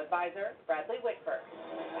presidential advisor Bradley Whitford.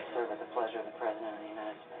 I serve at the pleasure of the President of the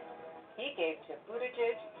United States. He gave to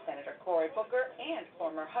Buttigieg, Senator Cory Booker, and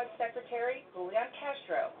former HUD Secretary Julian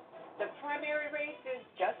Castro. The primary race is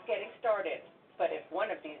just getting started. But if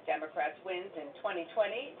one of these Democrats wins in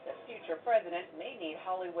 2020, the future president may need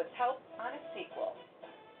Hollywood's help on a sequel.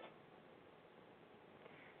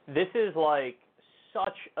 This is like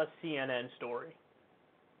such a CNN story.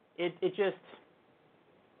 It just,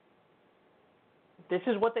 this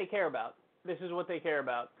is what they care about. This is what they care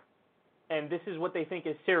about. And this is what they think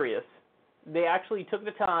is serious. They actually took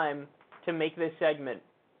the time to make this segment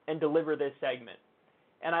and deliver this segment.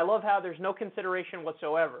 And I love how there's no consideration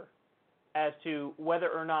whatsoever as to whether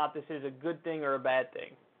or not this is a good thing or a bad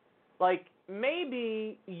thing. Like,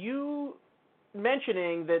 maybe you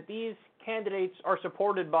mentioning that these candidates are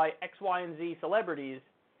supported by X, Y, and Z celebrities,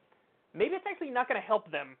 maybe it's actually not going to help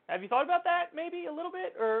them. Have you thought about that maybe a little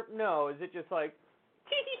bit? Or no, is it just like,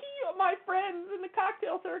 my friends in the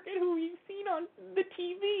cocktail circuit who you've seen on the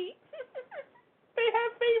TV, they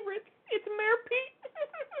have favorites. It's Mayor Pete.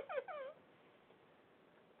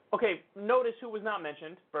 Okay, notice who was not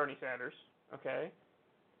mentioned, Bernie Sanders, okay?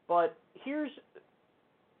 But here's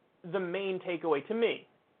the main takeaway to me.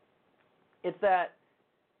 It's that,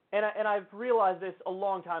 and I've realized this a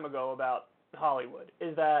long time ago about Hollywood,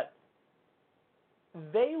 is that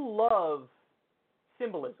they love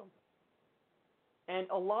symbolism. And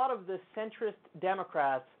a lot of the centrist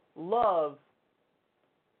Democrats love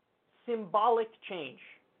symbolic change.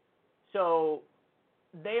 So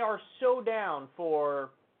they are so down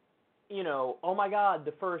for, you know, oh my God,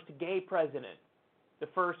 the first gay president, the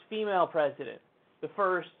first female president, the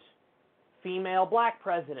first female black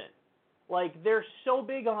president. Like, they're so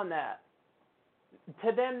big on that.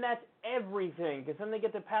 To them, that's everything, because then they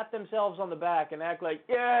get to pat themselves on the back and act like,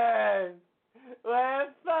 yeah, we're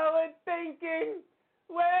forward thinking.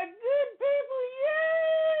 We're good people,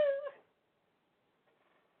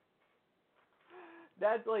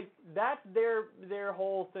 yeah! That's their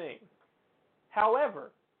whole thing.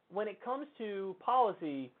 However, when it comes to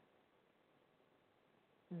policy,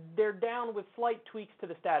 they're down with slight tweaks to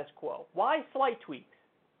the status quo. Why slight tweaks?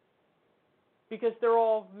 Because they're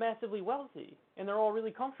all massively wealthy and they're all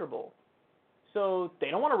really comfortable. So they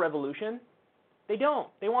don't want a revolution. They don't.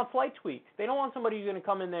 They want slight tweaks. They don't want somebody who's going to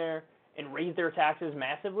come in there and raise their taxes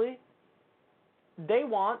massively. They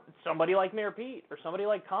want somebody like Mayor Pete or somebody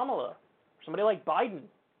like Kamala or somebody like Biden,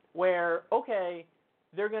 where, okay,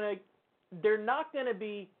 they're not going to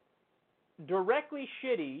be directly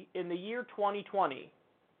shitty in the year 2020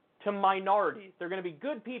 to minorities. They're going to be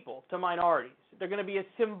good people to minorities. They're going to be a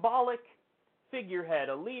symbolic figurehead,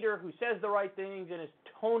 a leader who says the right things and is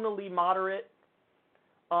tonally moderate.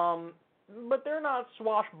 But they're not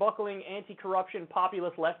swashbuckling anti-corruption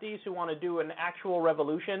populist lefties who want to do an actual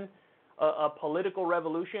revolution, a political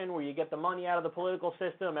revolution where you get the money out of the political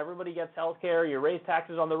system, everybody gets health care, you raise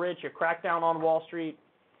taxes on the rich, you crack down on Wall Street.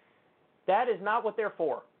 That is not what they're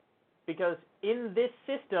for, because in this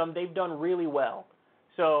system they've done really well.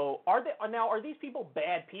 So are these people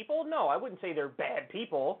bad people? No, I wouldn't say they're bad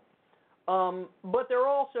people, but they're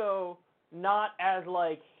also not as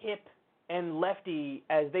hip and lefty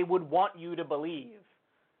as they would want you to believe.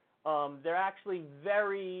 They're actually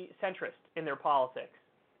very centrist in their politics,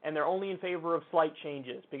 and they're only in favor of slight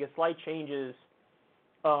changes, because slight changes,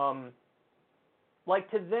 to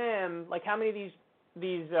them, how many of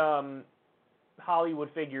these Hollywood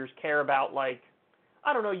figures care about,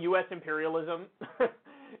 U.S. imperialism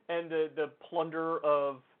and the plunder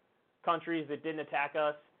of countries that didn't attack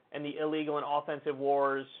us and the illegal and offensive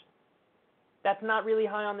wars? That's not really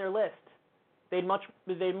high on their list. They'd much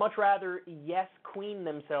rather queen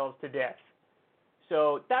themselves to death.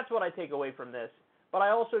 So that's what I take away from this. But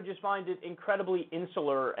I also just find it incredibly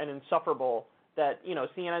insular and insufferable that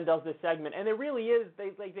CNN does this segment, and it really is.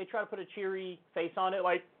 They try to put a cheery face on it,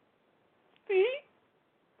 see,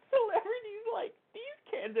 celebrities these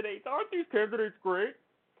candidates, aren't these candidates great?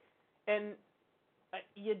 And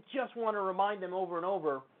you just want to remind them over and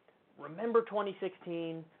over. Remember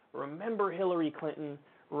 2016. Remember Hillary Clinton.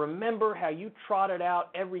 Remember how you trotted out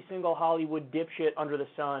every single Hollywood dipshit under the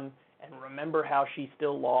sun, and remember how she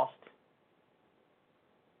still lost.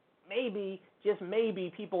 Maybe, just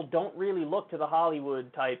maybe, people don't really look to the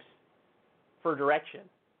Hollywood types for direction.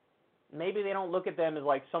 Maybe they don't look at them as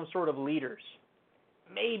some sort of leaders.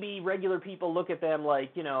 Maybe regular people look at them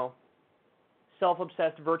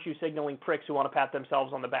self-obsessed virtue signaling pricks who want to pat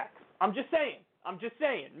themselves on the back. I'm just saying.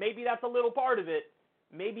 Maybe that's a little part of it.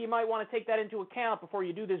 Maybe you might want to take that into account before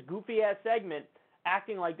you do this goofy-ass segment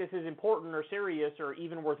acting like this is important or serious or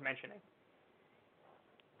even worth mentioning.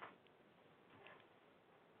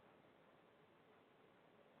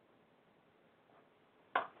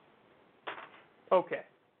 Okay.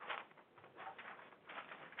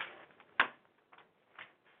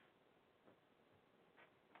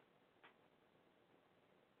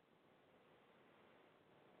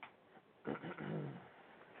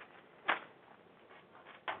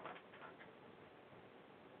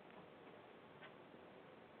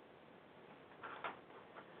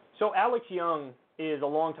 So Alex Young is a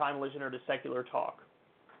longtime listener to Secular Talk.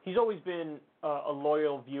 He's always been a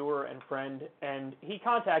loyal viewer and friend, and he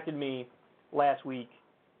contacted me last week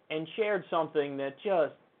and shared something that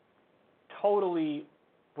just totally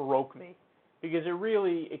broke me, because it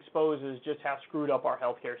really exposes just how screwed up our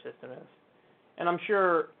healthcare system is. And I'm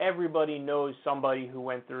sure everybody knows somebody who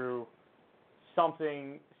went through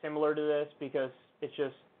something similar to this, because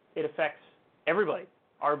it affects everybody.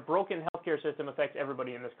 Our broken healthcare system affects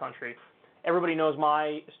everybody in this country. Everybody knows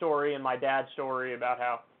my story and my dad's story about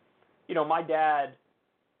how, my dad,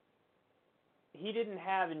 he didn't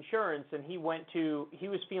have insurance, and he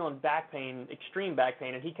was feeling back pain, extreme back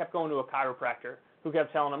pain, and he kept going to a chiropractor who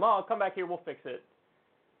kept telling him, come back here, we'll fix it.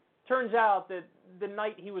 Turns out that the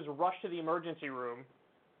night he was rushed to the emergency room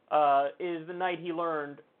is the night he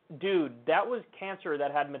learned, dude, that was cancer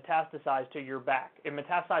that had metastasized to your back. It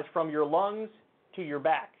metastasized from your lungs to your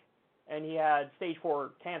back, and he had stage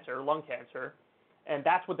 4 cancer, lung cancer, and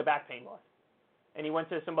that's what the back pain was. And he went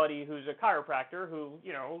to somebody who's a chiropractor who,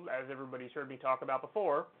 as everybody's heard me talk about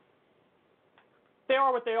before, they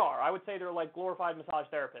are what they are. I would say they're like glorified massage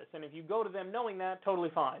therapists, and if you go to them knowing that,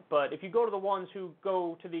 totally fine. But if you go to the ones who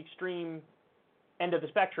go to the extreme end of the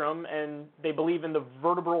spectrum and they believe in the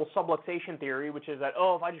vertebral subluxation theory, which is that,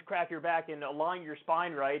 if I just crack your back and align your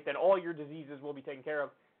spine right, then all your diseases will be taken care of,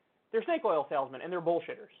 they're snake oil salesmen, and they're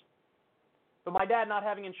bullshitters. But my dad, not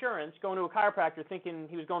having insurance, going to a chiropractor thinking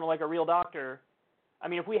he was going to a real doctor,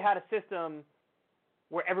 if we had a system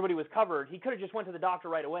where everybody was covered, he could have just went to the doctor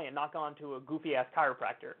right away and not gone to a goofy-ass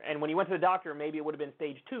chiropractor. And when he went to the doctor, maybe it would have been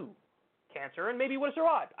stage 2 cancer, and maybe he would have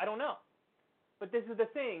survived. I don't know. But this is the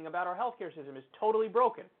thing about our healthcare system. It's totally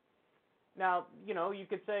broken. Now, you know, you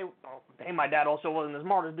could say, oh, hey, my dad also wasn't the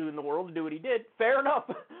smartest dude in the world to do what he did. Fair enough.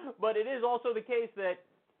 But it is also the case that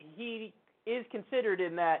he is considered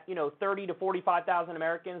in that, 30 to 45,000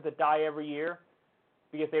 Americans that die every year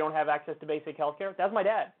because they don't have access to basic health care. That's my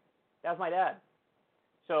dad.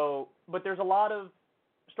 So, but there's a lot of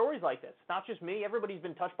stories like this. It's not just me. Everybody's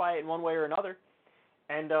been touched by it in one way or another.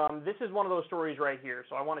 And this is one of those stories right here.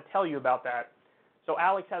 So I want to tell you about that. So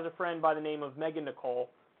Alex has a friend by the name of Megan Nicole.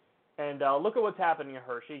 And look at what's happening to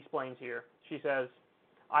her. She explains here. She says,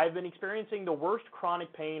 I've been experiencing the worst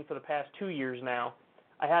chronic pain for the past 2 years now.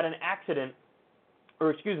 I had an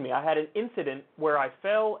incident where I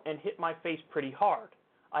fell and hit my face pretty hard.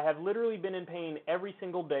 I have literally been in pain every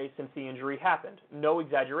single day since the injury happened. No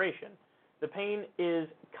exaggeration. The pain is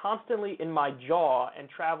constantly in my jaw and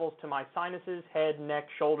travels to my sinuses, head, neck,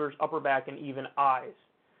 shoulders, upper back, and even eyes.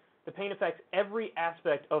 The pain affects every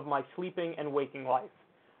aspect of my sleeping and waking life.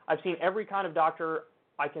 I've seen every kind of doctor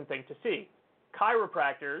I can think to see.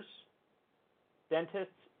 Chiropractors,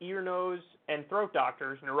 dentists, ear, nose, and throat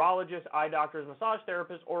doctors, neurologists, eye doctors, massage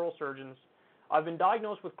therapists, oral surgeons. I've been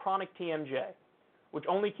diagnosed with chronic TMJ, which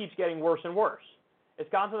only keeps getting worse and worse. It's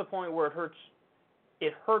gotten to the point where it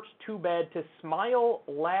hurts too bad to smile,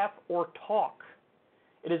 laugh, or talk.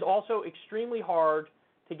 It is also extremely hard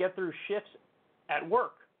to get through shifts at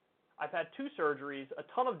work. I've had 2 surgeries, a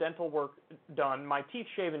ton of dental work done, my teeth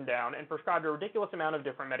shaven down, and prescribed a ridiculous amount of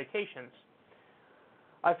different medications.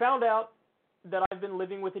 I found out that I've been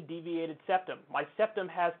living with a deviated septum. My septum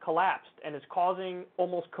has collapsed and is causing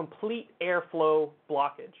almost complete airflow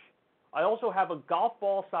blockage. I also have a golf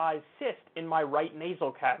ball-sized cyst in my right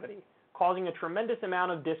nasal cavity, causing a tremendous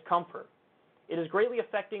amount of discomfort. It is greatly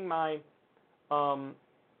affecting my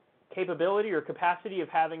capability or capacity of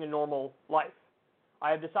having a normal life. I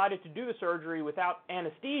have decided to do the surgery without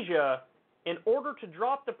anesthesia in order to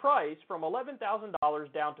drop the price from $11,000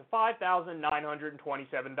 down to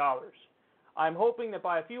 $5,927. I'm hoping that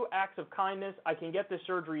by a few acts of kindness, I can get this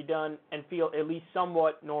surgery done and feel at least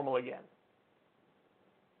somewhat normal again.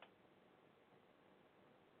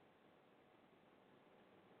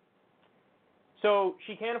 So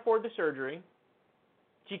she can't afford the surgery.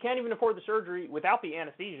 She can't even afford the surgery without the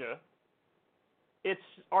anesthesia.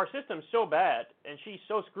 Our system's so bad, and she's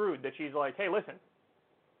so screwed that she's like, hey, listen,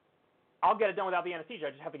 I'll get it done without the anesthesia.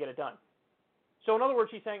 I just have to get it done. So in other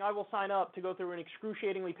words, she's saying, I will sign up to go through an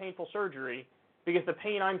excruciatingly painful surgery because the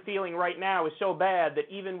pain I'm feeling right now is so bad that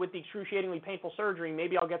even with the excruciatingly painful surgery,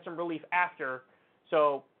 maybe I'll get some relief after.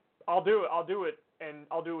 So I'll do it, and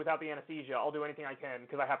I'll do it without the anesthesia. I'll do anything I can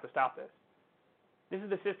because I have to stop this. This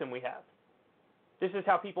is the system we have. This is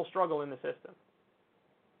how people struggle in the system.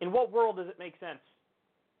 In what world does it make sense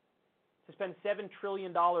to spend $7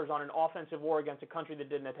 trillion on an offensive war against a country that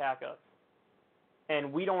didn't attack us?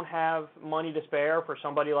 And we don't have money to spare for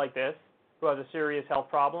somebody like this who has a serious health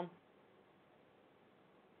problem?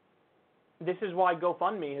 This is why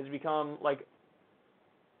GoFundMe has become like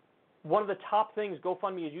one of the top things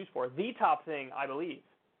GoFundMe is used for. The top thing, I believe,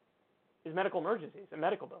 is medical emergencies and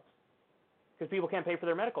medical bills because people can't pay for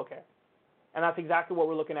their medical care. And that's exactly what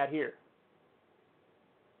we're looking at here.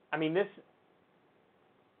 I mean,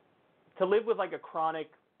 to live with like a chronic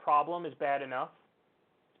problem is bad enough.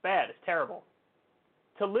 It's bad. It's terrible.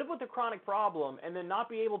 To live with a chronic problem and then not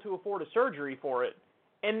be able to afford a surgery for it,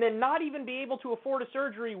 and then not even be able to afford a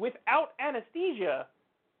surgery without anesthesia,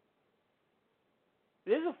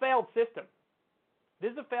 this is a failed system.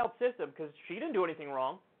 This is a failed system because she didn't do anything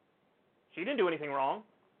wrong. She didn't do anything wrong.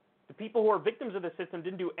 The people who are victims of the system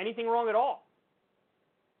didn't do anything wrong at all.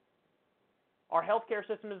 Our healthcare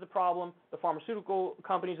system is the problem. The pharmaceutical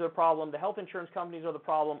companies are the problem. The health insurance companies are the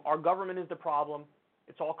problem. Our government is the problem.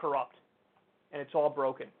 It's all corrupt, and it's all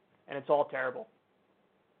broken, and it's all terrible.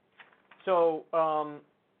 So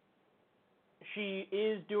she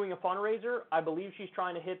is doing a fundraiser. I believe she's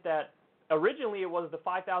trying to hit that. Originally, it was the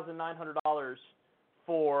 $5,900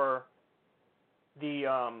 for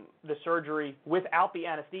the surgery without the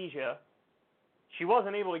anesthesia. She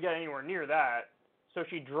wasn't able to get anywhere near that. So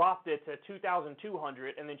she dropped it to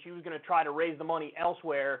 $2,200, and then she was going to try to raise the money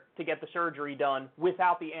elsewhere to get the surgery done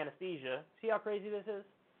without the anesthesia. See how crazy this is?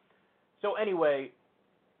 So anyway,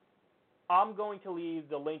 I'm going to leave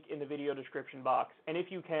the link in the video description box. And if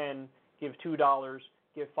you can, give $2,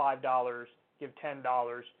 give $5, give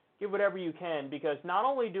 $10, give whatever you can, because not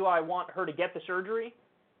only do I want her to get the surgery,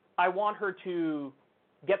 I want her to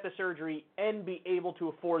get the surgery and be able to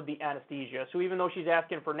afford the anesthesia. So even though she's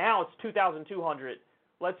asking for now, it's $2,200.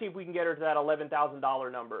 Let's see if we can get her to that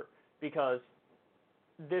 $11,000 number, because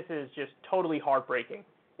this is just totally heartbreaking.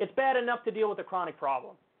 It's bad enough to deal with a chronic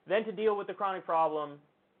problem. Then to deal with the chronic problem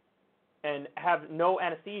and have no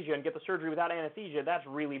anesthesia and get the surgery without anesthesia, that's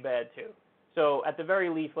really bad too. So at the very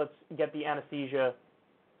least, let's get the anesthesia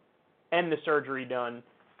and the surgery done.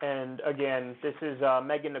 And again, this is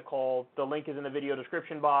Megan Nicole. The link is in the video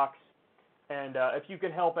description box. And if you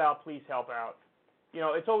can help out, please help out. You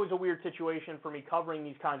know, it's always a weird situation for me covering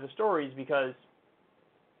these kinds of stories because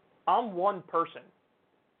I'm one person.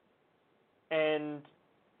 And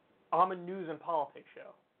I'm a news and politics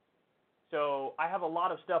show. So I have a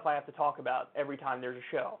lot of stuff I have to talk about every time there's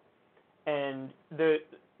a show. And the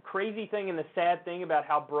crazy thing and the sad thing about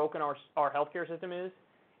how broken our healthcare system is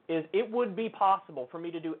it would be possible for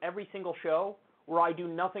me to do every single show where I do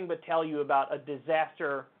nothing but tell you about a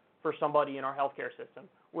disaster for somebody in our healthcare system,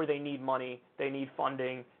 where they need money, they need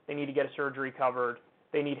funding, they need to get a surgery covered,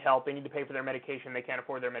 they need help, they need to pay for their medication, they can't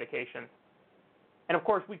afford their medication. And of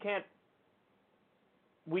course, we can't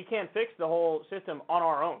fix the whole system on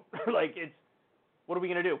our own. What are we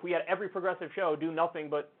going to do? If we had every progressive show do nothing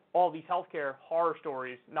but all these healthcare horror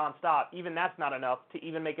stories nonstop, even that's not enough to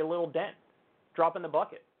even make a little dent, drop in the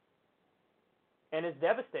bucket. And it's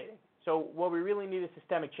devastating. So what we really need is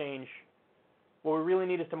systemic change. What we really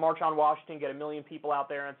need is to march on Washington, get 1 million people out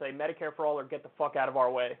there and say, Medicare for all or get the fuck out of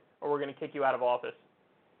our way, or we're going to kick you out of office.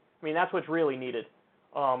 I mean, that's what's really needed.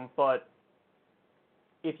 But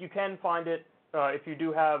if you can find it, if you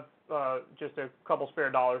do have just a couple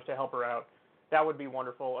spare dollars to help her out, that would be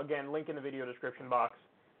wonderful. Again, link in the video description box.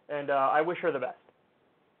 And I wish her the best.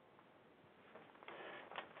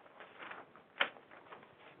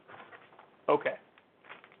 Okay.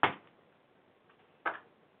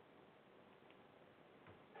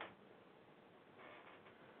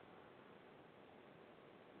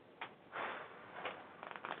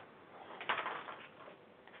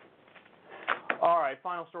 All right,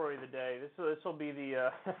 final story of the day. This will be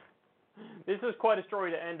the this is quite a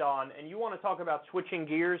story to end on, and you want to talk about switching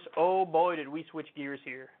gears? Oh boy, did we switch gears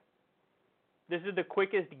here. This is the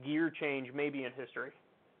quickest gear change maybe in history.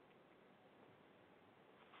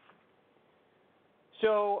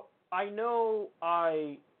 So I know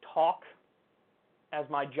I talk as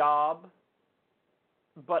my job,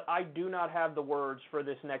 but I do not have the words for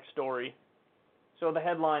this next story. So the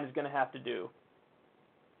headline is going to have to do.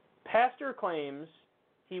 Pastor claims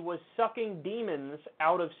he was sucking demons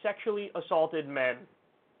out of sexually assaulted men.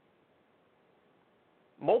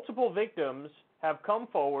 Multiple victims have come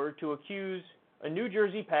forward to accuse a New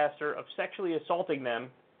Jersey pastor of sexually assaulting them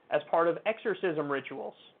as part of exorcism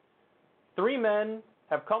rituals. 3 men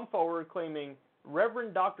have come forward claiming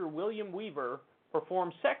Reverend Dr. William Weaver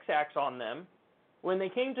performed sex acts on them when they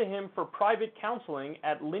came to him for private counseling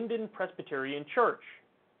at Linden Presbyterian Church,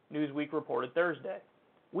 Newsweek reported Thursday.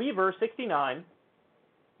 Weaver, 69,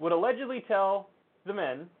 would allegedly tell the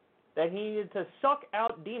men that he needed to suck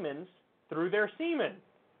out demons through their semen,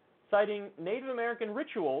 citing Native American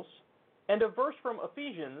rituals and a verse from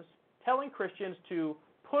Ephesians telling Christians to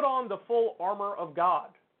put on the full armor of God.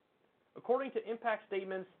 According to impact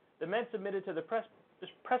statements, the men submitted to the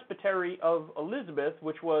Presbytery of Elizabeth,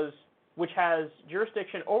 which has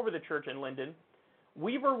jurisdiction over the church in Linden.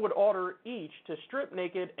 Weaver would order each to strip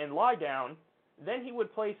naked and lie down. Then he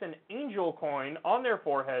would place an angel coin on their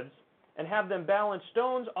foreheads and have them balance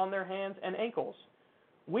stones on their hands and ankles.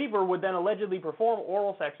 Weaver would then allegedly perform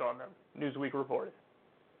oral sex on them, Newsweek reported.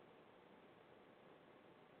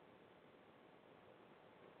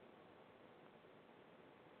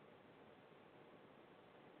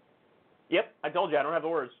 Yep, I told you I don't have the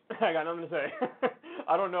words. I got nothing to say.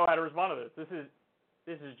 I don't know how to respond to this.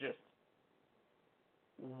 This is just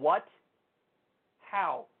what?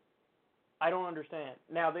 How? I don't understand.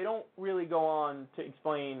 Now, they don't really go on to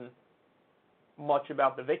explain much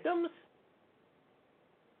about the victims.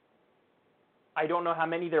 I don't know how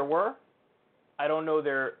many there were. I don't know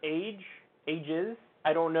their ages.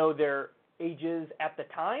 I don't know their ages at the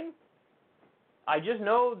time. I just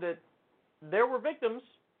know that there were victims,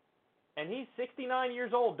 and he's 69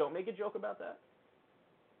 years old. Don't make a joke about that.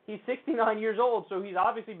 He's 69 years old, so he's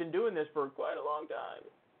obviously been doing this for quite a long time.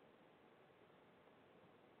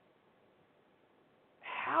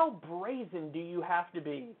 How brazen do you have to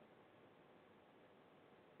be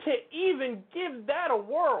to even give that a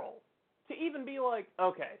whirl? To even be like,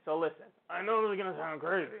 okay, so listen, I know this is going to sound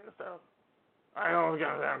crazy and stuff. I know it's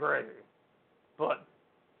going to sound crazy. But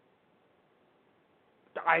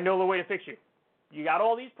I know the way to fix you. You got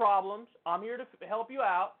all these problems. I'm here to help you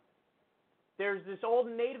out. There's this old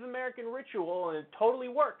Native American ritual, and it totally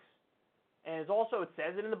works. And it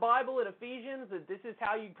says it in the Bible, in Ephesians, that this is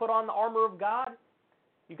how you put on the armor of God.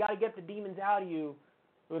 You got to get the demons out of you.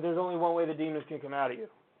 But there's only one way the demons can come out of you.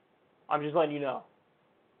 I'm just letting you know.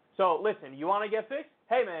 So, listen, you want to get fixed?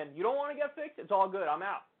 Hey, man, you don't want to get fixed? It's all good. I'm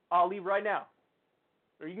out. I'll leave right now.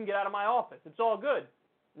 Or you can get out of my office. It's all good.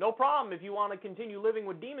 No problem if you want to continue living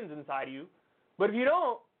with demons inside of you. But if you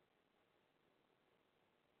don't,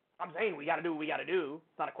 I'm saying we got to do what we got to do.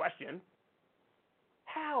 It's not a question.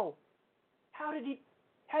 How? How did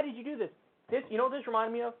you do this? This, you know what this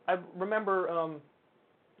reminded me of? I remember,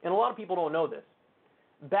 and a lot of people don't know this.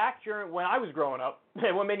 Back during when I was growing up,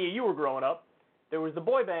 and when many of you were growing up, there was the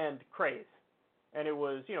boy band craze. And it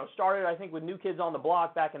was, started, I think, with New Kids on the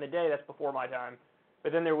Block back in the day. That's before my time.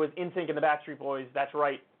 But then there was NSYNC and the Backstreet Boys. That's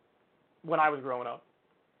right, when I was growing up.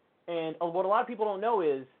 And what a lot of people don't know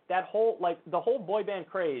is that the whole boy band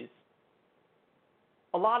craze,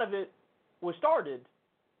 a lot of it was started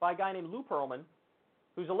by a guy named Lou Pearlman,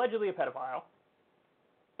 who's allegedly a pedophile.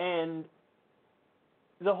 And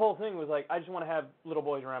the whole thing was like, I just want to have little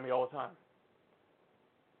boys around me all the time.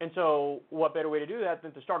 And so what better way to do that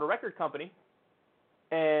than to start a record company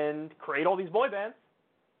and create all these boy bands,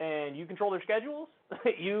 and you control their schedules,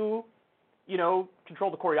 you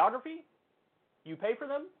control the choreography, you pay for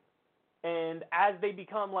them, and as they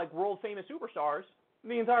become like world famous superstars,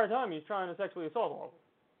 the entire time he's trying to sexually assault all of them,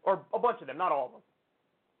 or a bunch of them, not all of them.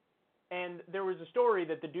 And there was a story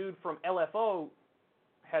that the dude from LFO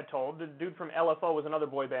had told. The dude from LFO was another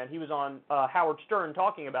boy band. He was on Howard Stern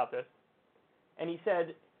talking about this, and he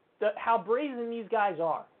said that how brazen these guys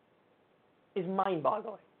are is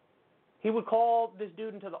mind-boggling. He would call this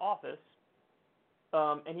dude into the office,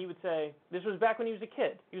 and he would say, this was back when he was a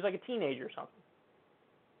kid. He was like a teenager or something.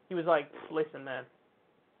 He was like, listen, man,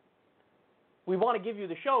 we want to give you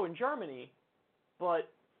the show in Germany,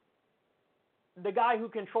 but the guy who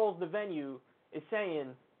controls the venue is saying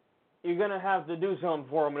you're going to have to do something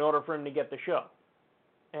for him in order for him to get the show.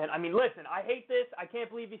 And, I mean, listen, I hate this. I can't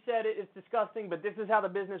believe he said it. It's disgusting, but this is how the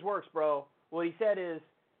business works, bro. What he said is,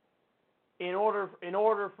 in order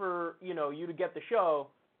for you to get the show,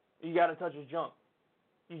 you got to touch his junk.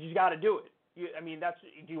 You just got to do it.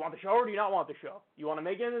 Do you want the show or do you not want the show? You want to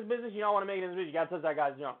make it in this business? You don't want to make it in this business? You got to touch that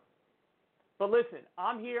guy's junk. But listen,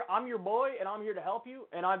 I'm here. I'm your boy, and I'm here to help you.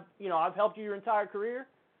 And I've helped you your entire career.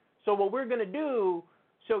 So what we're gonna do,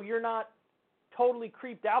 so you're not totally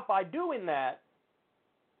creeped out by doing that,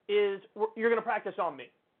 is you're gonna practice on me.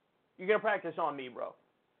 You're gonna practice on me, bro.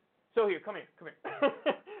 So here, come here.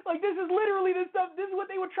 Like, this is literally the stuff. This is what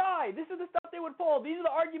they would try. This is the stuff they would pull. These are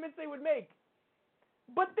the arguments they would make.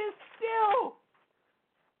 But this still,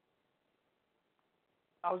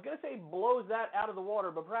 I was going to say blows that out of the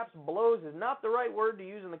water, but perhaps blows is not the right word to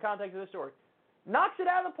use in the context of this story. Knocks it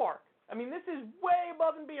out of the park. I mean, this is way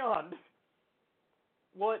above and beyond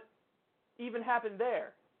what even happened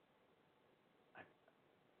there.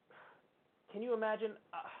 Can you imagine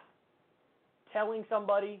telling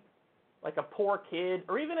somebody, like a poor kid,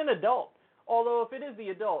 or even an adult, although if it is the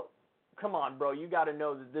adult, come on, bro, you got to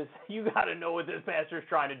know what this pastor's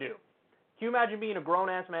trying to do. Can you imagine being a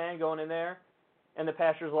grown-ass man going in there, and the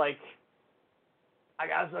pastor's like, I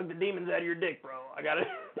got to suck the demons out of your dick, bro. I got to,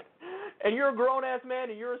 and you're a grown-ass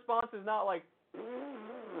man, and your response is not like,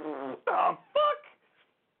 oh, fuck.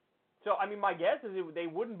 So, I mean, my guess is they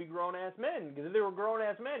wouldn't be grown-ass men, because if they were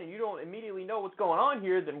grown-ass men and you don't immediately know what's going on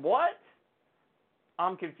here, then what?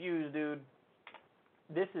 I'm confused, dude.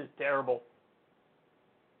 This is terrible.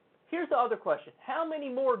 Here's the other question. How many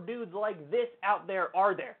more dudes like this out there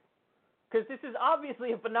are there? Because this is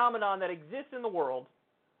obviously a phenomenon that exists in the world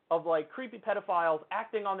of, like, creepy pedophiles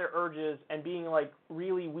acting on their urges and being, like,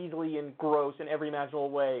 really weaselly and gross in every imaginable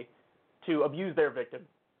way to abuse their victim.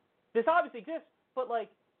 This obviously exists, but, like,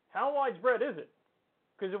 how widespread is it?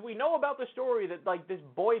 Because if we know about the story that, like, this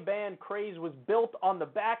boy band craze was built on the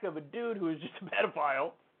back of a dude who is just a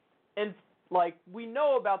pedophile, and, like, we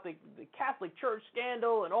know about the Catholic Church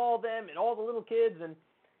scandal and all them and all the little kids, and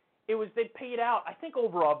they paid out, I think,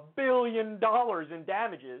 over $1 billion in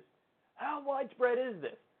damages. How widespread is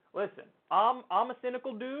this? Listen, I'm a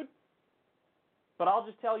cynical dude, but I'll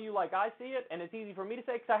just tell you like I see it, and it's easy for me to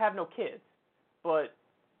say because I have no kids. But,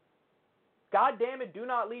 God damn it, do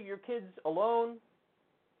not leave your kids alone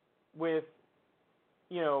with,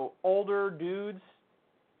 older dudes,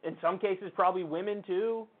 in some cases probably women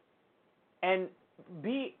too, and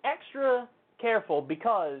be extra careful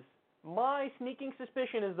because my sneaking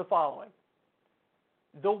suspicion is the following.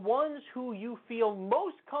 The ones who you feel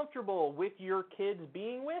most comfortable with your kids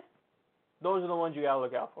being with, those are the ones you gotta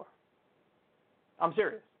look out for. I'm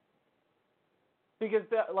serious. Because,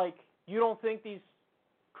 you don't think these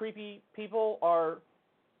creepy people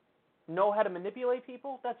know how to manipulate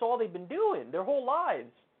people? That's all they've been doing their whole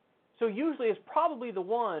lives. So usually it's probably the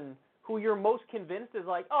one who you're most convinced is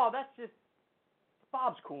like, oh, that's just,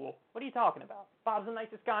 Bob's cool. What are you talking about? Bob's the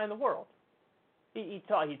nicest guy in the world. He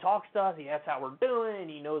talks to us. He asks how we're doing.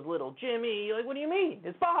 He knows little Jimmy. Like, what do you mean?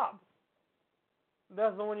 It's Bob.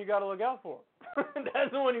 That's the one you got to look out for.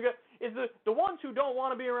 That's the one you got. It's the ones who don't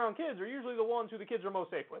want to be around kids are usually the ones who the kids are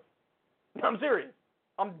most safe with. I'm serious.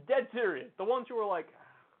 I'm dead serious. The ones who are like,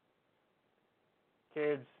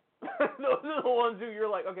 kids. Those are the ones who you're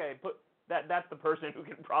like, okay, that's the person who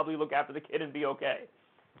can probably look after the kid and be okay.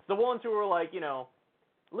 It's the ones who are like, you know,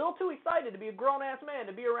 a little too excited to be a grown-ass man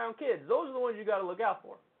to be around kids. Those are the ones you got to look out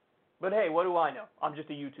for. But hey, what do I know? I'm just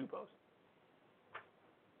a YouTube host.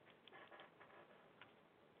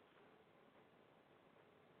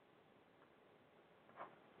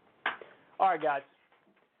 All right, guys.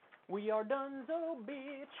 We are done, so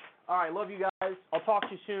bitch. All right, love you guys. I'll talk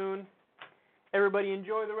to you soon. Everybody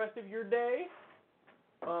enjoy the rest of your day.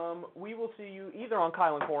 We will see you either on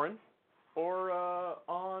Kyle and Corin or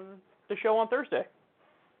on the show on Thursday.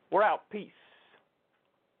 We're out. Peace.